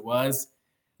loudest it was.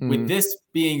 With this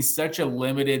being such a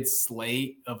limited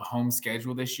slate of home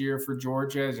schedule this year for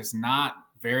Georgia, just not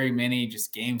very many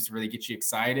just games to really get you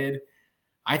excited.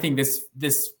 I think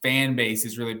this fan base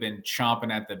has really been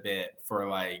chomping at the bit for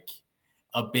like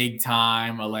a big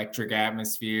time electric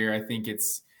atmosphere. I think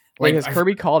it's like, has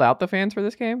Kirby called out the fans for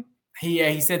this game?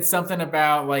 He said something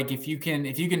about like if you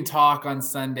can talk on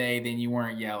Sunday, then you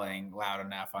weren't yelling loud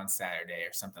enough on Saturday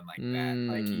or something like that.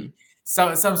 Like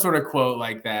some sort of quote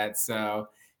like that. So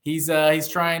he's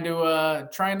trying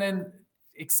to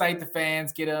excite the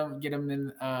fans, get them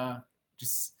in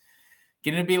just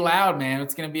getting to be loud, man.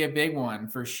 It's going to be a big one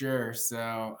for sure.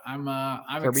 So I'm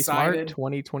Kirby excited. Smart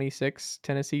 2026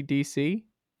 Tennessee DC.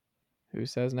 Who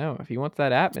says no? If he wants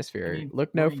that atmosphere,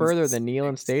 look no further than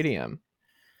Neyland Stadium.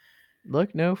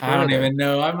 Look no further. I don't even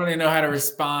know how to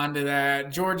respond to that.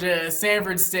 Georgia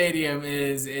Sanford Stadium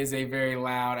is a very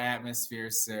loud atmosphere,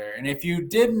 sir. And if you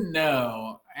didn't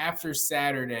know, after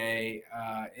Saturday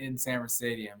in Sanford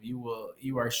Stadium,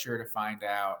 you are sure to find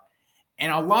out.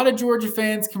 And a lot of Georgia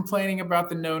fans complaining about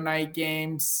the no night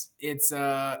games. It's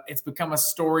become a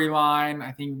storyline.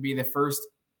 I think it would be the first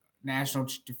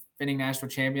defending national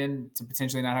champion to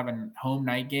potentially not have a home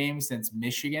night game since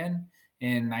Michigan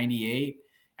in '98.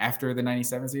 After the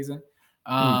 97 season.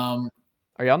 Are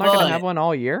y'all not going to have one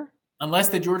all year? Unless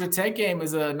the Georgia Tech game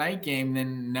is a night game,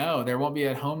 then no, there won't be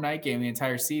a home night game the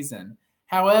entire season.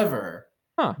 However,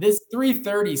 this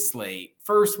 3:30 slate,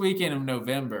 first weekend of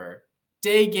November,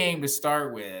 day game to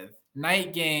start with,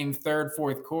 night game, third,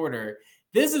 fourth quarter.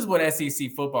 This is what SEC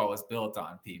football was built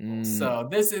on, people. So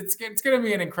it's going to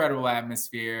be an incredible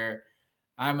atmosphere.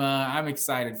 I'm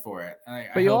excited for it.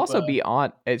 But you'll also be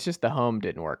on. It's just the home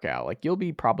didn't work out. Like you'll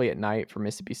be probably at night for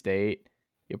Mississippi State.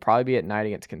 You'll probably be at night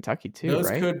against Kentucky too. Those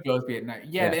right? Could both be at night.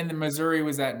 Yeah, and the Missouri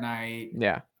was at night.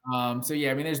 Yeah. So yeah,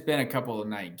 I mean, there's been a couple of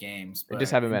night games, but they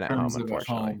just haven't been at home. Of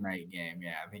Unfortunately, a home night game.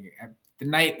 Yeah, I think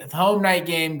the home night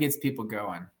game gets people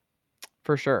going.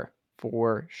 For sure.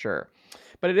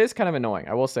 But it is kind of annoying.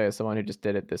 I will say, as someone who just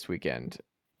did it this weekend,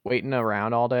 waiting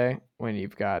around all day when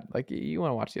you've got like you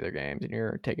want to watch the other games and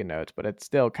you're taking notes, but it's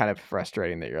still kind of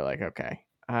frustrating that you're like, okay,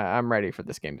 I'm ready for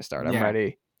this game to start. I'm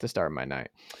ready to start my night.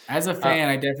 As a fan,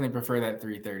 I definitely prefer that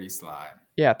 3:30 slot.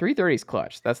 Yeah, 3:30 is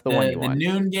clutch. That's the one you want. The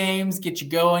noon games get you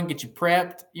going, get you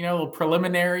prepped. Little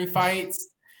preliminary fights,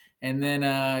 and then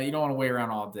you don't want to wait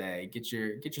around all day. Get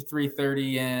your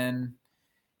 3:30 in.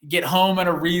 Get home at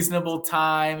a reasonable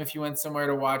time if you went somewhere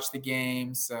to watch the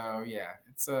game. So yeah,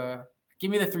 it's give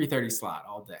me the 3:30 slot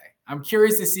all day. I'm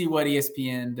curious to see what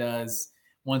ESPN does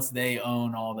once they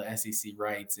own all the SEC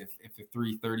rights. If the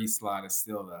 3:30 slot is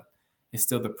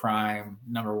still the prime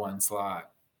number one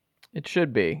slot. It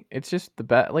should be. It's just the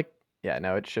best. Like, yeah,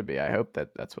 no, it should be. I hope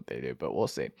that's what they do, but we'll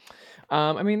see.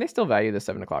 I mean, they still value the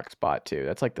 7:00 spot too.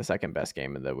 That's like the second best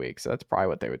game of the week, so that's probably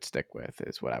what they would stick with,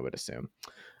 is what I would assume.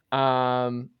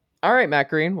 All right, Matt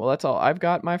Green. Well, that's all I've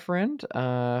got, my friend.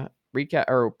 Recap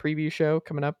or preview show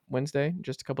coming up Wednesday,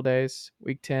 just a couple days.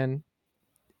 Week 10,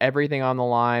 everything on the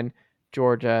line.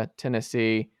 Georgia,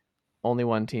 Tennessee. Only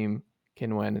one team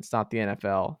can win. It's not the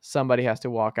NFL. Somebody has to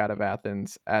walk out of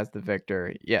Athens as the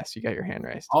victor. Yes, you got your hand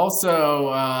raised. Also,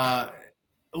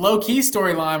 low-key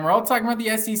storyline, we're all talking about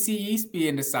the SEC East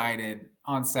being decided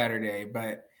on Saturday,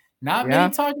 but not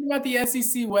many talking about the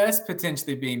SEC West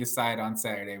potentially being decided on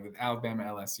Saturday with Alabama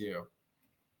LSU.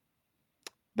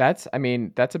 That's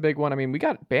a big one. I mean,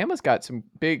 Bama's got some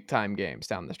big time games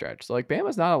down the stretch. So like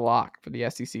Bama's not a lock for the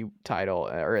SEC title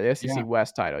or the SEC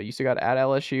West title. You still got at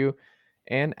LSU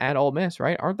and at Ole Miss,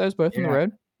 right? Aren't those both on the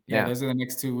road? Yeah, those are the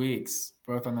next 2 weeks,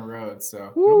 both on the road.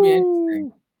 So it'll be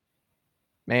interesting.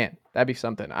 Man, that'd be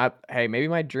something. Hey, maybe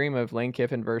my dream of Lane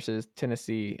Kiffin versus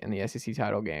Tennessee in the SEC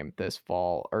title game this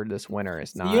fall or this winter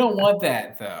is not. You don't want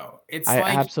that though. I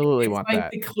absolutely want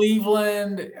that. The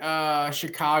Cleveland,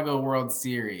 Chicago World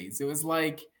Series. It was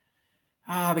like,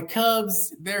 the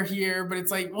Cubs, they're here, but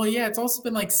it's like, well, yeah, it's also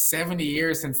been like 70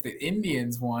 years since the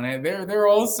Indians won it. They're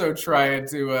also trying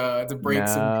to break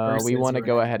some curses. We want to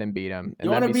go ahead and beat them. You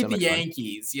want to beat the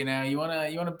Yankees, you know. You want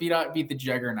to beat the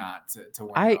juggernaut to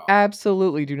win. I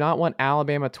absolutely do not want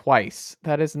Alabama twice.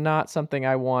 That is not something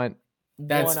I want.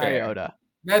 That's one fair. Iota.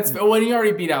 That's when you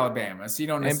already beat Alabama, so you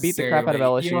don't necessarily beat the crap out of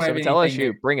LSU. So if it's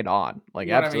LSU, bring it on. Like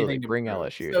absolutely, bring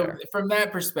LSU. So from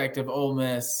that perspective, Ole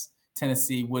Miss,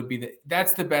 Tennessee would be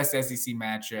that's the best SEC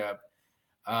matchup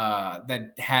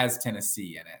that has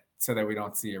Tennessee in it, so that we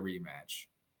don't see a rematch.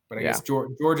 But I guess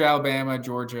Georgia, Alabama,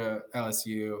 Georgia,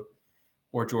 LSU,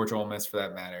 or Georgia, Ole Miss for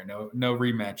that matter. No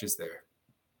rematches there.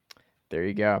 There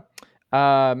you go.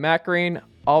 Matt Green,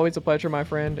 always a pleasure, my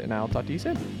friend, and I'll talk to you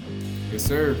soon. Yes,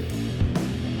 sir.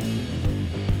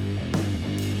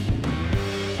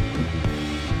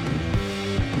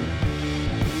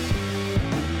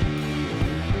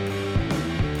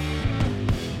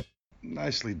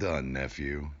 Nicely done,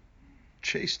 nephew.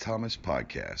 Chase Thomas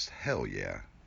Podcast. Hell yeah.